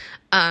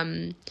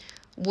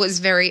was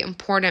very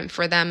important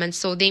for them. And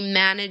so they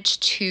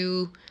managed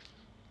to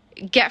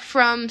get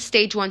from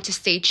stage 1 to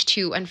stage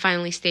 2 and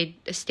finally stay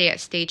at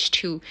stage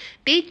 2.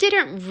 They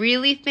didn't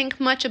really think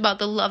much about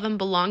the love and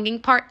belonging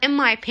part, in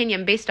my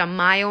opinion, based on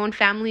my own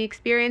family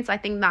experience. I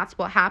think that's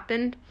what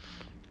happened.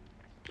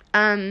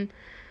 And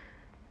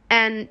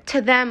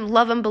to them,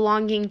 love and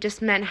belonging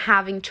just meant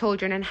having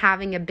children and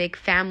having a big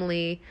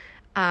family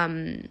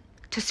to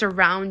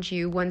surround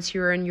you once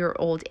you're in your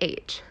old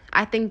age.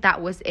 I think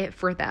that was it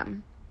for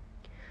them.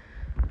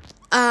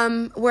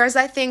 Whereas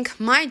I think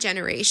my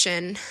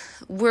generation,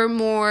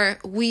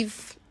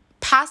 we've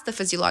passed the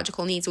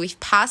physiological needs, we've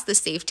passed the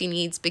safety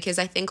needs, because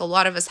I think a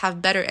lot of us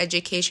have better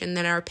education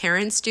than our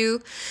parents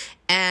do.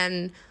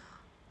 And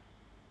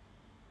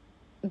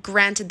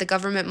granted, the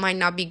government might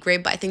not be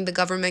great, but I think the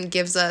government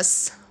gives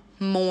us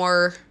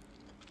more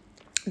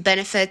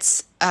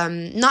benefits,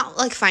 not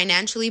like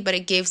financially, but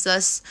it gives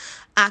us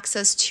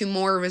access to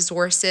more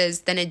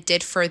resources than it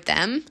did for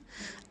them,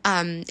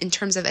 in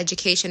terms of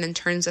education, in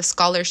terms of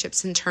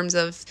scholarships, in terms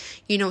of,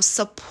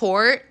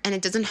 support. And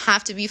it doesn't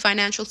have to be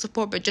financial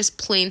support, but just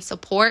plain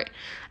support.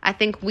 I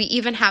think we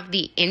even have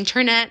the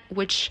internet,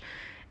 which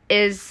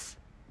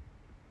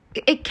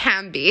it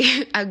can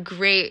be a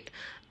great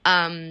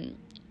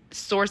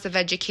source of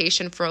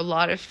education for a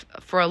lot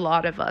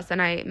of us,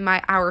 and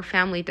our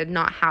family did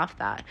not have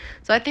that.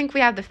 So I think we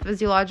have the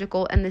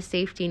physiological and the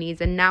safety needs,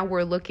 and now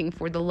we're looking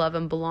for the love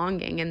and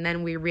belonging, and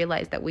then we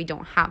realize that we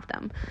don't have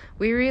them.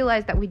 We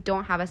realize that we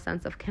don't have a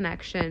sense of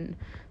connection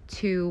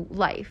to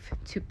life,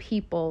 to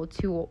people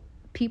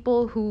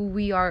who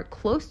we are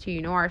close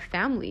to, our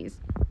families.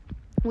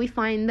 We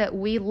find that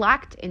we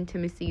lacked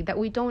intimacy, that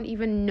we don't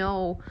even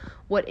know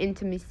what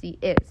intimacy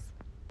is,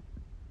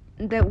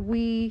 that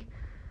we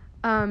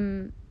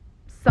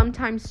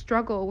sometimes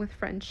struggle with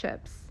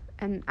friendships.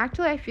 And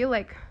actually, I feel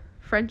like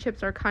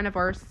friendships are kind of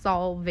our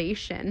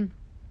salvation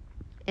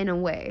in a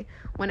way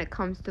when it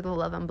comes to the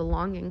love and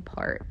belonging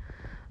part.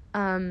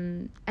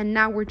 And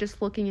now we're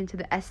just looking into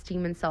the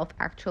esteem and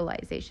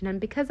self-actualization.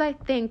 And because I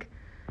think,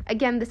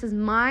 again, this is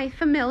my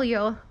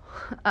familial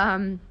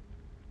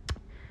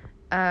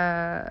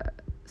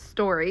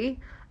story,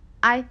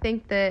 I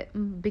think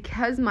that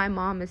because my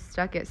mom is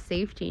stuck at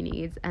safety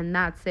needs and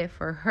that's it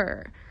for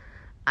her,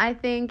 I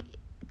think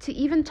to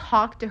even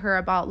talk to her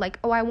about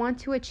I want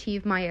to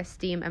achieve my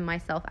esteem and my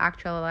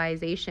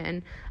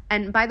self-actualization.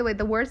 And by the way,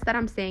 the words that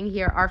I'm saying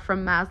here are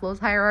from Maslow's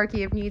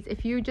hierarchy of needs.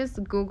 If you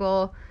just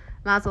Google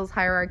Maslow's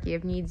hierarchy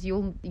of needs,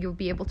 you'll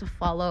be able to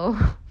follow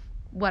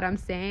what I'm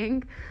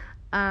saying.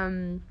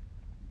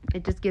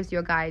 It just gives you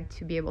a guide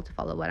to be able to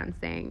follow what I'm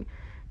saying.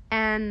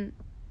 And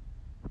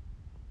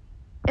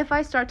if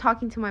I start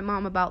talking to my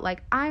mom about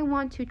I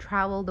want to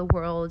travel the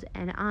world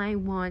and I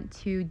want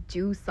to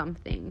do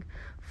something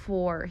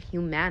for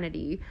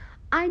humanity,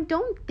 I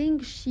don't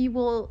think she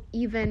will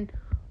even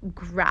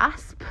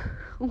grasp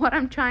what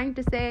I'm trying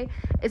to say.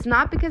 It's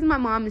not because my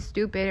mom is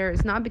stupid, or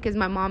it's not because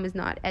my mom is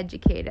not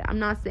educated. I'm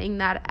not saying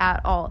that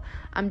at all.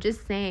 I'm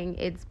just saying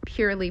it's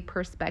purely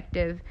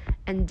perspective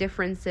and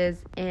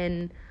differences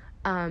in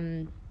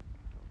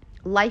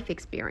life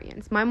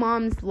experience. My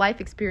mom's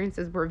life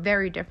experiences were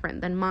very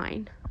different than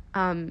mine.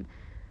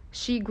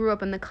 She grew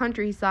up in the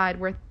countryside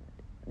where,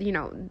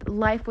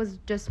 life was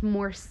just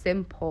more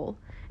simple.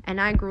 And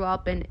I grew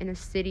up in a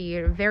city,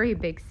 a very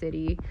big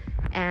city,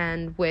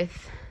 and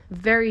with a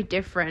very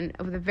different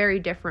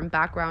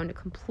background, a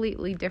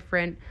completely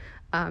different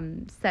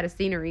set of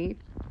scenery.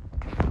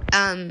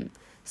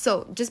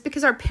 So just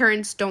because our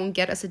parents don't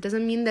get us, it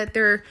doesn't mean that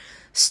they're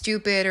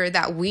stupid or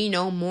that we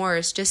know more.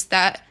 It's just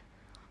that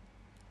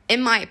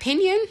in my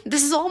opinion,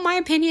 this is all my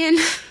opinion,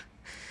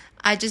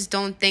 I just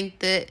don't think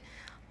that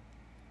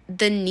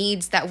the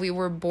needs that we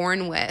were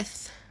born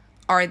with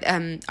are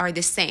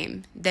the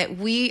same, that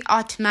we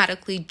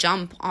automatically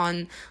jump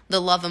on the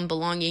love and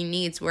belonging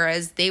needs,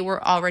 whereas they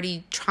were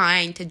already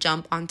trying to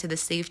jump onto the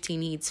safety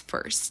needs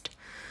first.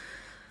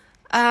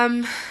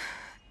 And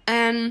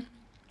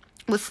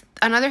with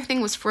another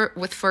thing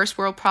with first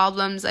world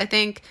problems, I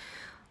think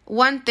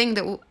one thing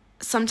that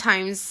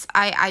sometimes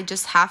I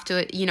just have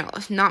to,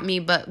 not me,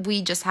 but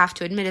we just have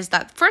to admit is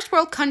that first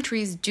world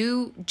countries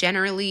are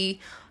generally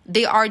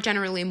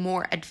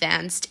more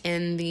advanced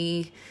in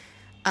the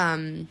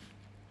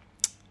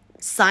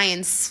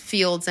science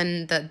fields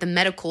and the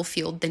medical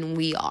field than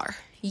we are.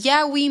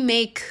 Yeah, we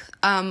make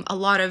a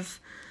lot of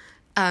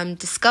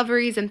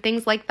discoveries and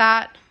things like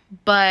that,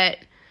 but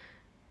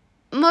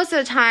most of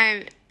the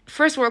time,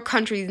 first world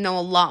countries know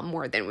a lot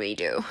more than we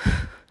do.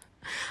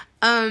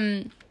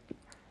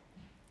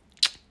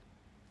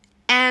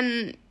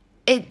 And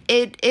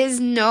it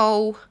is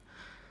no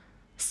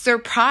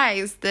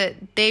surprise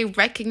that they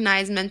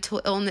recognize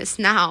mental illness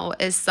now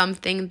as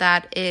something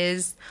that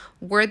is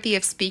worthy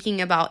of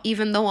speaking about,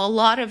 even though a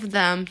lot of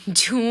them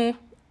do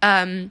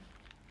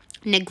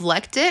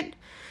neglect it,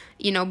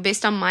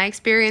 based on my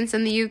experience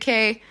in the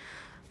UK.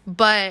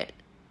 But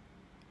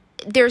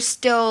they're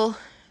still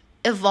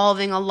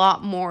evolving a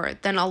lot more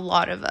than a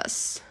lot of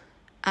us.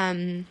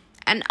 And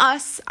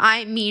us,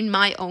 I mean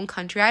my own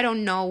country. I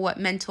don't know what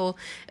mental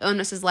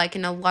illness is like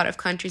in a lot of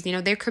countries.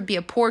 There could be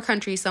a poor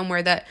country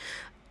somewhere that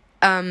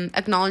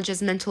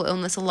acknowledges mental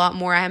illness a lot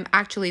more. I'm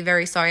actually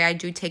very sorry. I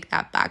do take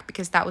that back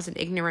because that was an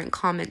ignorant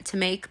comment to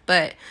make.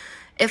 But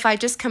if I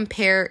just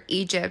compare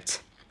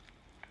Egypt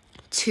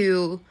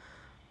to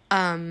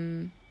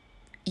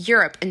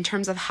Europe in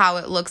terms of how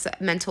it looks at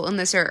mental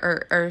illness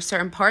or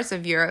certain parts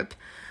of Europe,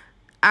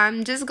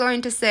 I'm just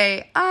going to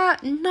say,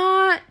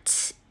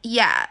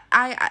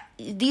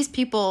 these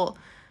people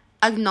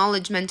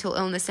acknowledge mental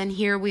illness, and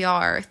here we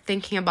are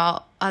thinking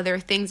about other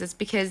things. It's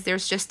because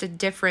there's just a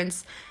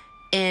difference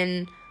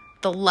in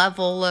the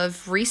level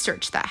of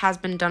research that has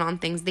been done on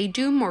things. They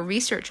do more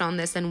research on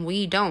this and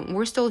we don't.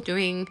 We're still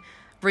doing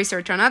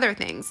research on other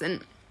things.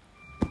 And,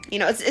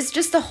 it's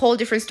just a whole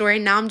different story.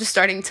 Now I'm just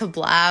starting to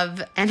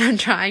blab, and I'm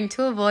trying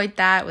to avoid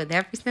that with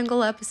every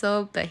single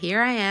episode. But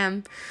here I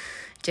am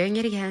doing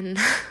it again.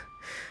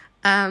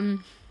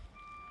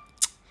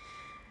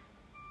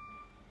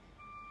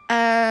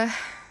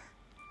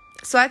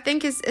 So I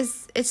think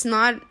it's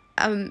not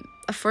a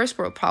first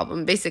world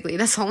problem. Basically,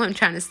 that's all I'm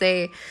trying to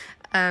say.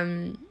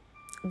 But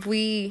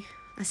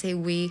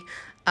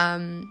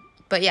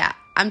yeah,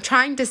 I'm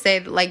trying to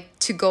say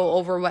to go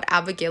over what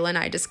Abigail and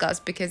I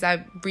discussed, because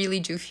I really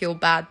do feel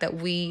bad that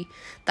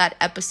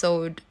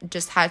episode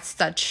just had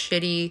such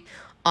shitty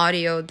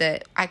audio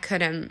that I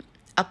couldn't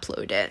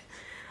upload it.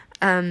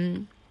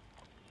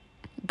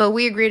 But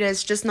we agreed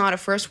it's just not a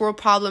first world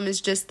problem. It's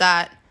just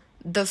that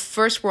the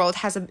first world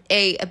has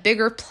a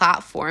bigger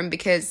platform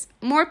because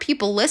more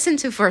people listen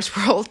to first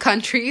world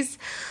countries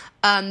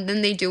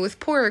than they do with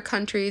poorer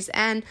countries.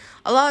 And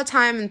a lot of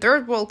time in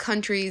third world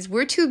countries,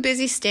 we're too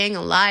busy staying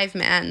alive,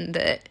 man,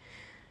 that,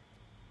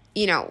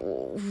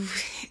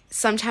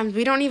 sometimes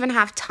we don't even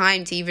have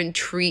time to even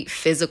treat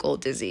physical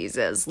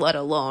diseases, let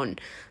alone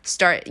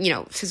start,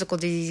 physical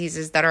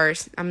diseases that are,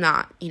 I'm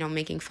not,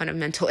 making fun of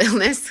mental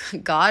illness.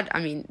 God,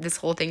 I mean, this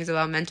whole thing is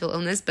about mental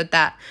illness, but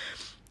that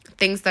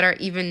things that are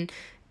even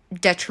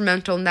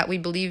detrimental and that we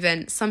believe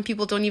in, some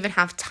people don't even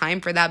have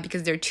time for that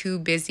because they're too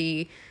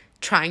busy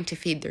trying to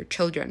feed their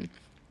children.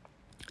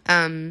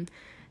 And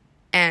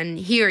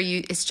here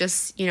it's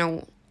just,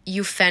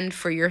 you fend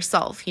for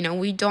yourself.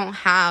 We don't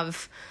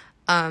have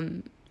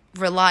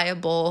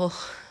reliable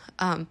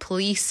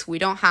police. We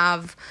don't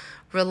have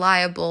a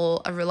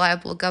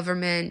reliable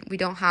government. We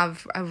don't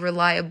have a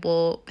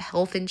reliable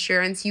health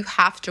insurance. You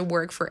have to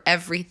work for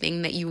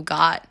everything that you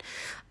got.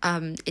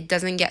 It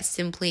doesn't get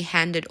simply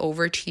handed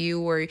over to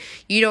you, or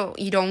you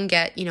don't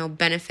get,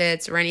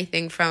 benefits or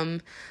anything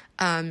from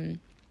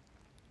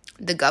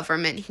the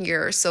government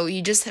here. So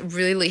you just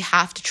really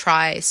have to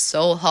try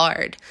so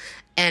hard.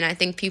 And I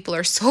think people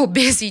are so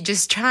busy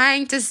just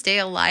trying to stay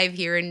alive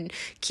here and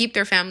keep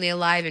their family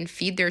alive and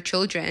feed their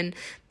children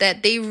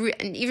that they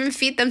and even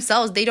feed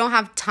themselves. They don't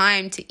have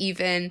time to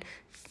even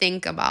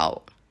think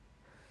about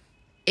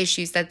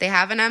issues that they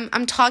have. And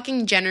I'm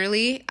talking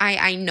generally.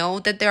 I know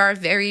that there are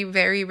very,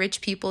 very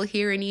rich people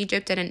here in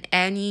Egypt, and in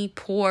any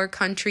poor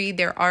country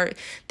there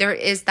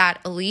is that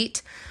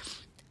elite.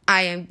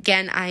 I am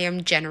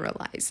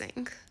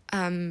generalizing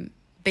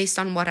based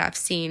on what I've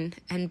seen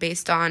and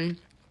based on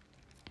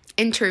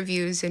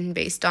interviews and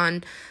based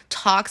on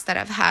talks that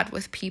I've had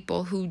with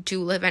people who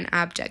do live in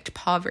abject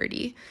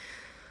poverty.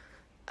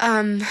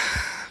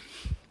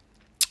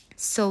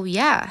 So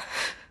yeah,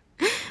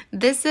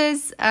 this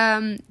was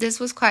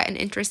quite an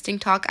interesting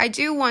talk. I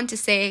do want to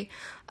say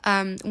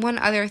one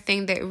other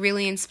thing that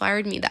really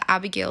inspired me that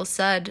Abigail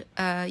said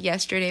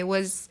yesterday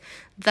was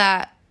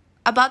that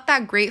about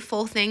that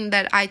grateful thing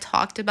that I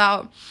talked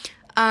about.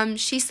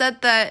 She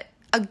said that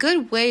a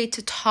good way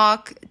to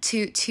talk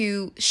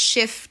to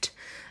shift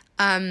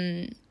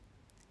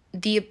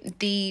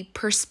the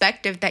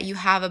perspective that you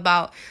have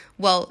about,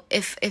 well,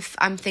 if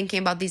I'm thinking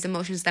about these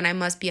emotions, then I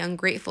must be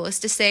ungrateful, is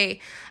to say,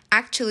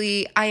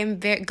 actually, I am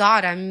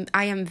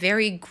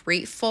very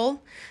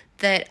grateful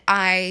that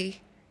I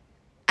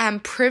am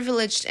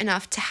privileged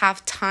enough to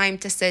have time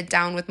to sit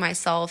down with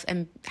myself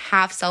and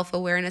have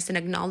self-awareness and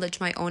acknowledge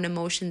my own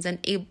emotions, and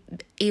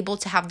able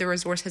to have the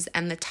resources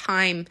and the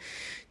time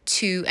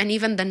to, and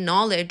even the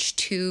knowledge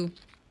to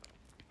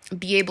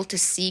be able to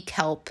seek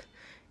help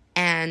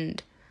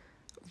and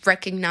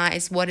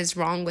recognize what is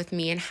wrong with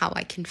me and how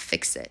I can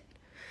fix it.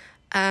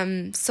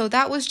 So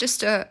that was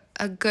just a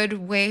good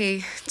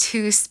way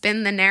to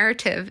spin the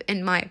narrative,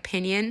 in my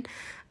opinion.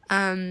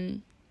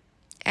 And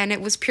it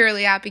was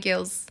purely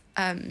Abigail's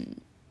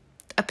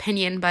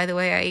opinion, by the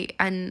way.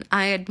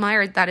 I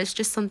admired that. It's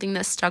just something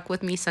that stuck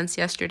with me since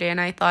yesterday,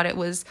 and I thought it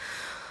was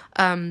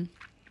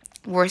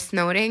worth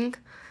noting.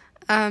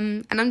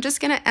 And I'm just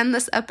gonna end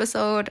this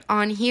episode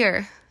on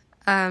here.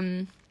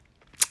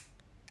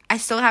 I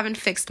still haven't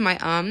fixed my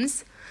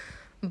ums,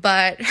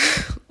 but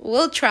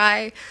we'll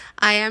try.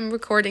 I am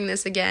recording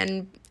this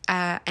again,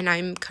 and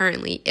I'm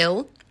currently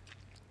ill.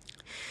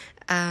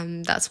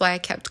 That's why I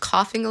kept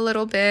coughing a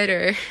little bit,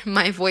 or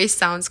my voice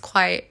sounds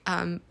quite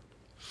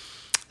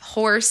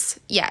hoarse.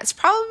 Yeah, it's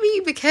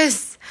probably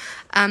because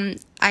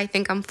I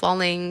think I'm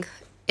falling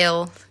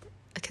ill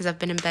because I've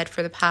been in bed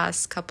for the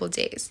past couple of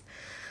days.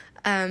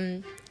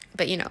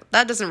 But,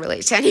 that doesn't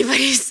relate to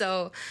anybody,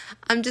 so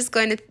I'm just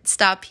going to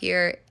stop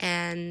here,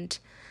 and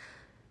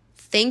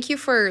thank you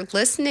for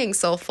listening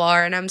so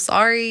far, and I'm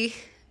sorry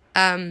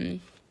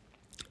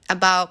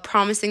about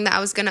promising that I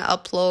was going to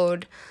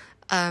upload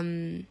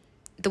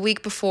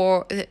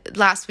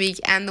last week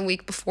and the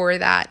week before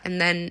that,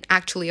 and then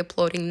actually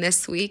uploading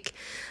this week.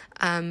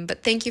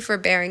 But thank you for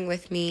bearing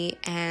with me,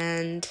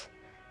 and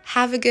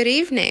have a good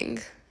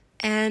evening.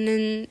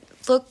 And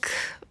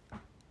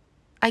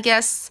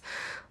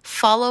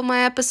follow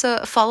my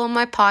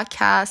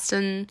podcast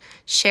and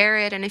share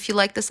it. And if you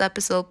like this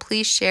episode,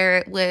 please share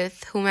it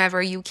with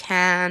whomever you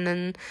can.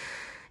 And,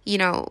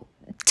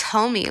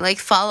 tell me,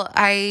 follow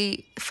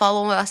me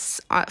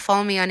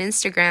on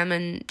Instagram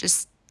and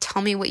just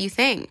tell me what you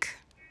think.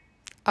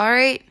 All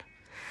right.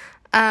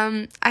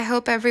 I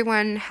hope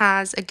everyone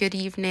has a good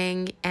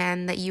evening,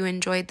 and that you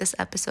enjoyed this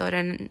episode,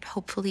 and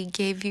hopefully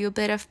gave you a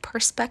bit of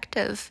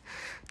perspective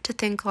to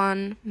think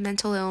on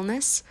mental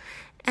illness.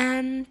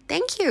 And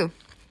thank you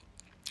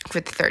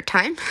for the third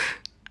time.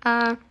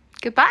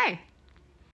 Goodbye.